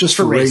 Right. That's just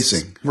for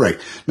racing. Right.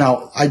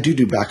 Now, I do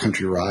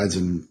backcountry rides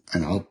and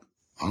I'll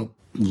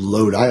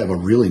load. I have a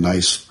really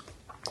nice,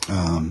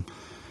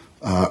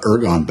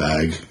 ergon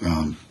bag,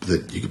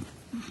 that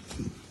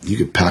you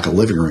could pack a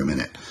living room in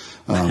it,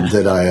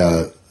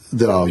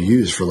 that I'll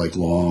use for like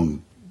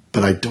long,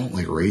 but I don't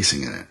like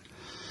racing in it.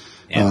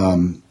 Yeah.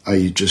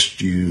 I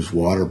just use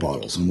water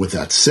bottles. And with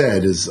that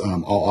said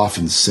I'll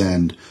often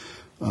send,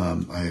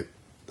 I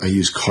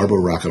use Carbo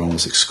Rocket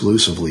almost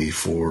exclusively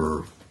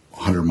for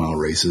 100-mile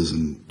races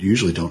and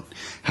usually don't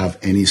have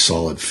any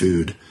solid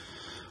food,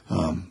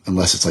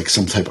 unless it's like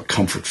some type of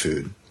comfort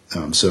food.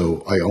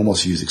 So I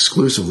almost use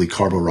exclusively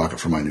Carbo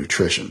Rocket for my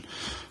nutrition.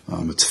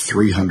 It's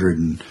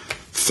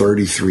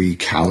 333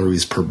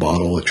 calories per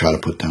bottle. I try to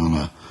put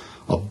down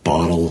a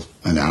bottle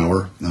an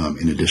hour,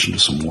 in addition to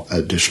some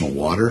additional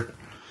water.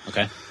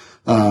 Okay.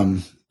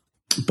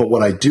 But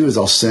what I do is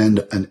I'll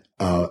send an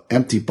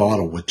empty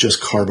bottle with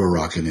just Carbo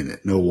Rocket in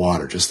it, no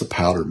water, just the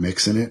powder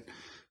mix in it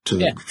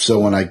so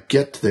when I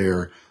get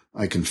there,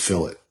 I can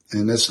fill it.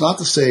 And that's not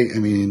to say,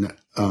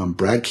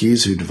 Brad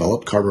Keys, who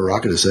developed Carbo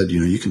Rocket, has said,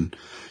 you can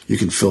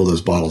fill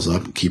those bottles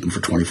up and keep them for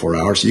 24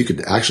 hours. So you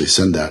could actually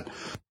send that,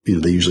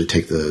 they usually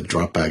take the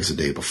drop bags a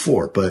day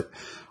before, but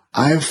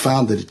I have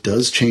found that it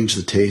does change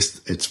the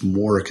taste. It's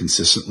more a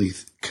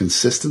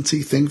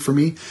consistency thing for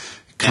me.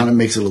 It kind of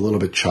makes it a little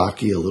bit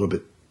chalky, a little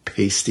bit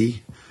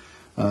pasty.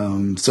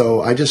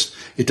 So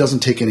it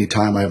doesn't take any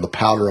time. I have the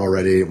powder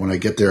already. When I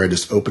get there, I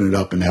just open it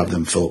up and have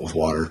them fill it with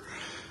water.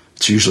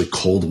 it's usually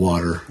cold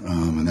water,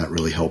 and that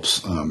really helps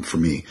for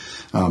me.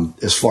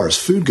 As far as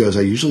food goes,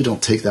 I usually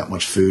don't take that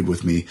much food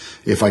with me.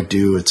 If I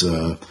do, it's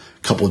a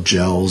couple of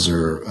gels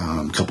or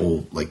a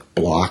couple like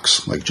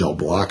blocks, like gel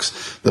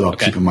blocks that I'll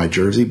keep in my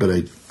jersey, but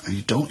I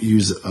don't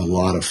use a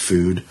lot of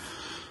food.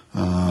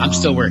 I'm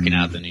still working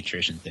out the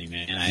nutrition thing,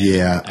 man. I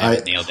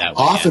haven't nailed that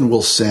one often yet.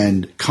 will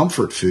send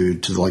comfort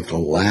food to like the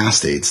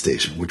last aid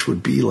station, which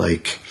would be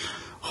like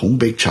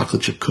home-baked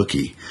chocolate chip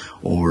cookie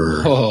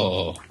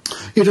or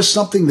just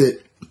something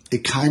that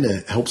it kind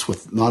of helps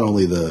with not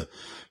only the,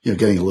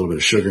 getting a little bit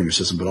of sugar in your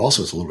system, but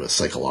also it's a little bit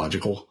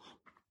psychological,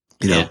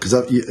 because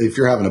if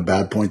you're having a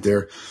bad point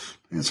there,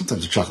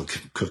 sometimes a chocolate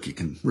cookie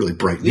can really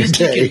brighten your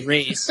day. You can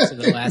race to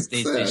the last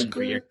aid station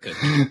for your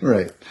cookie.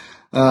 Right.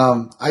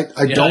 I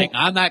don't.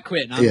 I'm not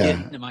quitting. I'm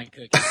getting to my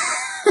cookie.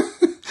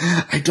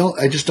 I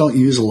just don't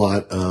use a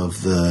lot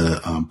of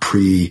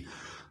the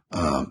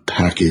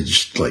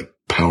packaged like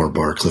Power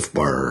Bar, Cliff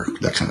Bar,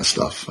 that kind of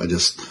stuff. I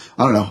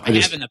don't know. I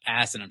have in the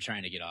past, and I'm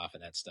trying to get off of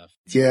that stuff.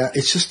 Yeah,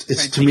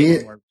 to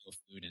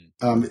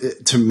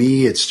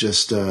me, it's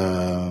just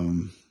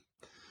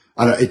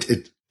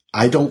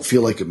I don't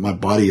feel like my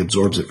body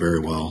absorbs it very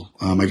well.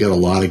 I get a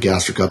lot of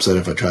gastric upset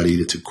if I try to eat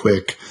it too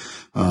quick.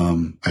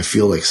 I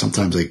feel like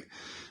sometimes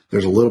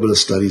there's a little bit of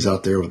studies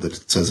out there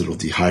that says it'll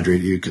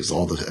dehydrate you because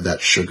all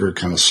that sugar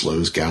kind of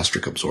slows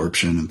gastric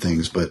absorption and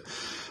things. But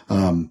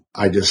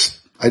I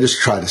just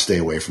try to stay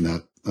away from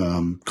that.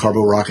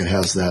 Carbo Rocket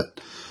has a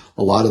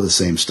lot of the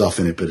same stuff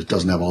in it, but it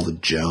doesn't have all the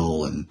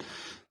gel, and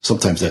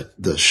sometimes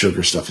the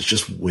sugar stuff is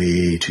just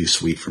way too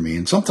sweet for me.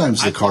 And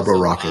sometimes the Carbo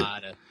Rocket, a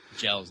lot of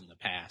gels in the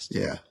past.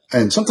 Yeah,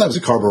 and sometimes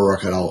the Carbo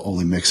Rocket I'll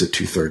only mix it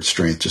 2/3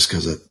 strength just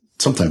because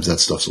sometimes that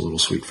stuff's a little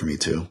sweet for me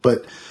too.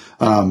 But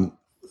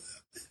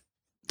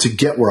to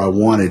get where I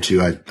wanted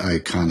to, I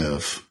kind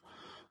of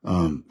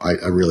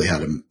I really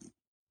had to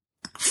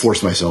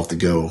force myself to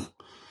go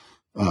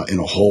in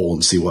a hole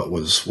and see what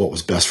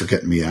was best for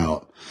getting me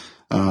out.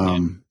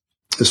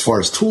 As far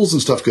as tools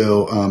and stuff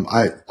go,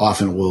 I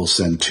often will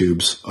send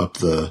tubes up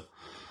to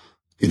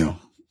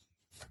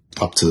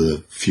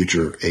the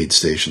future aid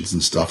stations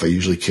and stuff. I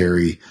usually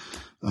carry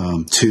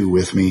 2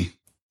 with me,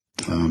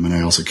 and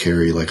I also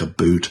carry like a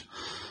boot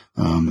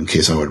in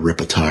case I would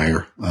rip a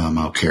tire.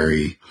 I'll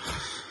carry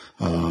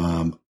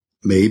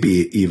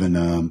maybe even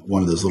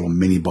one of those little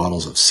mini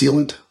bottles of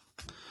sealant.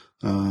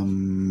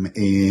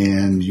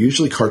 And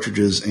usually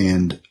cartridges,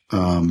 and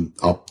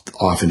I'll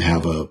often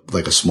have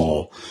a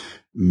small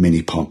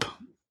mini pump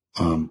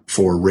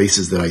for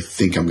races that I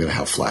think I'm going to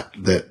have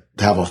that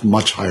have a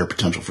much higher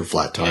potential for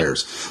flat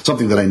tires.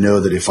 Something that I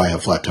know that if I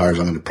have flat tires,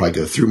 I'm going to probably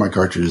go through my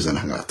cartridges and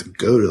I'm going to have to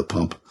go to the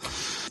pump.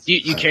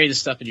 You carry the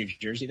stuff in your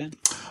jersey then?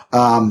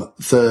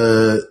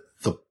 The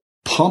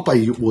pump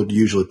I would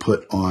usually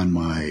put on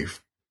my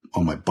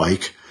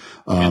bike.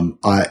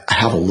 I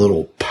have a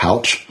little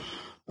pouch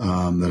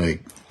that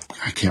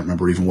I can't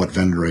remember even what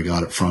vendor I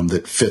got it from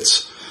that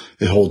fits.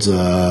 It holds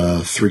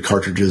 3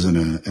 cartridges and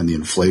the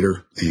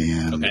inflator,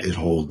 and it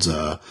holds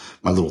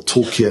my little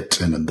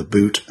toolkit and then the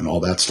boot and all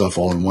that stuff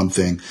all in one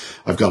thing.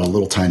 I've got a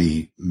little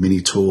tiny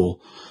mini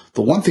tool.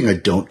 The one thing I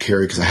don't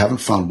carry, because I haven't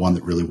found one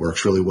that really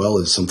works really well,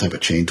 is some type of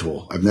chain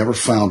tool. I've never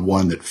found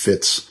one that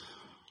fits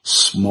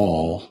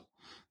small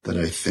that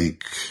I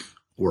think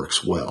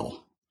works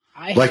well.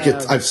 I've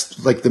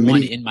the mini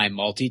one in my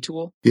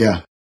multi-tool.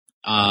 Yeah.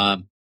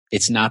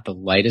 It's not the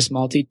lightest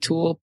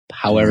multi-tool.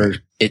 However,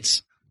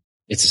 it's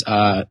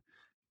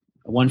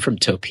one from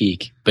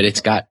Topeak, but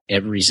it's got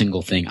every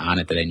single thing on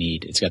it that I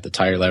need. It's got the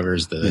tire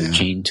levers, the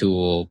chain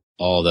tool,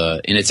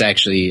 and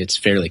it's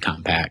fairly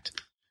compact.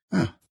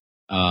 Huh.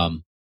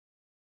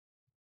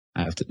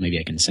 Maybe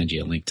I can send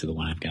you a link to the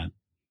one I've got.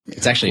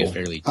 It's actually a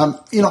fairly,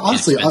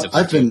 honestly,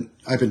 I've been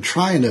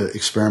trying to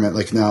experiment.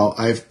 Like now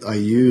I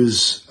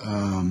use,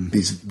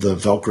 the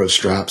Velcro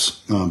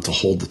straps, to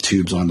hold the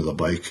tubes onto the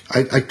bike.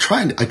 I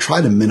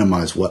try to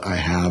minimize what I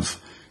have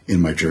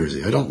in my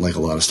jersey. I don't like a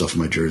lot of stuff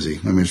in my jersey.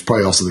 I mean, it's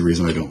probably also the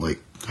reason I don't like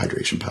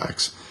hydration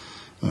packs.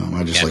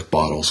 I just like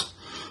bottles,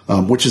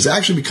 which has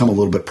actually become a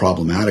little bit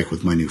problematic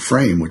with my new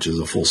frame, which is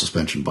a full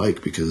suspension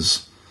bike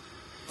because.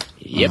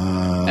 Yep.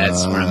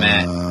 That's where I'm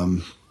at.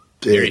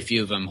 Very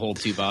few of them hold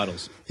 2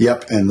 bottles.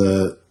 Yep. And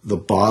the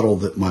bottle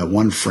that my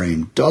one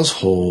frame does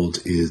hold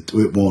it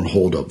won't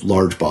hold a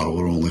large bottle.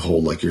 It'll only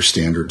hold like your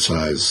standard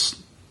size,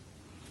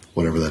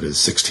 whatever that is,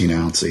 16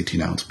 ounce,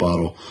 18 ounce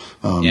bottle.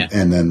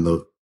 And then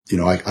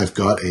I've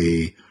got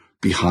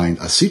behind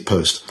a seat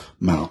post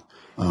mount.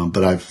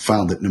 But I've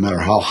found that no matter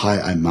how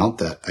high I mount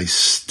that, I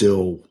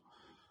still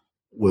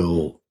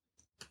will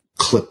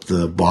clip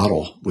the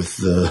bottle with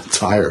the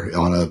tire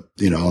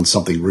on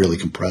something really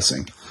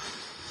compressing.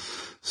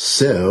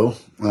 So,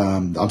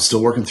 I'm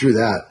still working through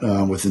that,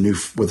 with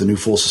the new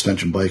full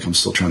suspension bike. I'm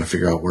still trying to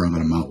figure out where I'm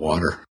going to mount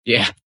water.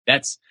 Yeah.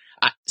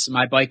 So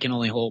my bike can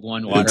only hold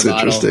 1 water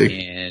bottle,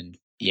 and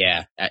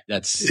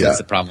that's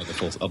the problem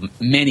with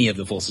many of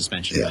the full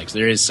suspension bikes.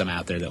 There is some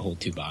out there that hold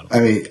 2 bottles.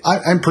 I mean,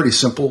 I'm pretty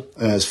simple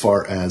as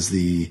far as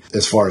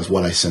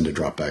what I send to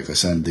drop bags. I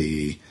send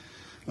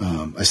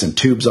I send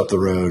tubes up the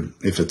road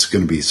if it's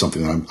going to be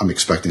something that I'm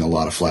expecting a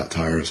lot of flat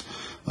tires.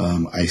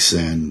 I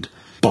send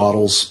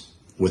bottles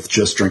with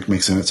just drink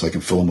mix in it so I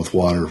can fill them with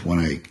water when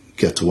I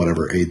get to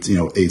whatever aid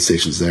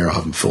station's there. I'll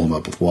have them fill them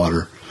up with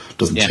water.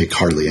 Doesn't take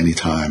hardly any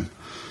time.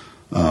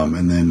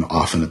 And then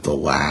often at the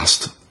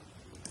last,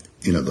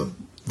 the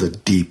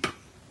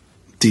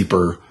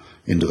deeper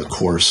into the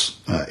course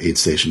aid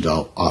stations,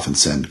 I'll often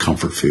send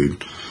comfort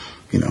food,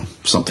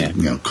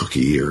 something,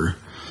 cookie or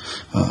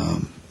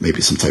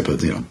maybe some type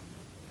of,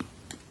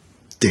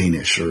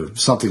 Danish or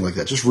something like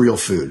that. Just real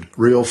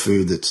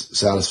food that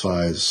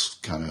satisfies,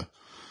 kind of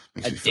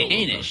makes me feel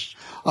Danish.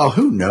 Oh,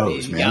 who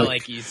knows, man? Got,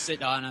 like you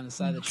sit on the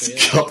side of the trailer.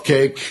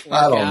 Cupcake.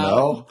 I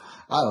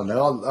don't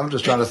know. I'm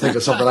just trying to think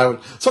of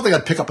something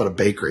I'd pick up at a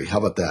bakery. How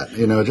about that?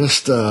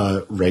 Just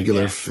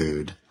regular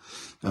food.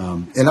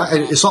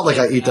 It's not like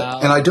I eat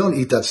that, and I don't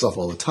eat that stuff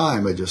all the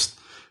time. I just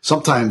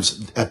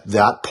sometimes at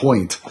that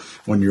point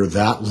when you're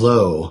that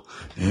low,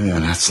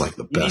 man, that's like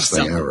the best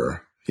thing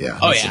ever. Yeah.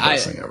 Oh yeah. The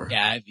best thing ever.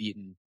 Yeah. I've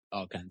eaten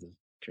all kinds of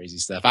crazy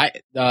stuff.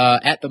 At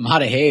the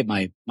Mata Hay,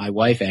 my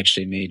wife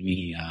actually made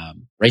me,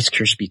 Rice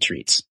Krispie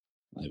treats,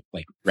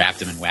 like wrapped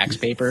them in wax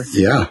paper.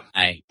 Yeah.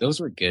 Those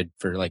were good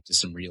for like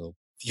just some real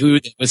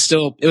food. It was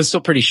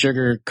still pretty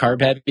sugar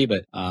carb heavy,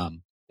 but,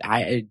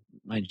 I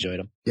enjoyed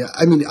them. Yeah.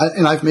 I mean,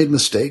 I've made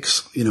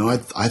mistakes. I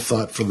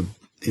thought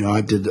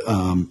I did,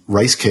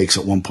 rice cakes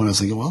at one point. I was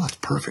thinking, well, that's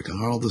perfect. I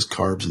got all those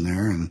carbs in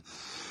there. And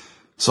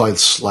so I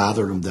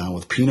slathered them down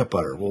with peanut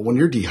butter. Well, when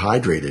you're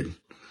dehydrated,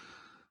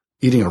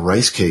 eating a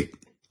rice cake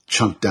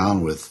chunked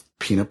down with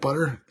peanut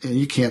butter and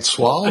you can't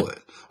swallow it.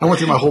 I went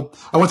through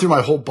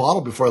my whole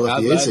bottle before I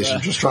left the aid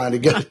station just trying to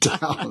get it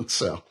down.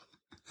 So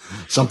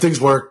some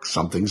things work,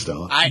 some things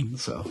don't.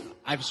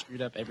 I've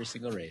screwed up every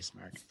single race,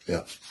 Mark.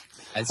 Yeah.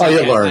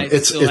 You learn.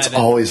 It's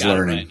always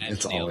learning.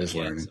 It's always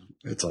learning.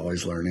 It's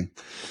always learning.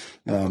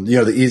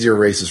 The easier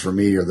races for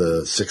me are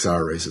the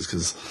 6-hour races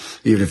because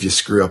even if you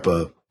screw up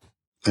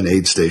an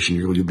aid station,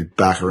 you'll be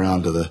back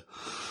around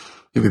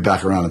you'll be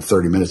back around in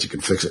 30 minutes. You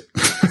can fix it.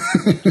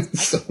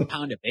 So. I took a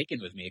pound of bacon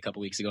with me a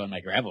couple weeks ago on my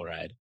gravel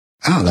ride.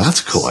 Oh, that's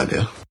a cool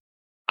idea.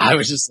 I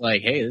was just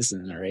like, hey, this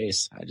isn't a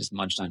race. I just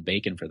munched on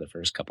bacon for the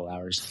first couple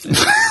hours.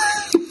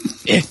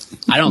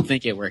 I don't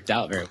think it worked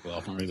out very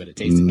well for me, but it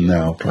tasted good.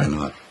 No, probably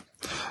not.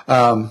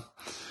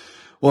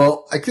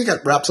 Well, I think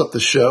that wraps up the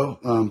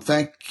show.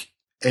 Thank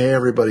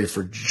everybody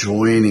for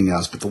joining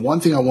us. But the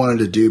one thing I wanted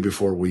to do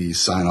before we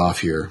sign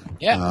off here,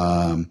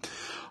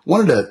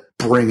 wanted to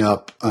bring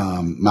up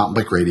Mountain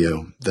Bike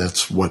Radio.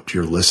 That's what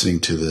you're listening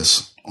to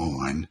this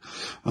on.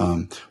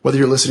 Whether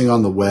you're listening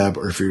on the web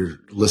or if you're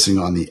listening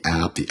on the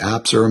app, the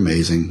apps are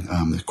amazing.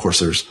 Of course,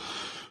 there's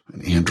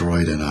an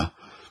Android and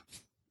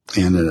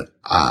an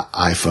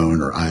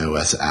iPhone or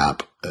iOS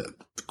app.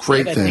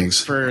 Great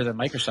things for the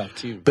Microsoft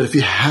too. But if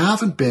you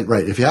haven't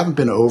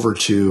been over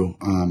to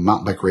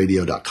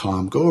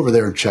mountainbikeradio.com, go over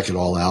there and check it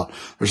all out.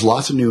 There's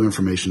lots of new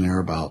information there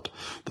about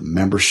the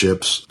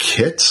memberships,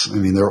 kits. I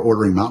mean, they're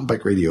ordering Mountain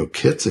Bike Radio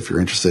kits. If you're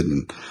interested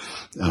in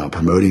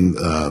promoting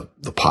the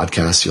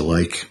podcast you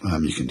like,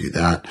 you can do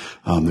that.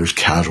 There's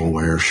casual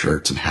wear,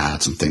 shirts and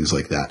hats and things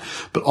like that.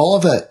 But all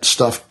of that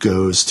stuff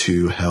goes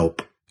to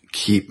help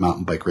keep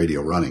Mountain Bike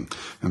Radio running.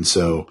 And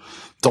so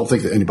don't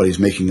think that anybody's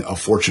making a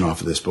fortune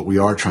off of this, but we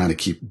are trying to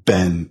keep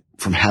Ben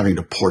from having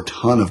to pour a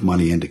ton of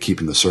money into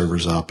keeping the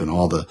servers up and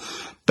all the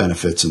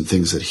benefits and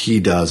things that he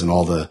does and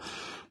all the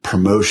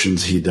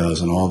promotions he does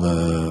and all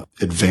the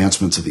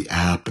advancements of the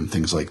app and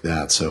things like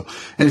that. So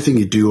anything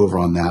you do over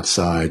on that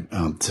side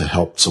to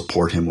help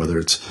support him, whether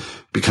it's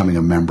becoming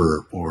a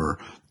member or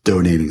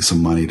donating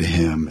some money to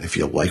him if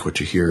you like what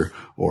you hear,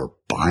 or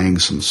buying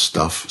some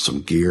stuff,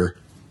 some gear,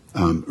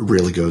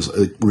 really goes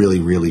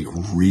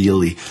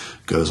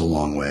a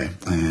long way.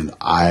 And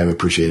I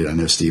appreciate it. I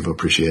know Steve will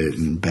appreciate it,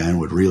 and Ben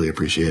would really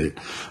appreciate it.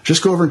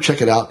 Just go over and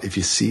check it out. If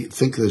you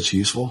think that it's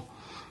useful,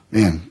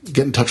 man,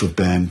 get in touch with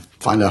Ben,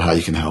 find out how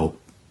you can help,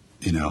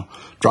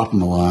 drop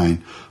him a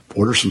line,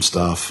 order some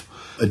stuff.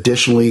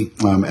 Additionally,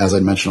 as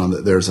I mentioned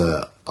there's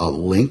a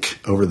link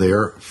over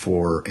there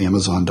for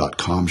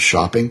Amazon.com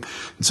shopping.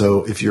 And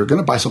so if you're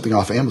going to buy something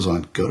off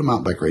Amazon, go to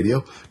Mountain Bike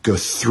Radio, go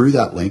through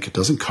that link. It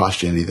doesn't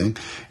cost you anything.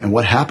 And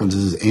what happens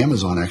is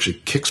Amazon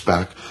actually kicks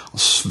back a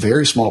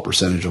very small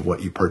percentage of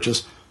what you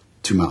purchase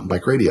to Mountain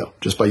Bike Radio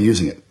just by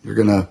using it. You're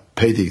going to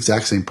pay the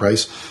exact same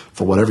price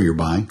for whatever you're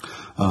buying,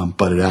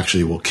 but it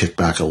actually will kick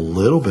back a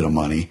little bit of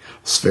money,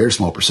 a very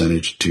small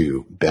percentage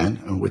to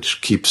Ben,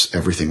 which keeps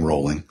everything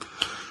rolling.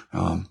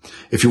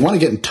 If you want to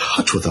get in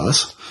touch with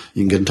us,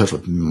 you can get in touch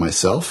with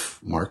myself,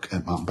 Mark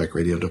at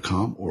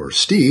mountainbikeradio.com, or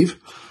Steve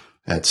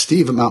at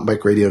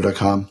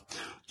mountainbikeradio.com.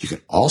 You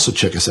can also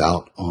check us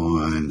out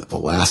on the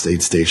Last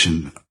Aid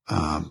Station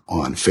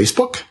on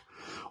Facebook,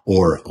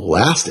 or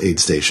Last Aid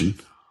Station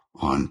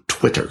on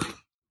Twitter.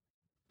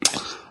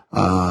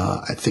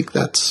 I think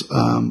that's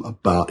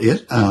about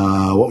it.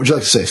 What would you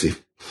like to say,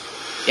 Steve?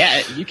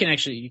 Yeah, you can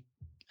actually.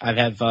 I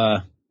have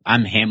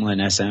I'm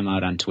Hamlin SM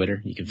out on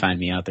Twitter. You can find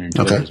me out there on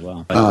Twitter as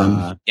well.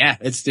 But, yeah,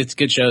 it's a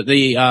good show.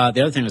 The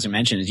other thing I was going to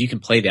mention is you can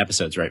play the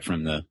episodes right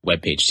from the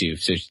webpage too.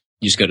 So you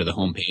just go to the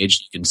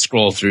homepage. You can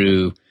scroll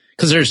through,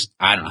 cause there's,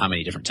 I don't know how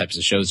many different types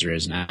of shows there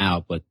is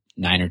now, but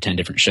 9 or 10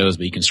 different shows,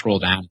 but you can scroll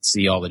down and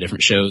see all the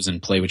different shows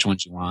and play which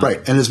ones you want. Right.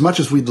 And as much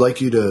as we'd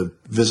like you to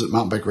visit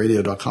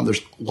mountainbikeradio.com,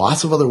 there's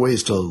lots of other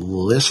ways to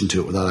listen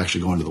to it without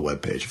actually going to the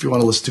webpage. If you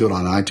want to listen to it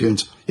on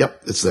iTunes,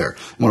 yep, it's there.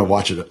 You want to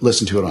watch it,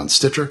 listen to it on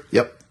Stitcher,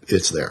 yep,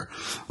 it's there.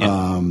 Yep.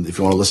 If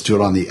you want to listen to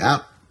it on the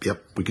app,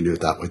 yep, we can do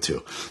it that way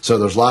too. So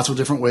there's lots of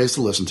different ways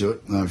to listen to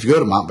it. If you go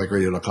to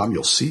mountainbikeradio.com,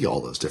 you'll see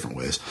all those different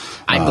ways.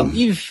 I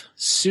believe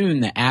soon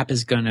the app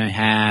is going to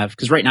have,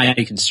 because right now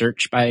you can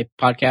search by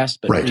podcast,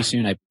 but pretty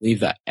soon I believe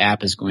the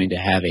app is going to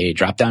have a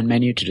drop-down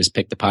menu to just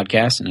pick the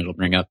podcast and it'll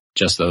bring up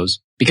just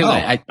those.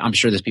 Because I'm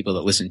sure there's people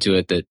that listen to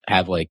it that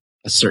have like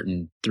a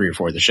certain 3 or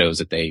 4 of the shows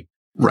that they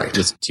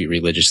listen to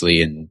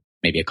religiously and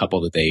maybe a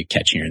couple that they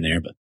catch here and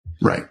there. But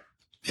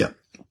yeah.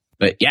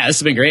 But yeah, this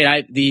has been great.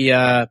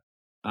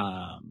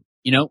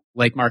 You know,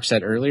 like Mark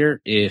said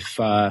earlier, if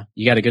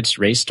you got a good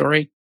race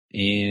story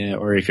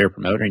or if you're a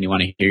promoter and you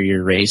want to hear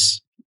your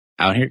race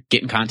out here,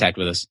 get in contact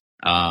with us.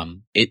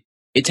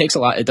 It takes a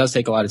lot. It does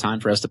take a lot of time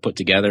for us to put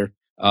together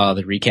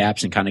the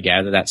recaps and kind of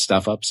gather that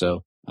stuff up.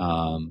 So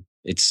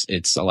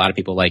it's a lot of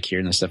people like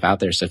hearing this stuff out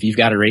there. So if you've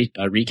got a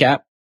recap,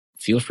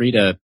 feel free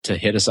to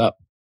hit us up,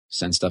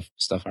 send stuff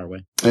our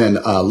way. And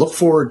look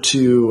forward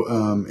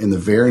to in the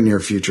very near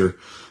future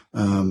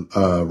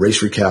a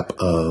race recap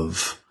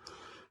of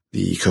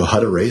the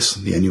Cohutta race,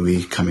 the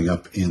NUE, coming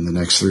up in the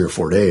next 3 or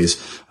 4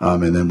 days.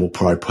 And then we'll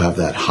probably have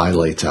that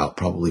highlights out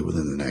probably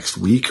within the next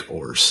week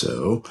or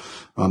so.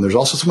 There's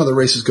also some other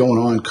races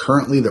going on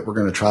currently that we're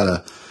going to try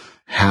to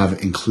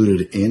have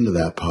included into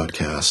that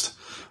podcast.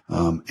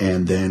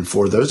 And then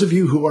for those of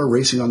you who are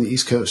racing on the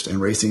East Coast and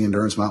racing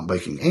endurance mountain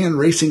biking and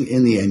racing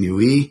in the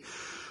NUE,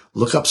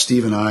 look up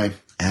Steve and I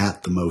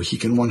at the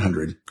Mohican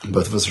 100.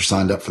 Both of us are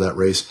signed up for that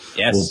race.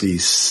 Yes. We'll be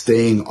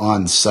staying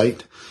on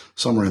site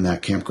somewhere in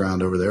that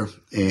campground over there.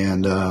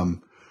 And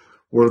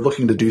we're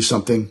looking to do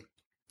some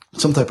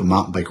type of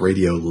mountain bike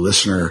radio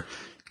listener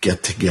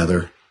get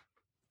together.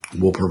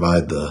 We'll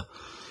provide the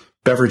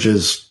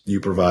beverages.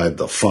 You provide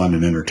the fun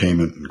and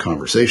entertainment and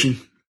conversation.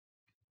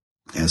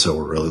 And so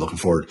we're really looking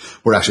forward.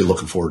 We're actually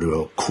looking forward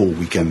to a cool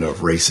weekend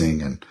of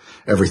racing and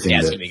everything.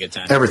 It's gonna be a good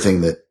time.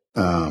 Everything that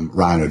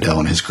Ryan O'Dell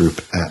and his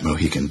group at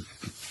Mohican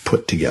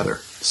put together.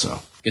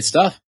 So good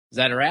stuff. Is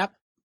that a wrap?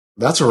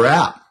 That's a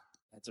wrap.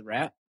 That's a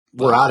wrap.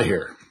 We're out of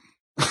here.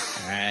 All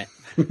right.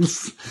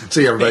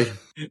 See you, everybody.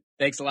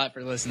 Thanks a lot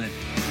for listening.